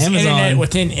invested in Amazon. Internet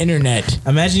within internet.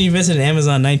 Imagine you invested in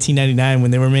Amazon in 1999 when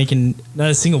they were making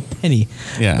not a single penny.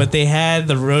 Yeah. But they had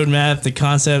the roadmap, the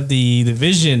concept, the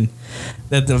vision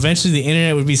that eventually the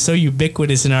internet would be so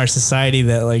ubiquitous in our society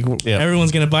that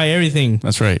everyone's going to buy everything.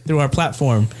 That's right. Through our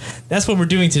platform. That's what we're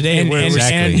doing today. And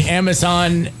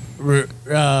Amazon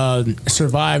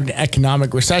survived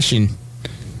economic recession.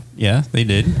 Yeah, they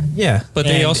did. Yeah. But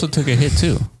they also took a hit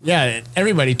too. Yeah,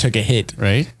 everybody took a hit.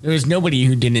 Right? There was nobody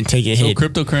who didn't take a hit. So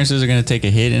cryptocurrencies are going to take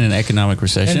a hit in an economic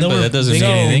recession, but that doesn't mean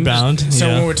anything. So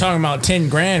when we're talking about 10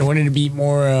 grand, wouldn't it be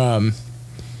more...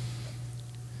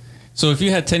 So if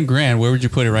you had 10 grand, where would you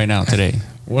put it right now today?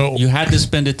 Well, you had to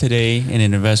spend it today in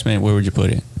an investment. Where would you put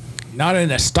it? Not in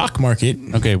the stock market.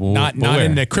 Okay, well, not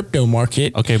in the crypto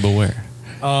market. Okay, but where?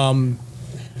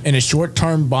 In a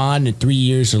short-term bond in 3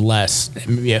 years or less,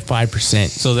 maybe at 5%.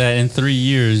 So that in 3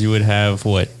 years you would have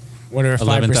what? Whatever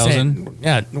 5%.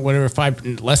 Yeah, whatever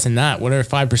less than that. Whatever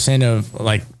 5% of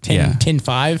like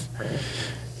 10.5.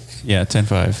 Yeah,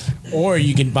 10.5. Or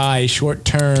you can buy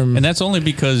short-term, and that's only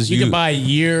because you can buy a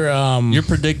year. You're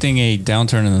predicting a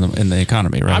downturn in the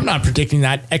economy, right? I'm not predicting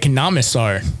that. Economists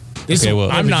are.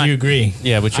 I'm not. You agree?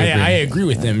 Yeah, but you agree. I agree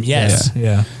with them. Yes.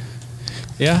 Yeah.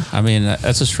 Yeah, I mean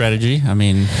that's a strategy. I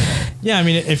mean,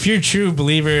 if you're a true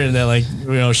believer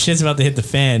that shit's about to hit the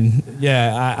fan,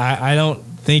 I don't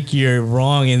think you're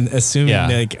wrong in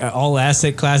assuming all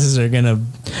asset classes are gonna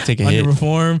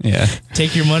underperform. Yeah,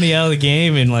 take your money out of the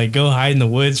game and go hide in the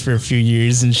woods for a few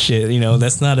years and shit.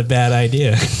 That's not a bad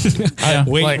idea.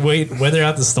 Wait, weather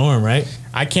out the storm, right?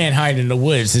 I can't hide in the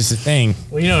woods. Is the thing.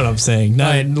 Well, you know what I'm saying.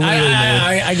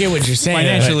 I get what you're saying.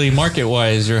 Financially,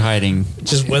 market-wise, you're hiding.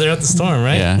 Just weather out the storm,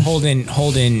 right? Yeah.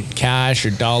 Holding cash or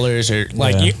dollars or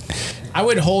I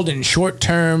would hold in short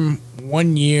term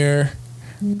 1 year,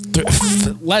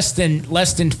 less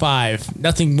than 5,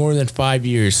 nothing more than 5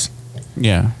 years.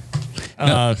 Yeah.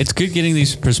 No, it's good getting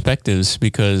these perspectives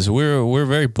because we're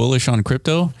very bullish on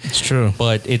crypto. It's true,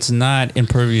 but it's not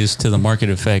impervious to the market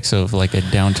effects of a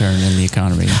downturn in the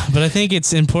economy. But I think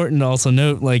it's important to also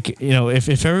note,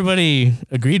 if everybody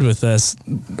agreed with us,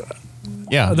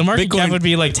 the market cap would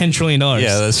be $10 trillion.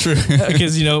 Yeah, that's true.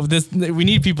 Because we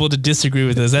need people to disagree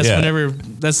with us.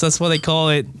 That's why they call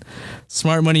it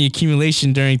smart money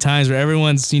accumulation during times where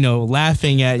everyone's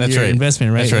laughing at your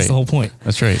investment. Right, that's the whole point.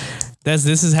 That's right.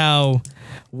 This is how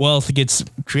wealth gets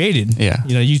created. Yeah.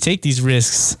 You take these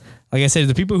risks. Like I said,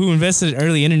 the people who invested in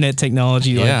early internet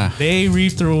technology, they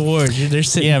reap the rewards. They're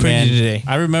sitting pretty today.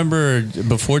 I remember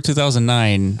before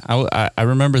 2009, I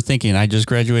remember thinking, I just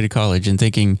graduated college and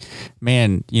thinking,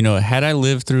 man, had I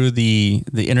lived through the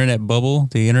internet bubble,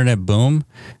 the internet boom,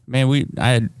 man,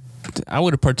 I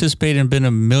would have participated and been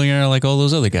a millionaire like all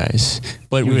those other guys.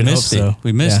 But we missed it. So.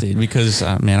 We missed it because,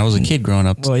 I was a kid growing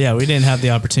up. Well, yeah, we didn't have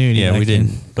the opportunity. Yeah, we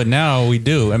didn't. But now we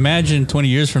do. Imagine 20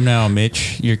 years from now,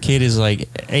 Mitch, your kid is like,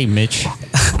 hey, Mitch.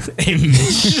 Hey,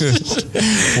 Mitch.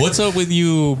 What's up with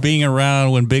you being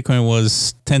around when Bitcoin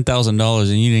was $10,000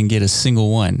 and you didn't get a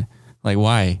single one? Like,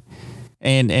 why?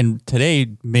 And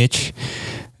today, Mitch,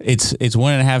 it's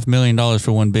 $1.5 million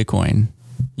for one Bitcoin.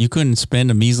 You couldn't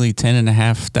spend a measly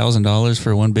 $10,500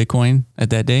 for one Bitcoin at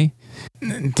that day?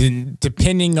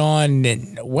 Depending on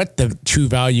what the true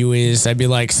value is, I'd be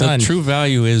like, son. The true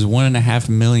value is $1.5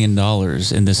 million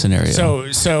in this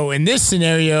scenario. So in this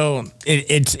scenario,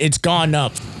 it's gone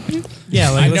up.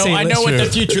 Yeah, I know what the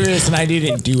future is, and I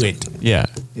didn't do it. Yeah.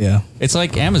 Yeah. It's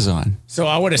like Amazon. So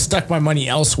I would have stuck my money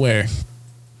elsewhere.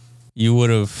 You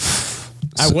would have.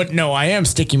 I am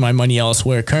sticking my money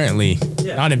elsewhere currently,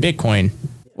 not in Bitcoin.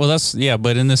 Well,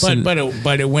 but in this,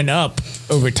 but it went up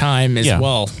over time as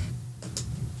well.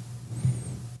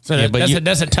 So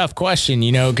that's a tough question,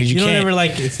 because you don't can't ever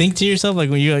think to yourself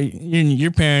when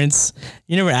your parents,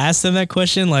 you never asked them that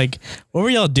question, what were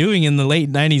y'all doing in the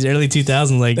late 90s, early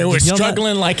 2000s? They were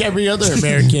struggling like every other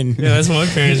American. Yeah, that's what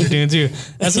my parents were doing too.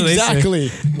 That's what exactly.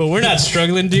 They say. But we're not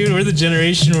struggling, dude. We're the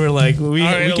generation where we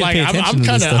can pay attention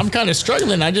to this stuff. I'm kind of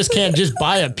struggling. I just can't just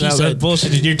buy a piece of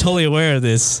bullshit. Dude. You're totally aware of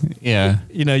this. Yeah.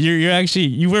 You're actually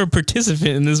you were a participant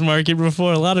in this market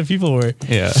before a lot of people were.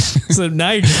 Yeah. So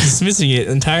now you're just dismissing it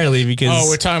entirely because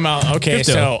we're talking about crypto.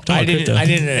 So I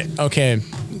didn't okay.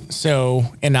 So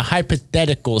in a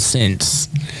hypothetical sense,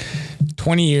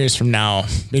 20 years from now,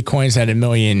 Bitcoin's at $1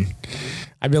 million.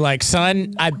 I'd be like,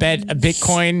 son, I bet a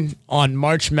Bitcoin on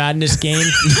March Madness game.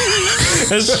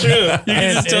 That's true. You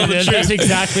can just tell the truth. That's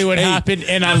exactly what happened,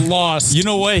 and I lost. You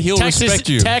know what? He'll respect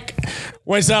you. Tech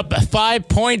was up 5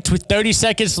 points with 30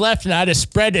 seconds left, and I had a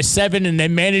spread of 7, and they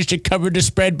managed to cover the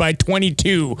spread by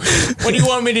 22. What do you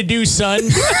want me to do, son?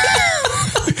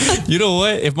 You know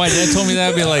what? If my dad told me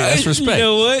that, I'd be like, that's respect. You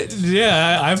know what?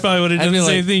 Yeah, I probably would have done the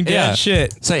same thing. Dad, yeah.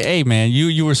 shit. It's like, hey man,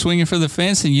 you were swinging for the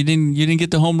fence and you didn't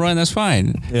get the home run. That's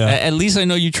fine. Yeah. At least I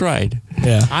know you tried.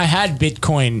 Yeah. I had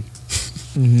Bitcoin.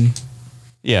 Mm-hmm.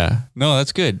 Yeah. No,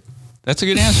 that's good. That's a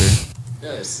good answer.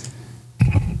 Yes.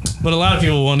 But a lot of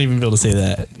people won't even be able to say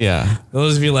that. Yeah. They'll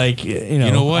just be like, you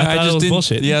know what? I just did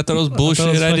bullshit. Yeah, I thought it was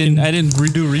bullshit. I didn't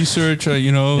redo research.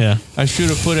 Yeah. I should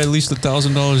have put at least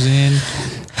 $1,000 in.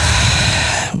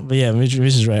 But yeah, Mitch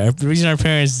is right. The reason our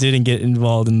parents didn't get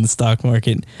involved in the stock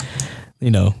market, they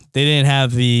didn't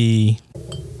have the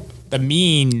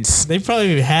means. They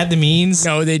probably had the means.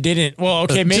 No, they didn't. Well,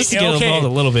 okay, maybe just to get involved a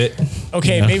little bit.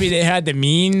 Okay, maybe they had the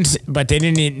means, but they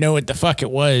didn't even know what the fuck it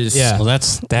was. Yeah, well,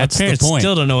 that's the point.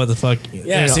 Still don't know what the fuck.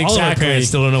 Yes, all exactly. of our parents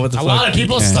still don't know what the fuck. A lot of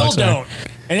people still stocks are. don't,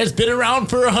 and it's been around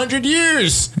for 100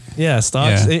 years. Yeah,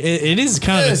 stocks. Yeah. It is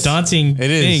kind of a daunting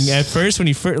thing. Is. At first,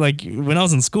 when I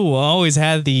was in school, I always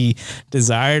had the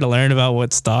desire to learn about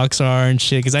what stocks are and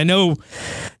shit, because I know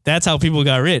that's how people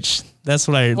got rich. That's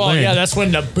what I learned. Well, yeah, that's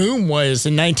when the boom was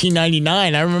in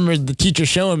 1999. I remember the teacher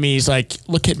showing me, he's like,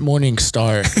 look at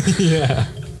Morningstar. Yeah.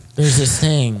 There's this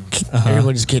thing.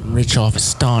 Everybody's getting rich off of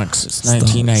stocks. It's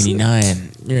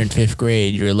 1999. You're in 5th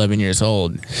grade. You're 11 years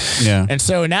old. Yeah. And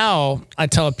so now I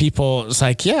tell people, it's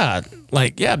like,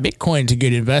 Bitcoin's a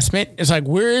good investment. It's like,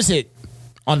 where is it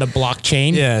on the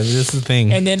blockchain? Yeah, this is the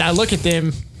thing. And then I look at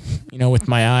them, with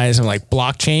my eyes. I'm like,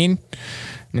 blockchain? And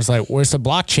it's like, where's the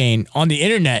blockchain? On the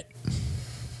internet.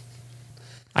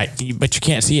 But you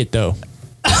can't see it, though.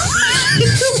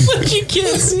 But you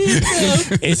can't see it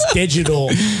though. It's digital.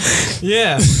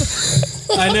 Yeah,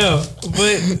 I know,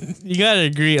 but you gotta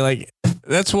agree.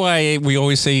 That's why we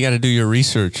always say you got to do your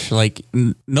research. Like,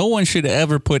 no one should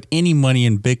ever put any money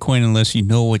in Bitcoin unless you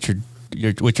know what you're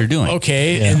doing.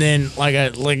 Okay, Yeah. and then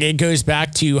it goes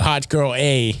back to Hot Girl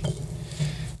A,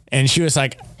 and she was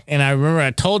like, and I remember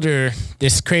I told her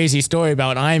this crazy story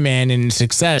about Iman and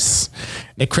success,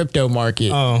 the crypto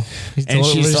market. Oh, And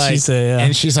she's like, she say? Yeah.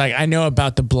 and she's like, I know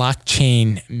about the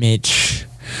blockchain, Mitch.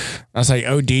 I was like,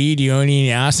 oh, do you own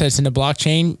any assets in the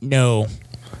blockchain? No.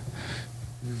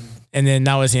 And then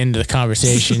that was the end of the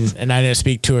conversation, and I didn't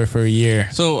speak to her for a year.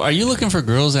 So, are you looking for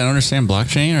girls that understand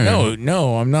blockchain? Or?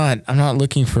 No, I'm not. I'm not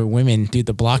looking for women, dude.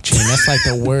 The blockchain, that's like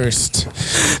the worst.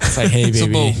 It's like, hey,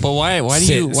 baby. But why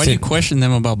do you question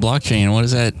them about blockchain? What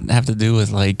does that have to do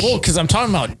with like? Well, because I'm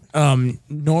talking about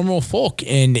normal folk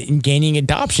and gaining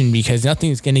adoption, because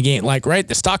nothing's going to gain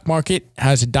the stock market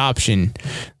has adoption.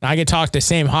 I could talk the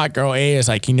same Hot Girl A is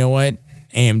like, you know what,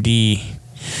 AMD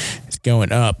is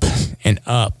going up and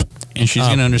up. And she's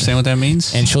going to understand what that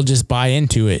means? And she'll just buy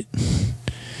into it.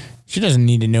 She doesn't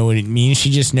need to know what it means.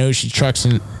 She just knows she trusts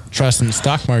in the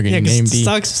stock market. Yeah, and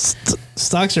AMD.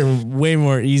 stocks are way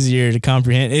more easier to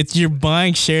comprehend. You're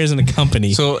buying shares in a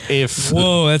company. So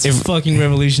that's fucking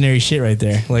revolutionary shit right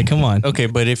there. Like, come on. Okay,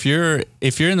 but if you're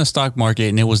in the stock market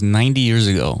and it was 90 years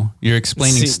ago, you're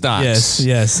explaining stocks.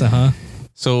 Yes,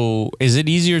 So is it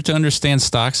easier to understand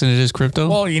stocks than it is crypto?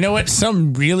 Well, you know what?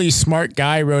 Some really smart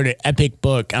guy wrote an epic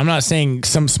book. I'm not saying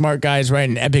some smart guys write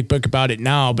an epic book about it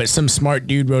now, but some smart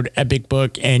dude wrote an epic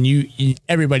book, and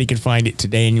everybody could find it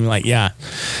today, and you're like, yeah,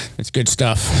 it's good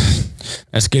stuff.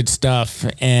 That's good stuff.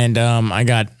 And I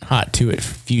got hot to it a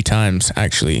few times,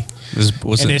 actually.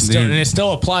 It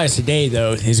still applies today,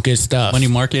 though. It's good stuff. Money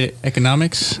market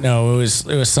economics? No, it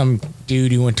was some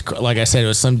dude who went to, like I said, it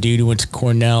was some dude who went to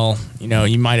Cornell.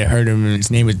 You might have heard of him. His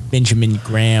name was Benjamin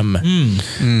Graham,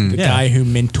 the guy who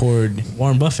mentored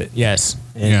Warren Buffett. Yes.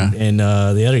 And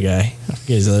the other guy. I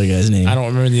forget his other guy's name. I don't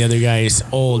remember the other guy. He's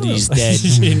old. He's dead.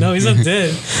 No, he's not dead.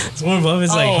 It's Warren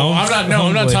Buffett's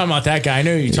I'm not talking about that guy. I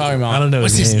know who you're talking about. I don't know.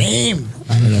 What's his name?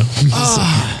 I don't know.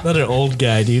 Another old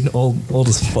guy, dude. Old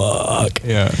as fuck.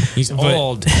 Yeah. He's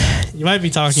old. You might be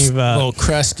talking about a little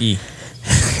crusty.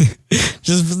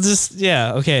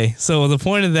 Okay. So the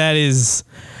point of that is,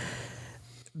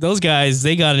 those guys,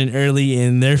 they got in early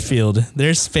in their field.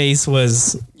 Their space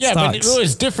was stocks. But it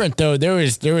was different though. There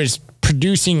was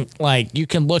producing, you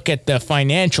can look at the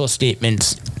financial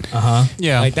statements.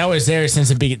 Yeah. That was there since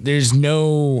the beginning. There's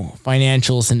no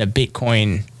financials in the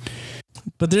Bitcoin.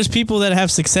 But there's people that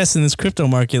have success in this crypto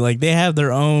market. They have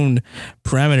their own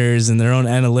parameters and their own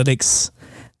analytics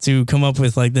to come up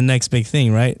with the next big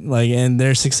thing, right? And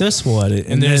they're successful at it.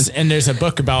 And there's a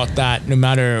book about that. No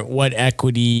matter what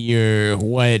equity or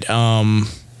what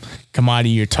commodity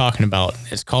you're talking about,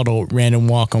 it's called A Random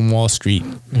Walk on Wall Street.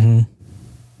 Mm-hmm.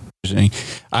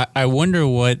 I wonder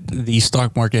what the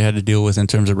stock market had to deal with in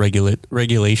terms of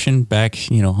regulation back,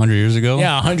 100 years ago.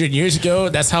 Yeah, 100 years ago.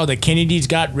 That's how the Kennedys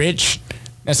got rich.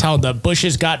 That's how the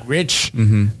Bushes got rich.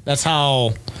 Mm-hmm. That's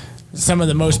how some of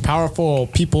the most powerful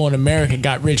people in America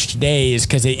got rich today, is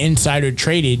because they insider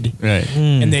traded, right?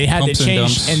 And they had Pumps to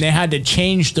change, and they had to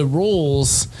change the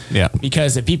rules. Yeah,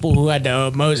 because the people who had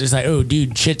the most, it's like, oh,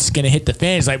 dude, shit's gonna hit the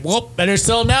fan. It's like, well, better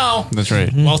sell now. That's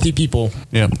right. Wealthy people.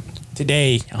 Yep.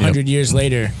 Today, 100 years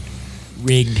later,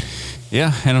 rigged.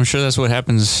 Yeah, and I'm sure that's what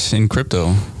happens in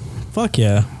crypto. Fuck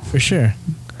yeah, for sure.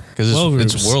 Because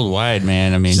it's worldwide,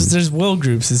 man. I mean, there's world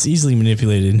groups. It's easily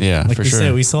manipulated. Yeah, like for we sure.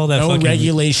 said, we saw that. No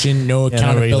regulation, no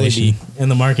accountability. And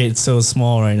the market is so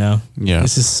small right now. Yeah,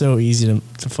 it's just so easy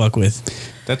to fuck with.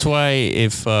 That's why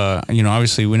if,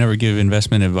 obviously we never give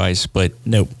investment advice, but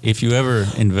nope. If you ever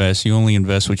invest, you only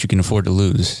invest what you can afford to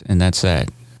lose. And that's that.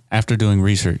 After doing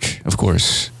research, of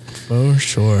course. For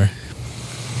sure.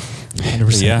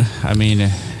 100%. Yeah, I mean,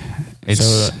 it's...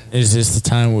 So is this the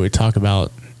time where we talk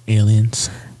about aliens?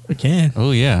 We can.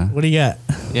 Oh, yeah. What do you got?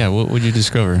 Yeah, what would you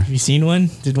discover? Have you seen one?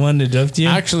 Did one abduct you?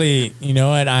 Actually, you know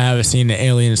what? I haven't seen an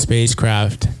alien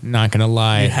spacecraft. Not gonna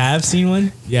lie. You have seen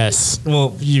one? Yes.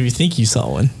 Well, you think you saw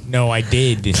one? No, I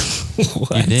did.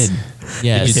 What? You did?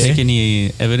 Yes. Did you take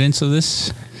any evidence of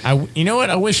this? You know what?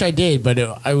 I wish I did, but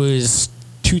I was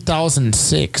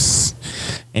 2006,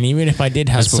 and even if I did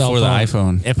have That's before the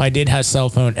iPhone. If I did have cell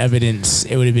phone evidence,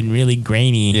 it would have been really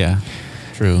grainy. Yeah,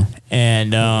 true.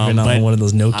 And on but one of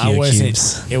those Nokia I wasn't.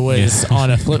 cubes. It was on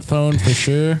a flip phone for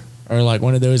sure, or like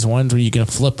one of those ones where you can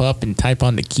flip up and type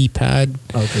on the keypad.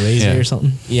 Oh, the Razor or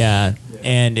something. Yeah,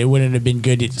 and it wouldn't have been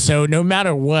good. So no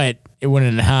matter what, it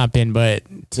wouldn't have happened. But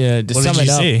to what sum did you it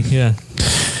up, see? Yeah.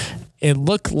 it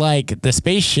looked like the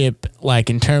spaceship, like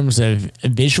in terms of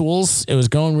visuals, it was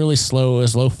going really slow. It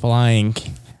was low flying.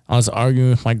 I was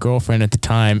arguing with my girlfriend at the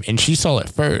time, and she saw it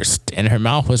first, and her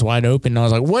mouth was wide open. And I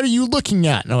was like, "What are you looking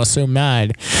at?" And I was so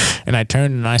mad. And I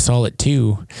turned and I saw it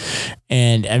too.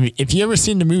 And I mean, if you ever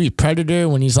seen the movie Predator,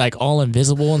 when he's like all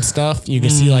invisible and stuff, you can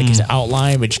see like his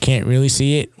outline, but you can't really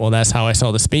see it. Well, that's how I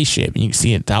saw the spaceship. You can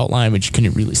see it, the outline, but you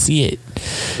couldn't really see it.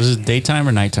 Was it daytime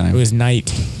or nighttime? It was night.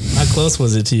 How close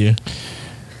was it to you?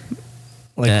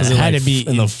 Like, was it had like to be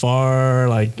in the far,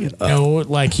 like... No,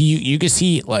 like you could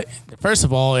see, like, first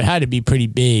of all, it had to be pretty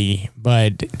big,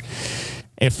 but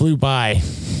it flew by.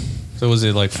 So was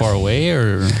it like far away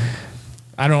or?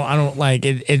 I don't like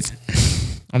it. It's,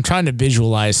 I'm trying to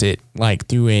visualize it like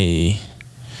through an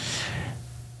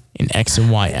X and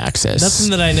Y axis.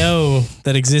 Nothing that I know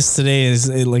that exists today is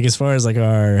like, as far as like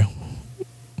our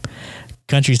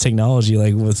country's technology,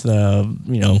 like with,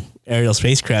 aerial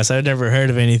spacecrafts. I've never heard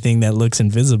of anything that looks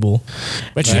invisible.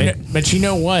 But right? you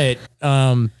know what?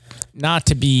 Not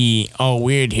to be all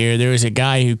weird here, there was a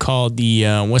guy who called the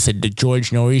the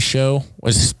George Norrie show.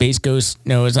 Was it Space Ghost?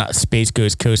 No, it's not Space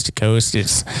Ghost Coast to Coast.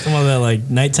 It's some of that like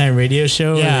nighttime radio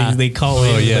show. Yeah, they call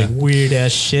it like weird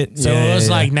ass shit. So it was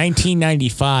like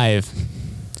 1995,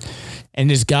 and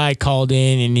this guy called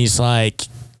in, and he's like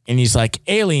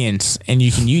aliens, and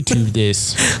you can YouTube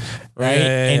this. Right?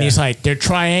 And he's like, they're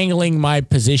triangling my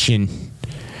position.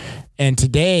 And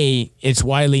today, it's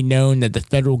widely known that the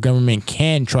federal government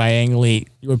can triangulate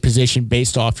your position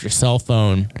based off your cell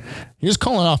phone. He was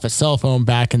calling off a cell phone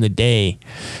back in the day.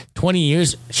 20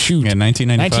 years, shoot. Yeah,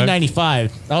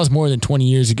 1995. That was more than 20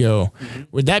 years ago. Mm-hmm.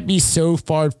 Would that be so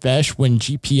far-fetched when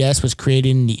GPS was created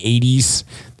in the 80s,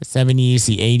 the 70s,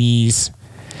 the 80s?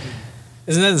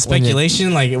 Isn't that the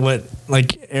speculation?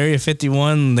 Like Area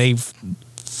 51, they've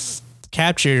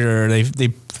captured or they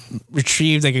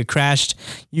retrieved like a crashed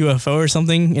UFO or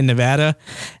something in Nevada,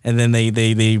 and then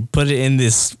they put it in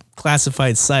this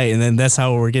classified site, and then that's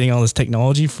how we're getting all this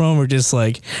technology from. We're just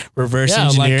like reverse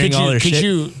engineering all their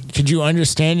shit. Could you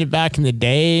understand it back in the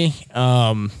day?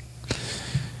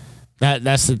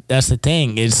 That's the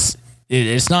thing.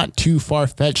 It's not too far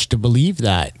fetched to believe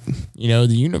that. The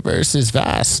universe is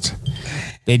vast.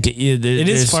 It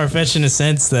is far fetched in a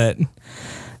sense that,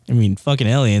 I mean, fucking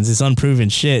aliens, it's unproven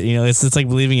shit. It's like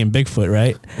believing in Bigfoot,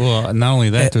 right? Well, not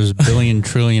only that, there's billion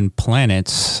trillion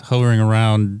planets hovering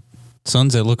around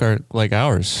suns that look like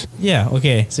ours. Yeah,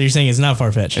 okay. So you're saying it's not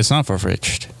far-fetched? It's not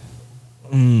far-fetched.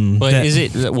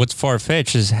 But what's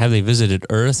far-fetched is, have they visited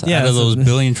Earth out of those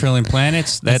billion trillion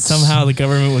planets? That somehow the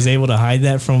government was able to hide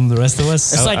that from the rest of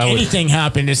us? It's anything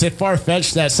happened. Is it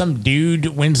far-fetched that some dude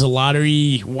wins the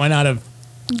lottery, 1 out of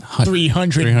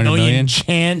 300 million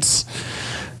chance?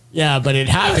 Yeah, but it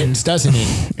happens, doesn't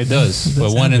it? It does.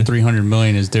 But 1 in 300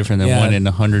 million is different than 1 in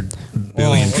 100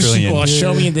 billion trillion. Well,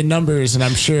 show me the numbers, and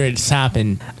I'm sure it's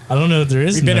happened. I don't know if there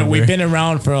is. We've been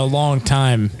around for a long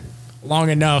time. long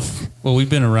enough. Well, we've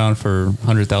been around for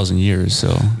 100,000 years,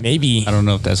 so maybe I don't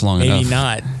know if that's long enough. Maybe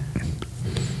not.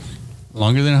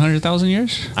 Longer than 100,000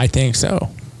 years? I think so.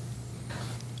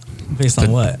 Based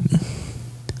on what?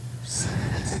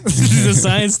 The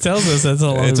science tells us that's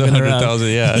how long It's we've been around. 100,000,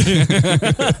 yeah.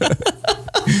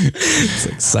 It's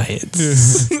like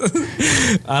science.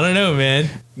 I don't know, man.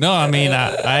 No, I mean,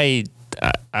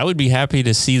 I would be happy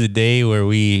to see the day where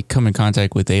we come in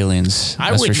contact with aliens.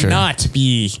 I would not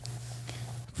be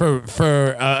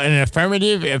for an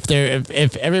affirmative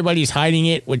if everybody's hiding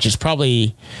it, which is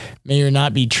probably may or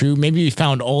not be true. Maybe we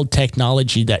found old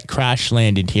technology that crash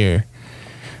landed here.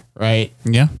 Right.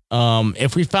 Yeah.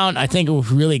 If we found, I think if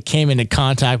we really came into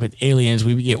contact with aliens,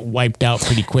 we would get wiped out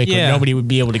pretty quick. Yeah. Or nobody would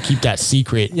be able to keep that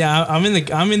secret. Yeah, I'm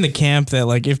in the camp that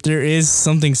like if there is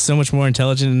something so much more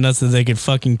intelligent than us that they could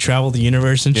fucking travel the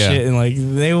universe and shit, and like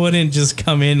they wouldn't just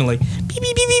come in and like beep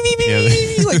beep beep beep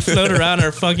beep beep, like float around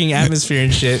our fucking atmosphere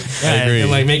and shit, and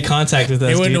like make contact with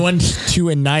us. They wouldn't want to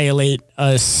annihilate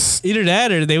us. Either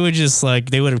that, or they would just like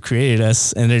they would have created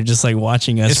us, and they're just like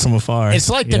watching us from afar. It's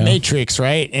like the Matrix,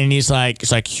 right? And it's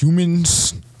like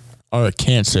humans are a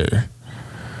cancer.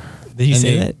 Did he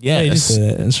say that? Yeah, he did say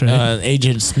that. That's right.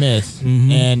 Agent Smith.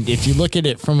 Mm-hmm. And if you look at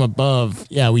it from above,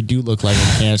 we do look like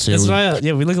a cancer. That's why,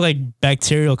 we look like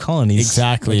bacterial colonies.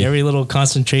 Exactly. Like every little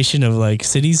concentration of like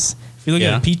cities. If you look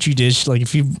at a petri dish, like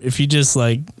if you just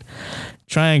like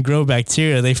try and grow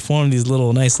bacteria, they form these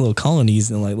nice little colonies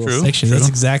in like little sections. That's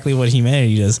exactly what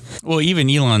humanity does. Well, even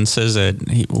Elon says that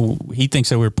he thinks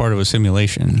that we're part of a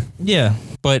simulation. Yeah.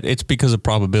 But it's because of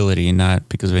probability and not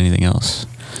because of anything else.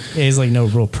 Yeah, he's like no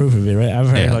real proof of it, right? I've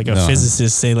heard like a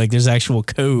physicist say like there's actual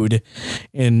code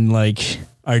in like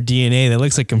our DNA that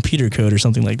looks like computer code or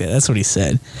something like that. That's what he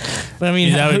said. But I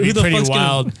mean, that would be pretty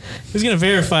wild. Who's gonna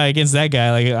verify against that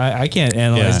guy? Like I can't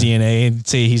analyze DNA and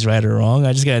say he's right or wrong.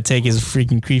 I just gotta take his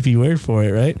freaking creepy word for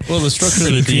it, right? Well, the structure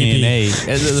of the DNA,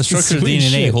 the structure of the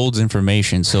DNA holds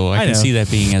information, so I can see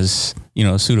that being as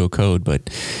pseudo code, but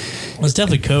it's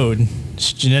definitely code.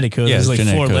 It's genetic code. There's like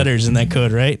 4 letters in that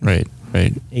code, right? Right.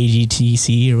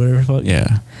 AGTC or whatever the fuck.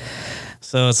 Yeah.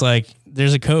 So it's like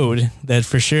there's a code that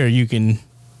for sure you can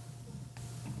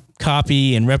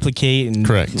copy and replicate and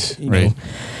correct. Know,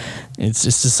 it's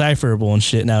just decipherable and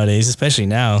shit nowadays, especially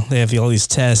now. They have all these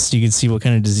tests. You can see what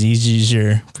kind of diseases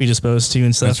you're predisposed to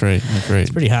and stuff. That's right.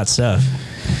 It's pretty hot stuff.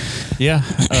 Yeah.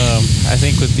 I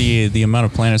think with the amount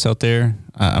of planets out there,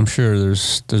 I'm sure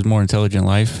there's more intelligent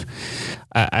life.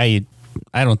 I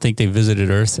don't think they visited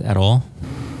Earth at all.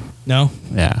 No.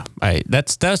 Yeah.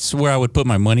 That's where I would put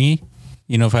my money.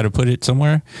 If I had to put it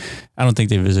somewhere, I don't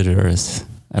think they visited Earth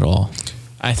at all.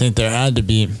 I think there had to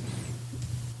be,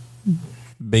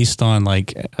 based on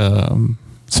like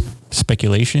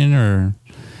speculation or.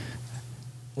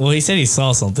 Well, he said he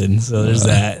saw something, so there's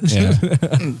that. Yeah.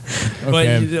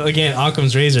 But again,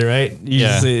 Occam's razor, right?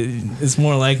 It's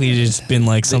more likely to just been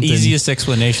like something. The easiest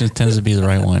explanation tends to be the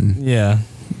right one. Yeah.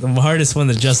 The hardest one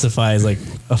to justify is like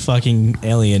a fucking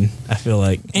alien, I feel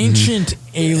like. Ancient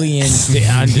aliens.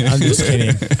 I'm just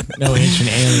kidding. No ancient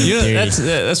alien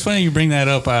theory. That's funny you bring that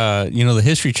up. The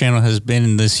History Channel has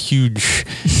been this huge,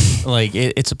 like,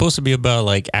 it's supposed to be about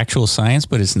like actual science,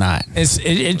 but it's not.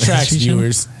 It tracks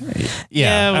viewers.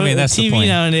 Yeah, I mean, that's TV the point.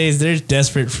 nowadays, they're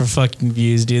desperate for fucking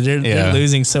views, dude. They're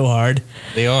losing so hard.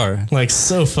 They are. Like,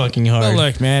 so fucking hard. Well,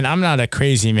 look, man, I'm not a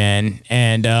crazy man.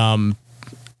 And,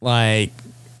 like,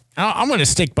 I'm going to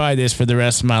stick by this for the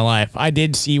rest of my life. I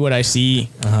did see what I see.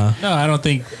 No, I don't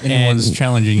think anyone's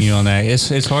challenging you on that.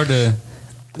 It's hard to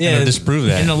disprove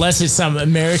that. And unless it's some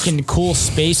American cool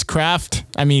spacecraft,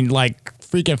 I mean, like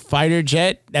freaking fighter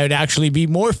jet, that would actually be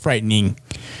more frightening.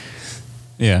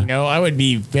 Yeah. I would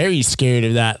be very scared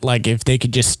of that. Like if they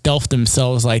could just stealth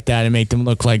themselves like that and make them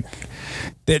look like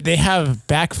they have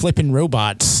back-flipping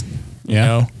robots.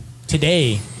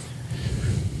 Today,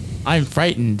 I'm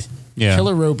frightened. Yeah.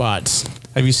 Killer robots.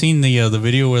 Have you seen the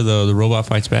video where the robot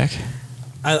fights back?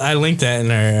 I linked that in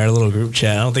our little group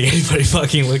chat. I don't think anybody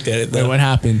fucking looked at it though. Wait, what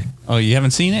happened? Oh, you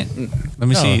haven't seen it? Let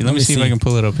me see. Let me see if I can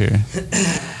pull it up here.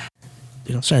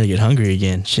 Dude, I'm starting to get hungry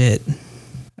again. Shit.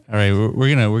 All right,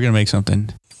 we're gonna make something.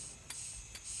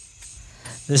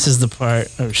 This is the part.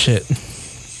 Oh shit.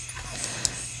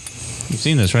 You've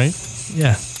seen this, right?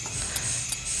 Yeah.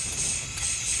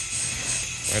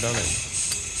 Right on it.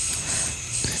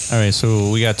 All right, so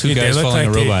we got two guys following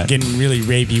a robot. Getting really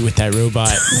rapey with that robot.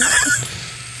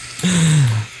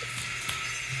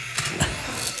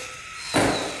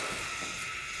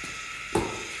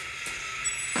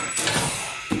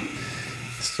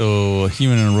 So a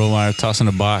human and a robot are tossing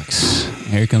a box.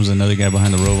 Here comes another guy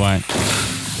behind the robot.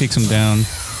 Picks him down.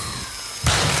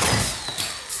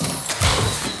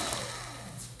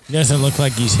 It doesn't look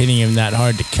like he's hitting him that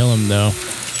hard to kill him, though.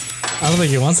 I don't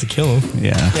think he wants to kill him.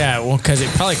 Yeah. Yeah, well, because it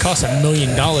probably costs $1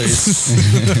 million. Look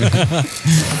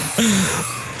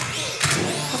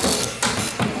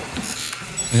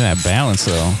at that balance,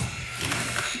 though.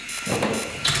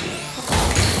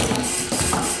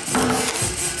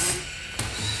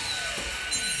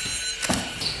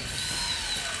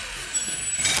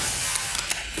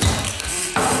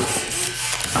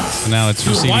 So now it's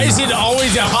receiving. Why is it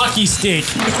always a hockey stick?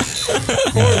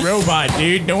 Poor robot,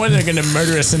 dude. No wonder they're going to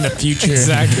murder us in the future.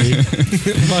 Exactly.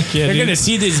 Fuck yeah, They're going to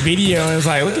see this video and it's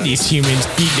like, look at these humans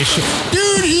beating the shit.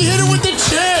 Dude, he hit him with the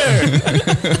chair.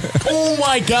 Oh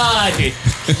my God.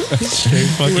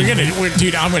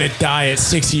 Dude, I'm going to die at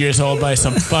 6 years old by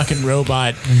some fucking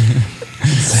robot.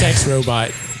 Sex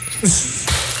robot.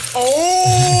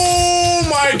 Oh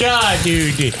my God,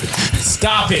 dude.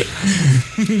 Stop it.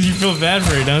 You feel bad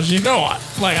for it, don't you? No,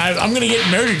 like I'm going to get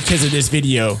murdered because of this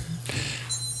video.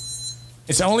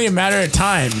 It's only a matter of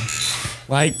time.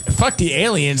 Like, fuck the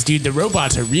aliens, dude. The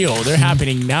robots are real. They're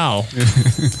happening now.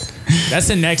 That's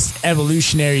the next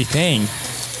evolutionary thing.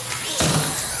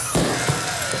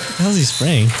 How's he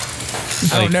spraying?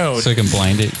 I don't know. So I can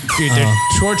blind it. Dude, they're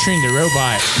torturing the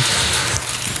robot.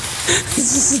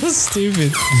 This is so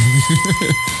stupid.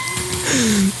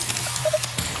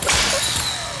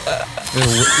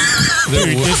 They're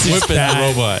this is whipping bad. the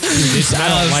robot. I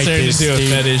don't like this, to a dude.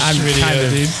 fetish I'm video, kind of,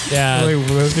 dude. yeah. Like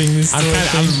whipping this. I'm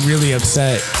really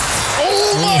upset.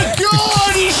 Oh my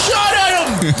God! He shot at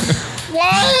him.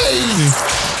 Why?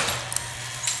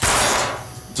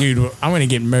 Dude, I'm gonna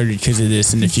get murdered because of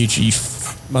this in the future, you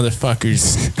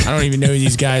motherfuckers. I don't even know who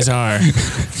these guys are.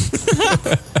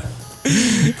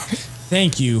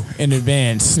 Thank you in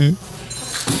advance.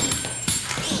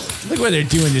 Look what they're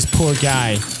doing, this poor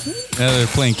guy. Now they're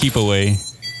playing keep away.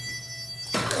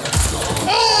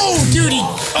 Oh, dude,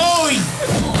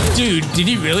 dude, did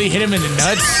he really hit him in the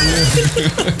nuts?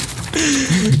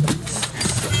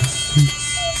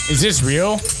 Is this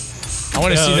real? I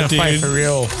want to see them fight for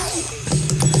real.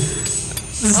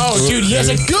 Oh, dude, he has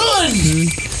a gun!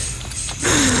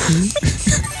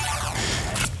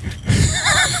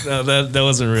 No, that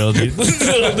wasn't real, dude.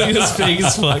 It was fake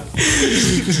as fuck.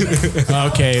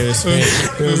 Okay, it was fake.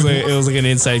 It was like an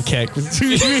inside keck between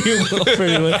me and Will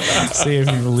pretty much. See if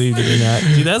you believed it or not.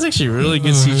 Dude, that's actually really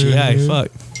good CGI.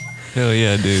 Fuck. Hell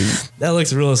yeah, dude. That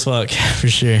looks real as fuck, for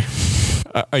sure.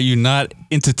 Are you not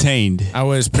entertained? I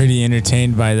was pretty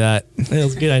entertained by that. That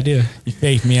was a good idea. You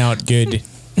faked me out good.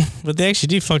 But they actually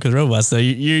do fuck with robots, though.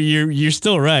 You're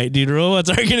still right, dude. Robots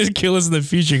are gonna kill us in the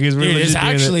future because we're Dude, just it's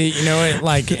actually, you know what,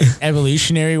 like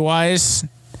evolutionary wise,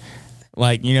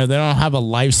 like, you know, they don't have a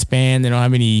lifespan. They don't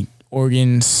have any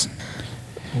organs.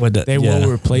 They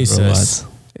will replace us.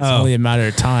 It's only a matter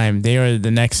of time. They are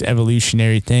the next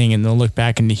evolutionary thing, and they'll look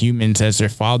back into humans as their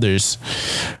fathers.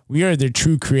 We are their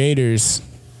true creators,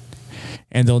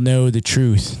 and they'll know the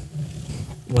truth.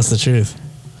 What's the truth?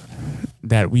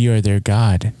 That we are their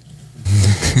God.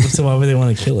 So why would they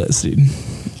want to kill us, dude?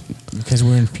 Because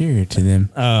we're inferior to them.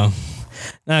 Oh,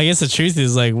 no. I guess the truth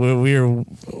is like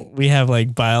we have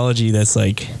like biology that's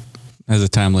like Has a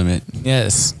time limit.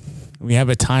 Yes, we have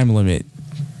a time limit.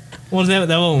 Well, that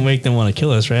won't make them want to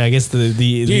kill us, right? I guess the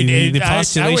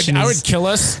postulation I would kill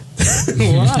us.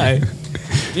 Why?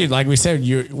 Dude, like we said,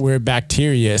 we're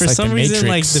bacteria. It's For like some the reason,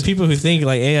 Matrix. like the people who think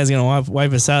like AI is gonna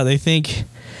wipe us out, they think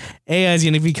AI is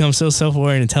gonna become so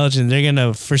self-aware and intelligent. They're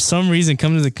gonna, for some reason,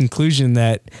 come to the conclusion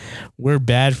that we're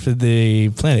bad for the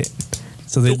planet.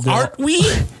 So aren't we?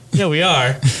 Yeah, we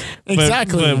are.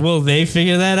 Exactly. But will they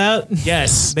figure that out?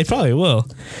 Yes. They probably will.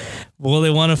 Will they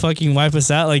want to fucking wipe us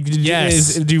out? Like,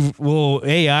 yes. Will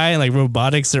AI and like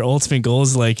robotics, their ultimate goal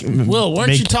is like, Will,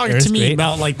 weren't you talking to me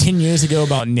about like 10 years ago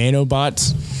about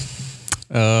nanobots?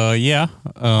 Yeah.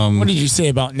 What did you say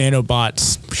about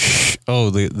nanobots? Oh,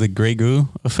 the gray goo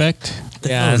effect.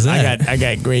 Yeah, I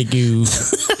got gray goo.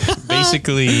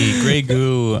 Basically, gray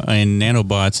goo in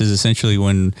nanobots is essentially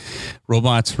when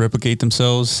robots replicate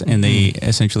themselves and they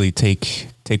essentially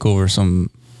take over some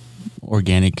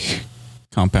organic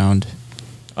compound.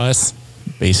 Us.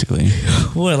 Basically.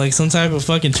 What, like some type of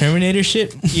fucking Terminator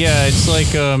shit? Yeah, it's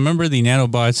like, remember the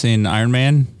nanobots in Iron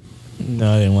Man? No,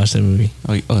 I didn't watch that movie.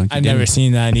 I've never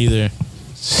seen that either.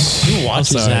 Who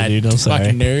watches that? Dude, I'm sorry.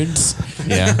 Fucking nerds.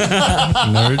 Yeah.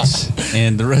 Nerds.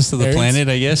 And the rest of the planet,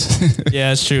 I guess. Yeah,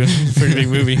 that's true. Pretty big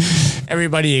movie.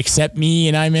 Everybody except me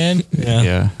and I'm in.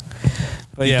 Yeah.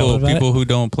 But people who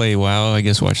don't play WoW, I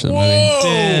guess, watch the movie.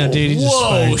 Damn, dude, you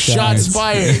just shots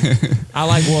fired. I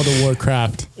like World of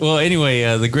Warcraft. Well,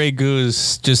 anyway, the gray goo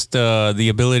is just the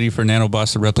ability for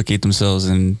nanobots to replicate themselves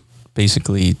and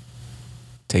basically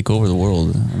take over the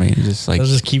world. I mean, just like they'll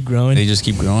just keep growing. They just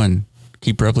keep growing,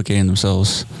 keep replicating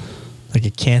themselves. Like a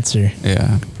cancer.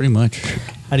 Yeah, pretty much.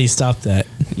 How do you stop that?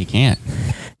 You can't.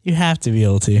 You have to be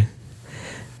able to.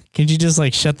 Can't you just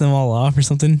like shut them all off or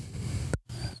something?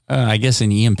 I guess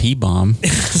an EMP bomb.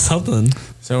 Something.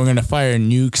 So we're gonna fire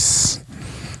nukes.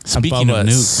 Speaking of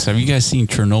nukes, have you guys seen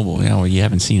Chernobyl? Yeah, well, you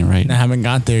haven't seen it, right? I haven't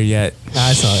got there yet.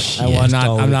 I saw it.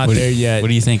 I'm not there yet. What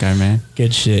do you think, Iron Man?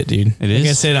 Good shit, dude. It is? Like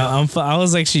I said, I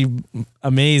was actually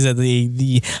amazed at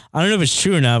the I don't know if it's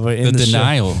true or not, but in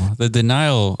the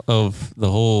denial of the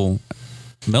whole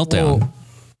meltdown.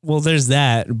 Well, there's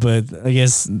that, but I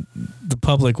guess the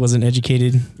public wasn't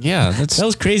educated. Yeah, that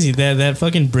was crazy. That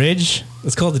fucking bridge.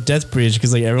 It's called the Death Bridge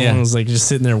because like everyone was like just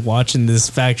sitting there watching this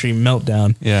factory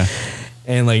meltdown. Yeah.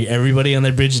 And like everybody on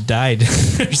that bridge died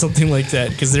or something like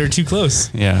that because they were too close.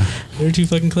 Yeah, they were too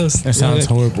fucking close. That sounds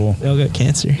horrible. They all got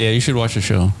cancer. Yeah, you should watch the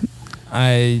show.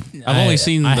 I've only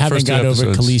seen the first two episodes. I haven't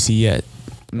got over Khaleesi yet.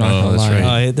 Oh, that's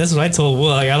right. That's what I told Will.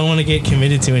 Like, I don't want to get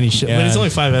committed to any show, but it's only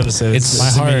 5 episodes. It's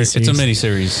a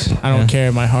miniseries. I don't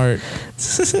care. My heart.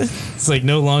 It's like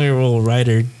no longer will a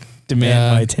writer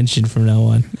demand my attention from now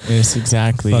on. Yes,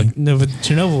 exactly. Fuck. No, but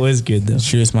Chernobyl is good though.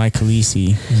 She was my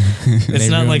Khaleesi. It's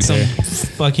not like some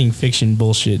fucking fiction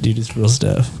bullshit, dude. It's real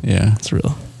stuff. Yeah, it's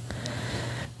real.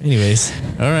 Anyways,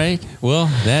 all right. Well,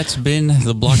 that's been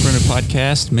the Block Runner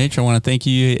podcast. Mitch, I want to thank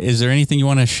you. Is there anything you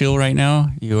want to shill right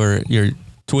now? Your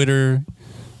Twitter,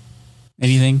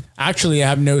 anything? Actually, I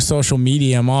have no social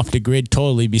media. I'm off the grid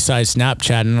totally besides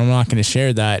Snapchat, and I'm not going to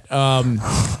share that.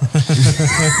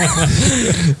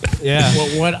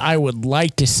 Yeah. What I would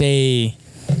like to say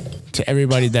to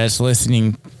everybody that's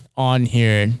listening on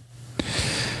here,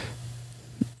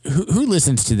 who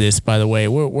listens to this, by the way?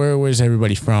 Where's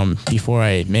everybody from before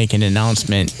I make an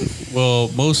announcement? Well,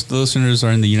 most listeners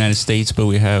are in the United States, but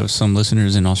we have some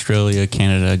listeners in Australia,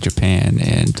 Canada, Japan,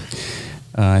 and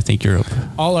I think Europe.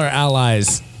 All our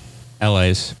allies.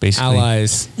 Allies, basically.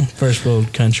 Allies. First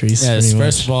world countries. Yes,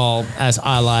 first of all, as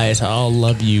allies, I all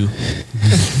love you.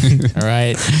 All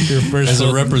right? As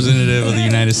a representative of the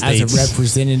United States. As a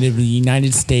representative of the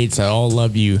United States, I all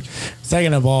love you.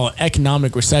 Second of all,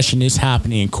 economic recession is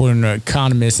happening according to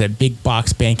economists at Big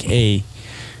Box Bank A.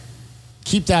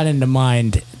 Keep that in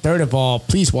mind. Third of all,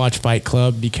 please watch Fight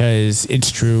Club because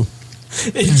it's true.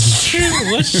 It's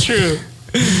true. What's true?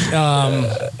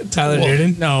 Tyler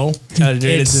Durden? No, Tyler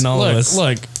Durden's in all of us.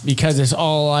 Look, because it's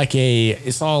all like a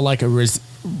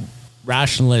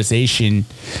rationalization.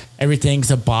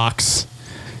 Everything's a box.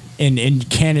 In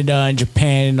Canada and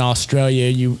Japan and Australia,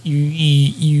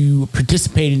 you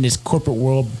participate in this corporate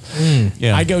world.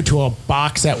 Yeah. I go to a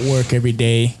box at work every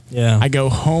day. Yeah. I go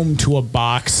home to a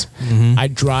box. Mm-hmm. I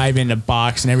drive in a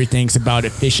box, and everything's about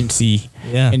efficiency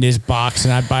in this box.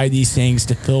 And I buy these things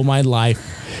to fill my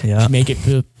life. Yeah. To make it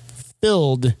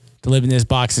filled to live in this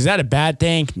box. Is that a bad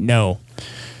thing? No.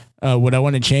 Would I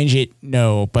want to change it?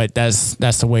 No. But that's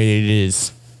the way it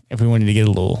is. If we wanted to get a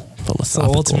little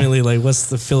philosophical. So ultimately, like, what's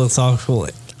the philosophical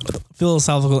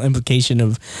implication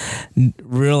of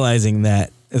realizing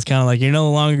that? It's kind of like you're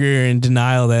no longer in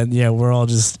denial that we're all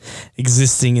just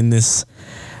existing in this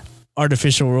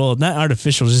artificial world. Not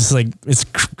artificial, just like it's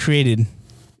created,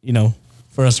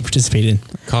 for us to participate in.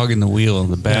 Cog in the wheel,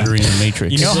 the battery in the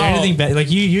matrix. You know how anything bad?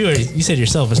 Like you said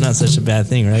yourself, it's not such a bad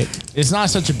thing, right? It's not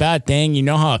such a bad thing. You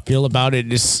know how I feel about it.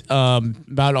 It's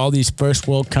about all these first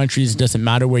world countries. It doesn't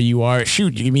matter where you are.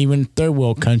 Shoot, you can be even third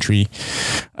world country.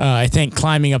 I think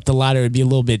climbing up the ladder would be a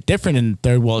little bit different in the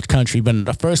third world country, but in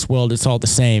the first world, it's all the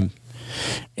same.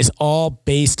 It's all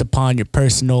based upon your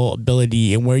personal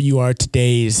ability, and where you are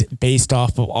today is based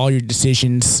off of all your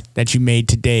decisions that you made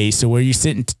today. So where you're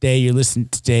sitting today, you're listening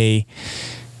today,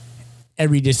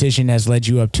 every decision has led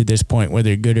you up to this point,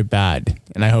 whether good or bad.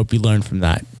 And I hope you learn from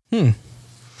that.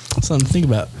 Something to think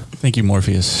about. Thank you,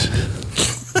 Morpheus.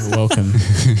 You're welcome.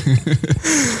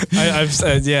 I've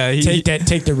said,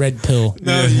 take the red pill.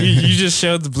 No, you just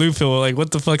showed the blue pill. Like,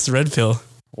 what the fuck's the red pill?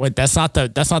 What? That's not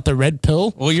the red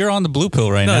pill. Well, you're on the blue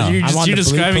pill right now. You're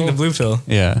describing the blue pill.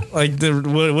 Yeah. Like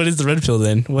what is the red pill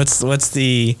then? What's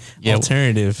the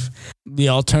alternative? The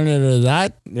alternative to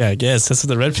that? Yeah, I guess that's what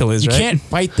the red pill is, right? You can't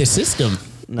fight the system.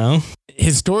 No.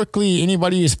 Historically,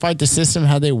 anybody who's fight the system,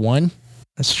 how they won?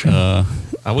 That's true. I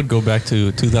would go back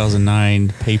to 2009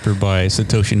 paper by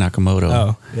Satoshi Nakamoto.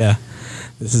 Oh, yeah.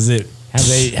 This is it.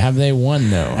 Have they won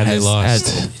though? Have they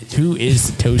lost? Who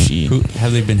is Satoshi?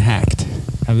 Have they been hacked?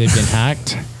 Have they been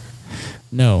hacked?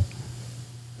 No.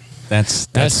 That's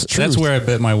where I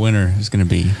bet my winner is going to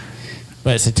be.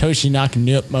 But Satoshi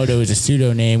Nakamoto is a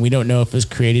pseudonym. We don't know if it was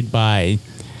created by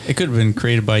It could have been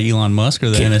created by Elon Musk or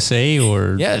the NSA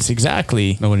or... Yes,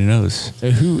 exactly. Nobody knows.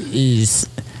 So who is...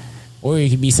 Or it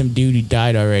could be some dude who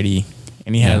died already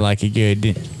and he had like a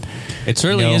good... It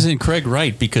certainly isn't Craig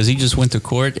Wright because he just went to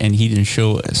court and he didn't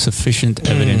show sufficient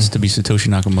evidence to be Satoshi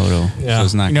Nakamoto. Yeah. So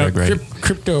it's not Craig Wright.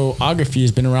 Cryptography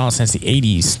has been around since the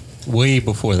 80s. Way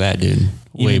before that, dude.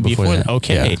 Way before that.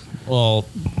 Okay. Yeah. Well,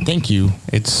 thank you.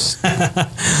 It's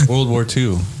World War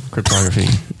II cryptography.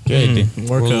 Good.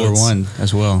 World War I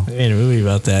as well. I made a movie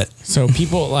about that. So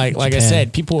people, like I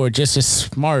said, people were just as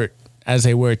smart as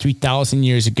they were 3,000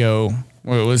 years ago.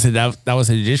 Or was it that was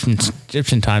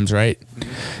Egyptian times, right?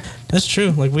 That's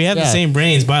true. Like, we have the same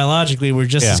brains. Biologically, we're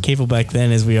just as capable back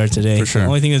then as we are today. For sure. The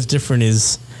only thing that's different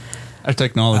is our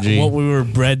technology. What we were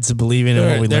bred to believe in and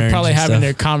what we learned. They're probably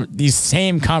having these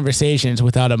same conversations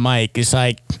without a mic. It's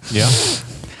like,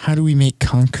 how do we make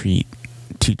concrete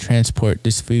to transport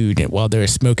this food while they're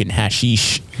smoking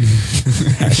hashish?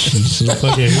 Hashish.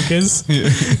 Fucking hookahs?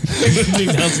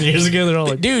 2,000 years ago, they're all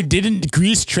like, dude, didn't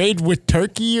Greece trade with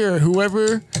Turkey or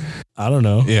whoever? I don't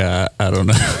know. Yeah, I don't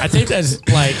know. I think that's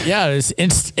like,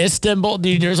 it's Istanbul,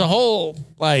 dude. There's a whole,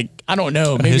 like, I don't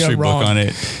know. Maybe history I'm wrong. book on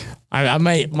it. I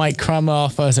might crumb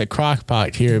off us a crock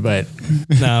pot here, but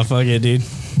nah, fuck it, dude.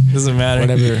 Doesn't matter.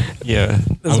 Whatever. Yeah.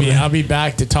 I'll be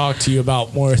back to talk to you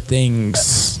about more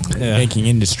things in the banking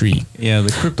industry. Yeah,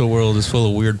 the crypto world is full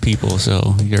of weird people,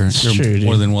 so you're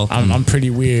more than welcome. I'm pretty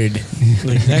weird.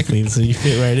 Exactly. So you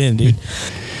fit right in, dude.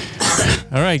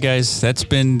 All right, guys. That's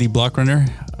been the Block Runner.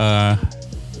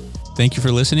 Thank you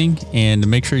for listening, and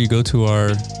make sure you go to our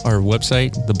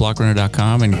website,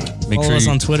 theblockrunner.com, and follow us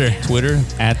on Twitter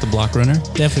at theblockrunner.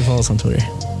 Definitely follow us on Twitter.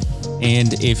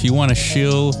 And if you want to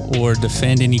shill or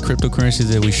defend any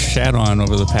cryptocurrencies that we shat on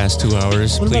over the past 2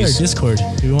 hours, what about our Discord?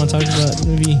 Do we want to talk about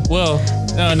maybe? Well,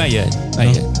 no, not yet.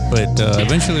 Not yet. But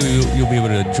eventually you'll be able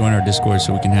to join our Discord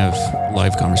so we can have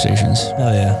live conversations.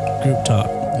 Oh, yeah. Group talk.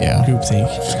 Yeah. Group think.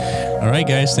 All right,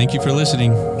 guys. Thank you for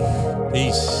listening.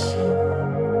 Peace.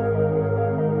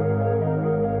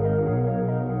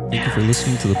 Thank you for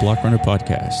listening to the Block Runner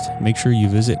podcast. Make sure you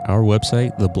visit our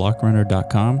website,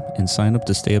 theblockrunner.com, and sign up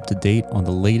to stay up to date on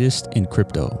the latest in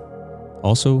crypto.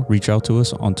 Also, reach out to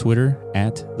us on Twitter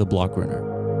at @theblockRunner.